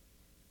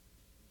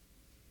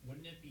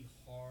 wouldn't it be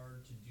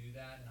hard to do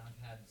that? And I've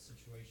had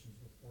situations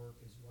with work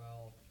as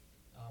well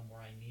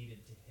where I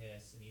needed to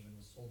hiss and even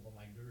was told by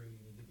my guru, you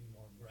need to be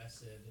more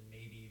aggressive and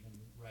maybe even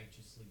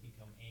righteously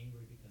become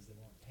angry because they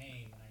weren't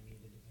paying and I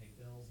needed to pay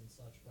bills and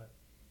such, but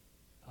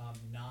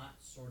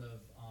not sort of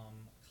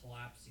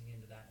collapsing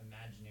into that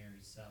imaginary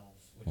self,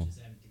 which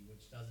is empty,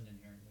 which doesn't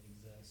inherently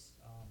exist.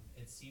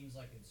 It seems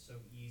like it's so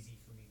easy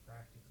for me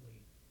practically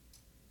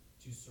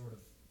to sort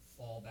of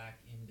fall back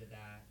into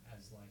that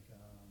as like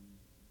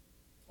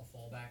a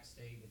fallback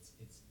state. It's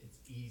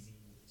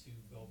easy to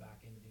go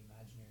back into the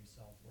imaginary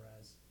self,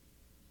 whereas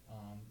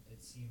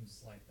it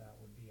seems like that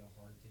would be a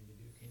hard thing to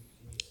do. Can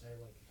you say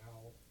like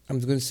how? I'm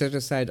going to set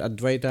aside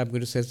Advaita, I'm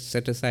going to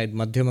set aside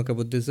Madhyamaka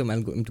Buddhism.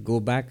 I'm going to go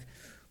back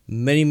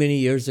many, many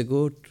years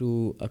ago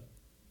to a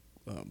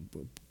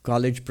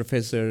college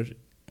professor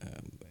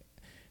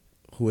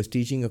who was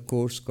teaching a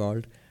course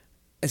called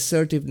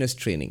Assertiveness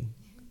Training.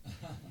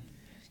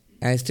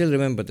 I still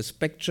remember the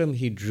spectrum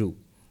he drew.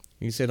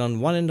 He said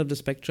on one end of the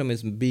spectrum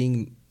is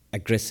being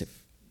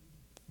aggressive,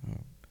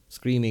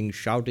 screaming,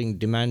 shouting,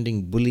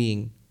 demanding,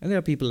 bullying, and there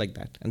are people like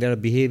that, and there are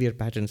behavior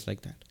patterns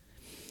like that.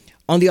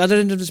 On the other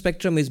end of the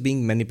spectrum is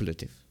being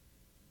manipulative,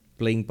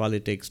 playing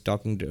politics,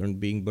 talking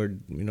dirty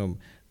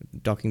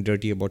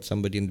about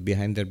somebody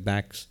behind their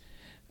backs,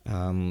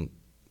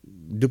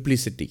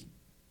 duplicity.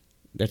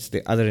 That's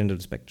the other end of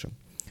the spectrum.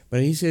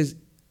 But he says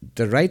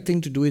the right thing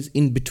to do is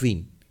in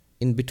between.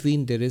 In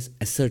between there is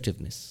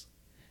assertiveness.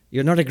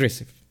 You're not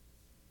aggressive.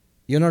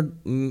 You're not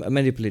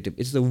manipulative.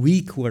 It's the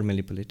weak who are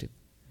manipulative.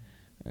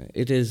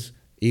 It is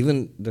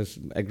even the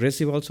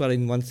aggressive also are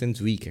in one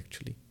sense weak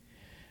actually.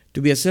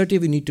 To be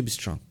assertive, you need to be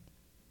strong.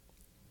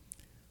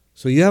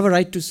 So you have a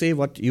right to say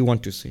what you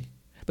want to say.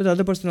 But the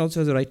other person also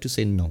has a right to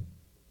say no.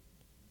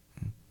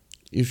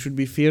 You should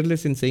be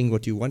fearless in saying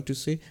what you want to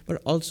say,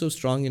 but also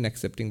strong in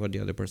accepting what the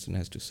other person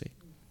has to say.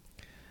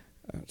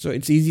 So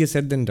it's easier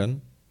said than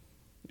done.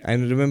 I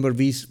remember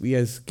we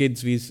as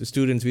kids, we as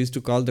students, we used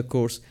to call the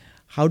course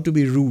How to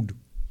Be Rude.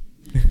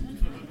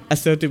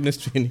 Assertiveness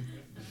training.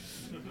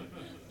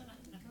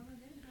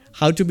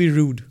 How to be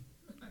rude.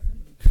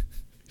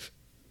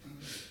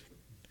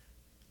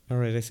 All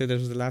right, I said that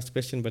was the last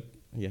question, but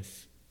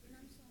yes.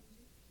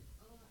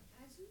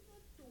 As you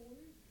were told,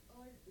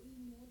 or we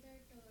know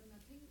that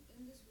nothing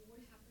in this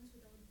world happens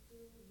without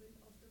the will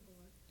of the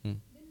God, then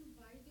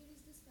why there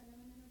is this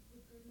phenomenon of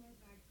good karma or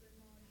bad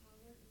karma, or how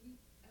are we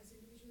as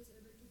individuals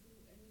able to do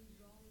any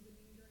wrong,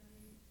 willing or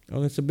unwilling? Oh,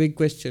 that's a big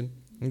question.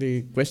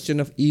 The question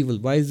of evil.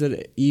 Why is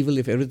there evil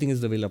if everything is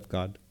the will of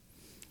God?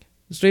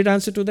 The straight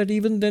answer to that,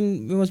 even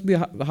then, we must be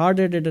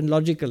hard-headed and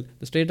logical.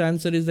 The straight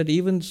answer is that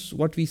even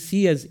what we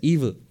see as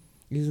evil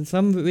is in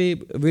some way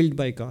willed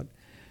by God.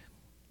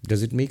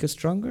 Does it make us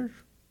stronger?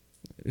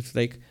 It's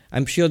like,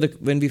 I'm sure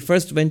that when we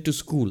first went to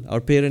school,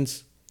 our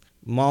parents,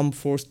 mom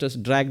forced us,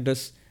 dragged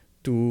us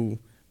to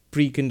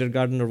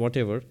pre-kindergarten or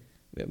whatever,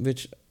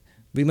 which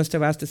we must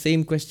have asked the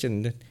same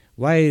question, that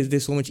why is there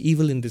so much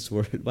evil in this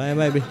world? Why am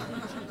I being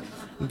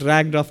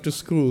dragged off to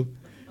school?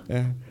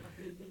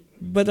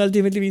 But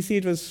ultimately we see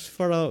it was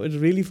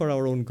really for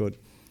our own good.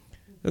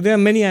 So there are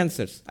many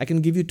answers. I can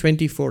give you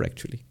 24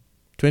 actually.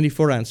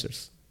 24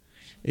 answers.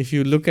 If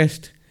you look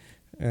at,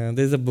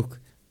 there's a book,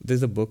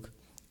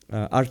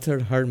 Arthur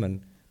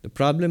Herman, The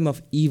Problem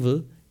of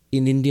Evil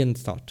in Indian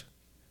Thought.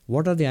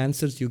 What are the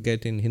answers you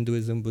get in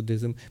Hinduism,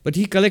 Buddhism? But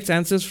he collects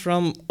answers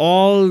from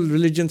all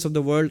religions of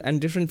the world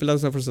and different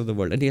philosophers of the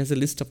world. And he has a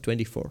list of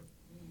 24.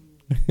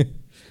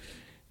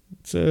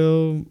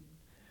 So,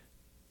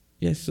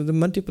 yes, so the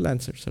multiple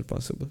answers are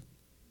possible.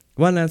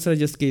 One answer I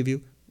just gave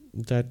you,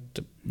 that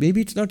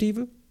maybe it's not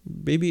evil.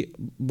 Maybe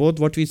both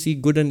what we see,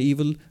 good and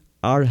evil,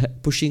 are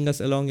pushing us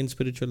along in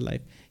spiritual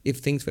life. If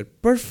things were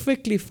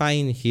perfectly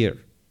fine here,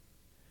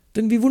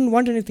 then we wouldn't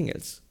want anything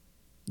else.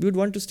 We would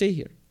want to stay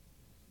here.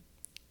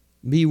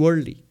 Be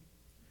worldly.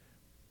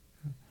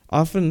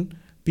 Often,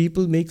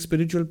 people make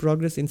spiritual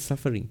progress in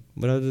suffering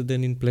rather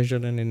than in pleasure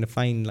and in a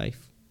fine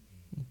life.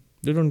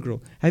 They don't grow.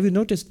 Have you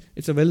noticed?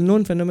 It's a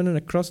well-known phenomenon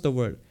across the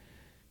world.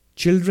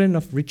 Children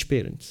of rich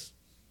parents,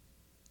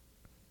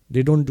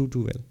 they don't do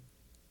too well.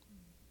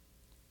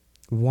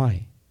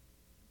 Why?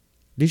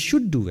 They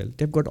should do well.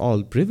 They've got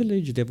all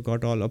privilege, they've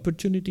got all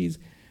opportunities,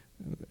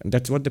 And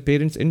that's what the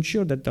parents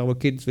ensure, that our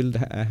kids will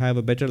have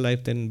a better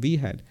life than we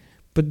had.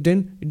 But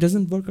then it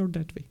doesn't work out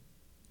that way.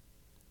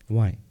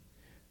 Why?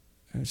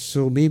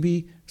 So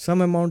maybe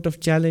some amount of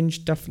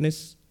challenge,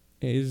 toughness,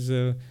 is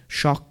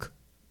shock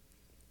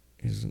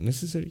is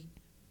necessary.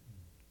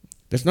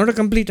 That's not a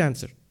complete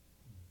answer.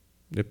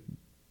 The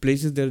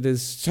places there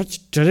is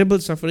such terrible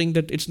suffering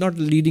that it's not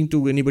leading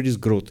to anybody's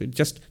growth. It's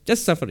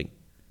just suffering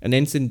and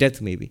ends in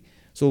death maybe.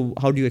 So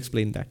how do you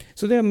explain that?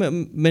 So there are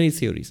many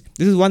theories.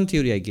 This is one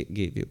theory I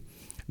gave you.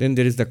 Then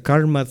there is the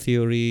karma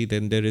theory.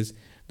 Then there is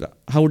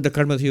how would the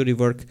karma theory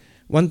work?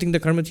 One thing the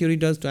karma theory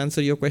does, to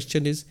answer your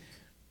question, is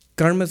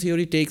karma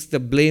theory takes the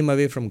blame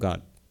away from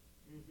God.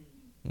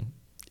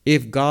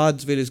 If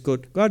God's will is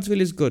good, God's will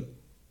is good.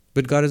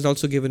 But God has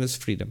also given us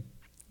freedom.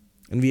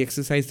 And we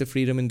exercise the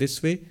freedom in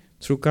this way,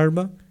 through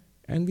karma,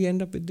 and we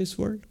end up with this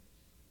world.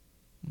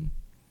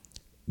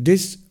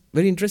 This,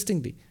 very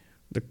interestingly,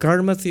 the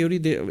karma theory,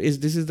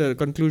 this is the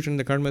conclusion,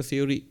 the karma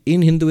theory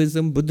in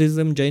Hinduism,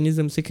 Buddhism,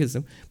 Jainism,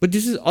 Sikhism. But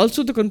this is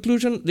also the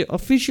conclusion, the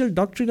official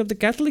doctrine of the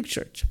Catholic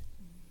Church.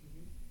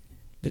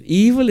 That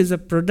evil is a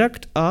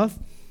product of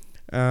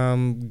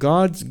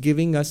God's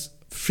giving us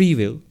free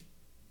will.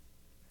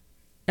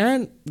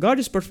 And God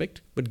is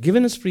perfect, but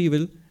given us free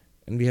will,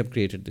 and we have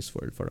created this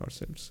world for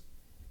ourselves.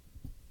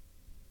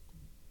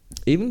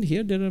 Even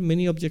here there are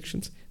many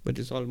objections, but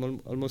it's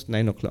almost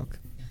 9 o'clock.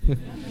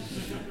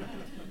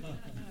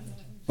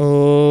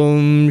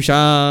 Om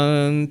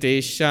Shanti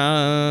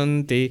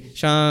Shanti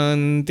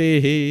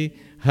Shanti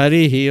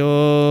Hari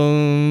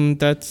Om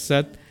Tat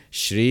Sat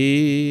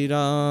Shri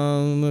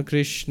Ram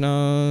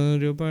Krishna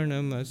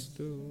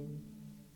Arpanamastu.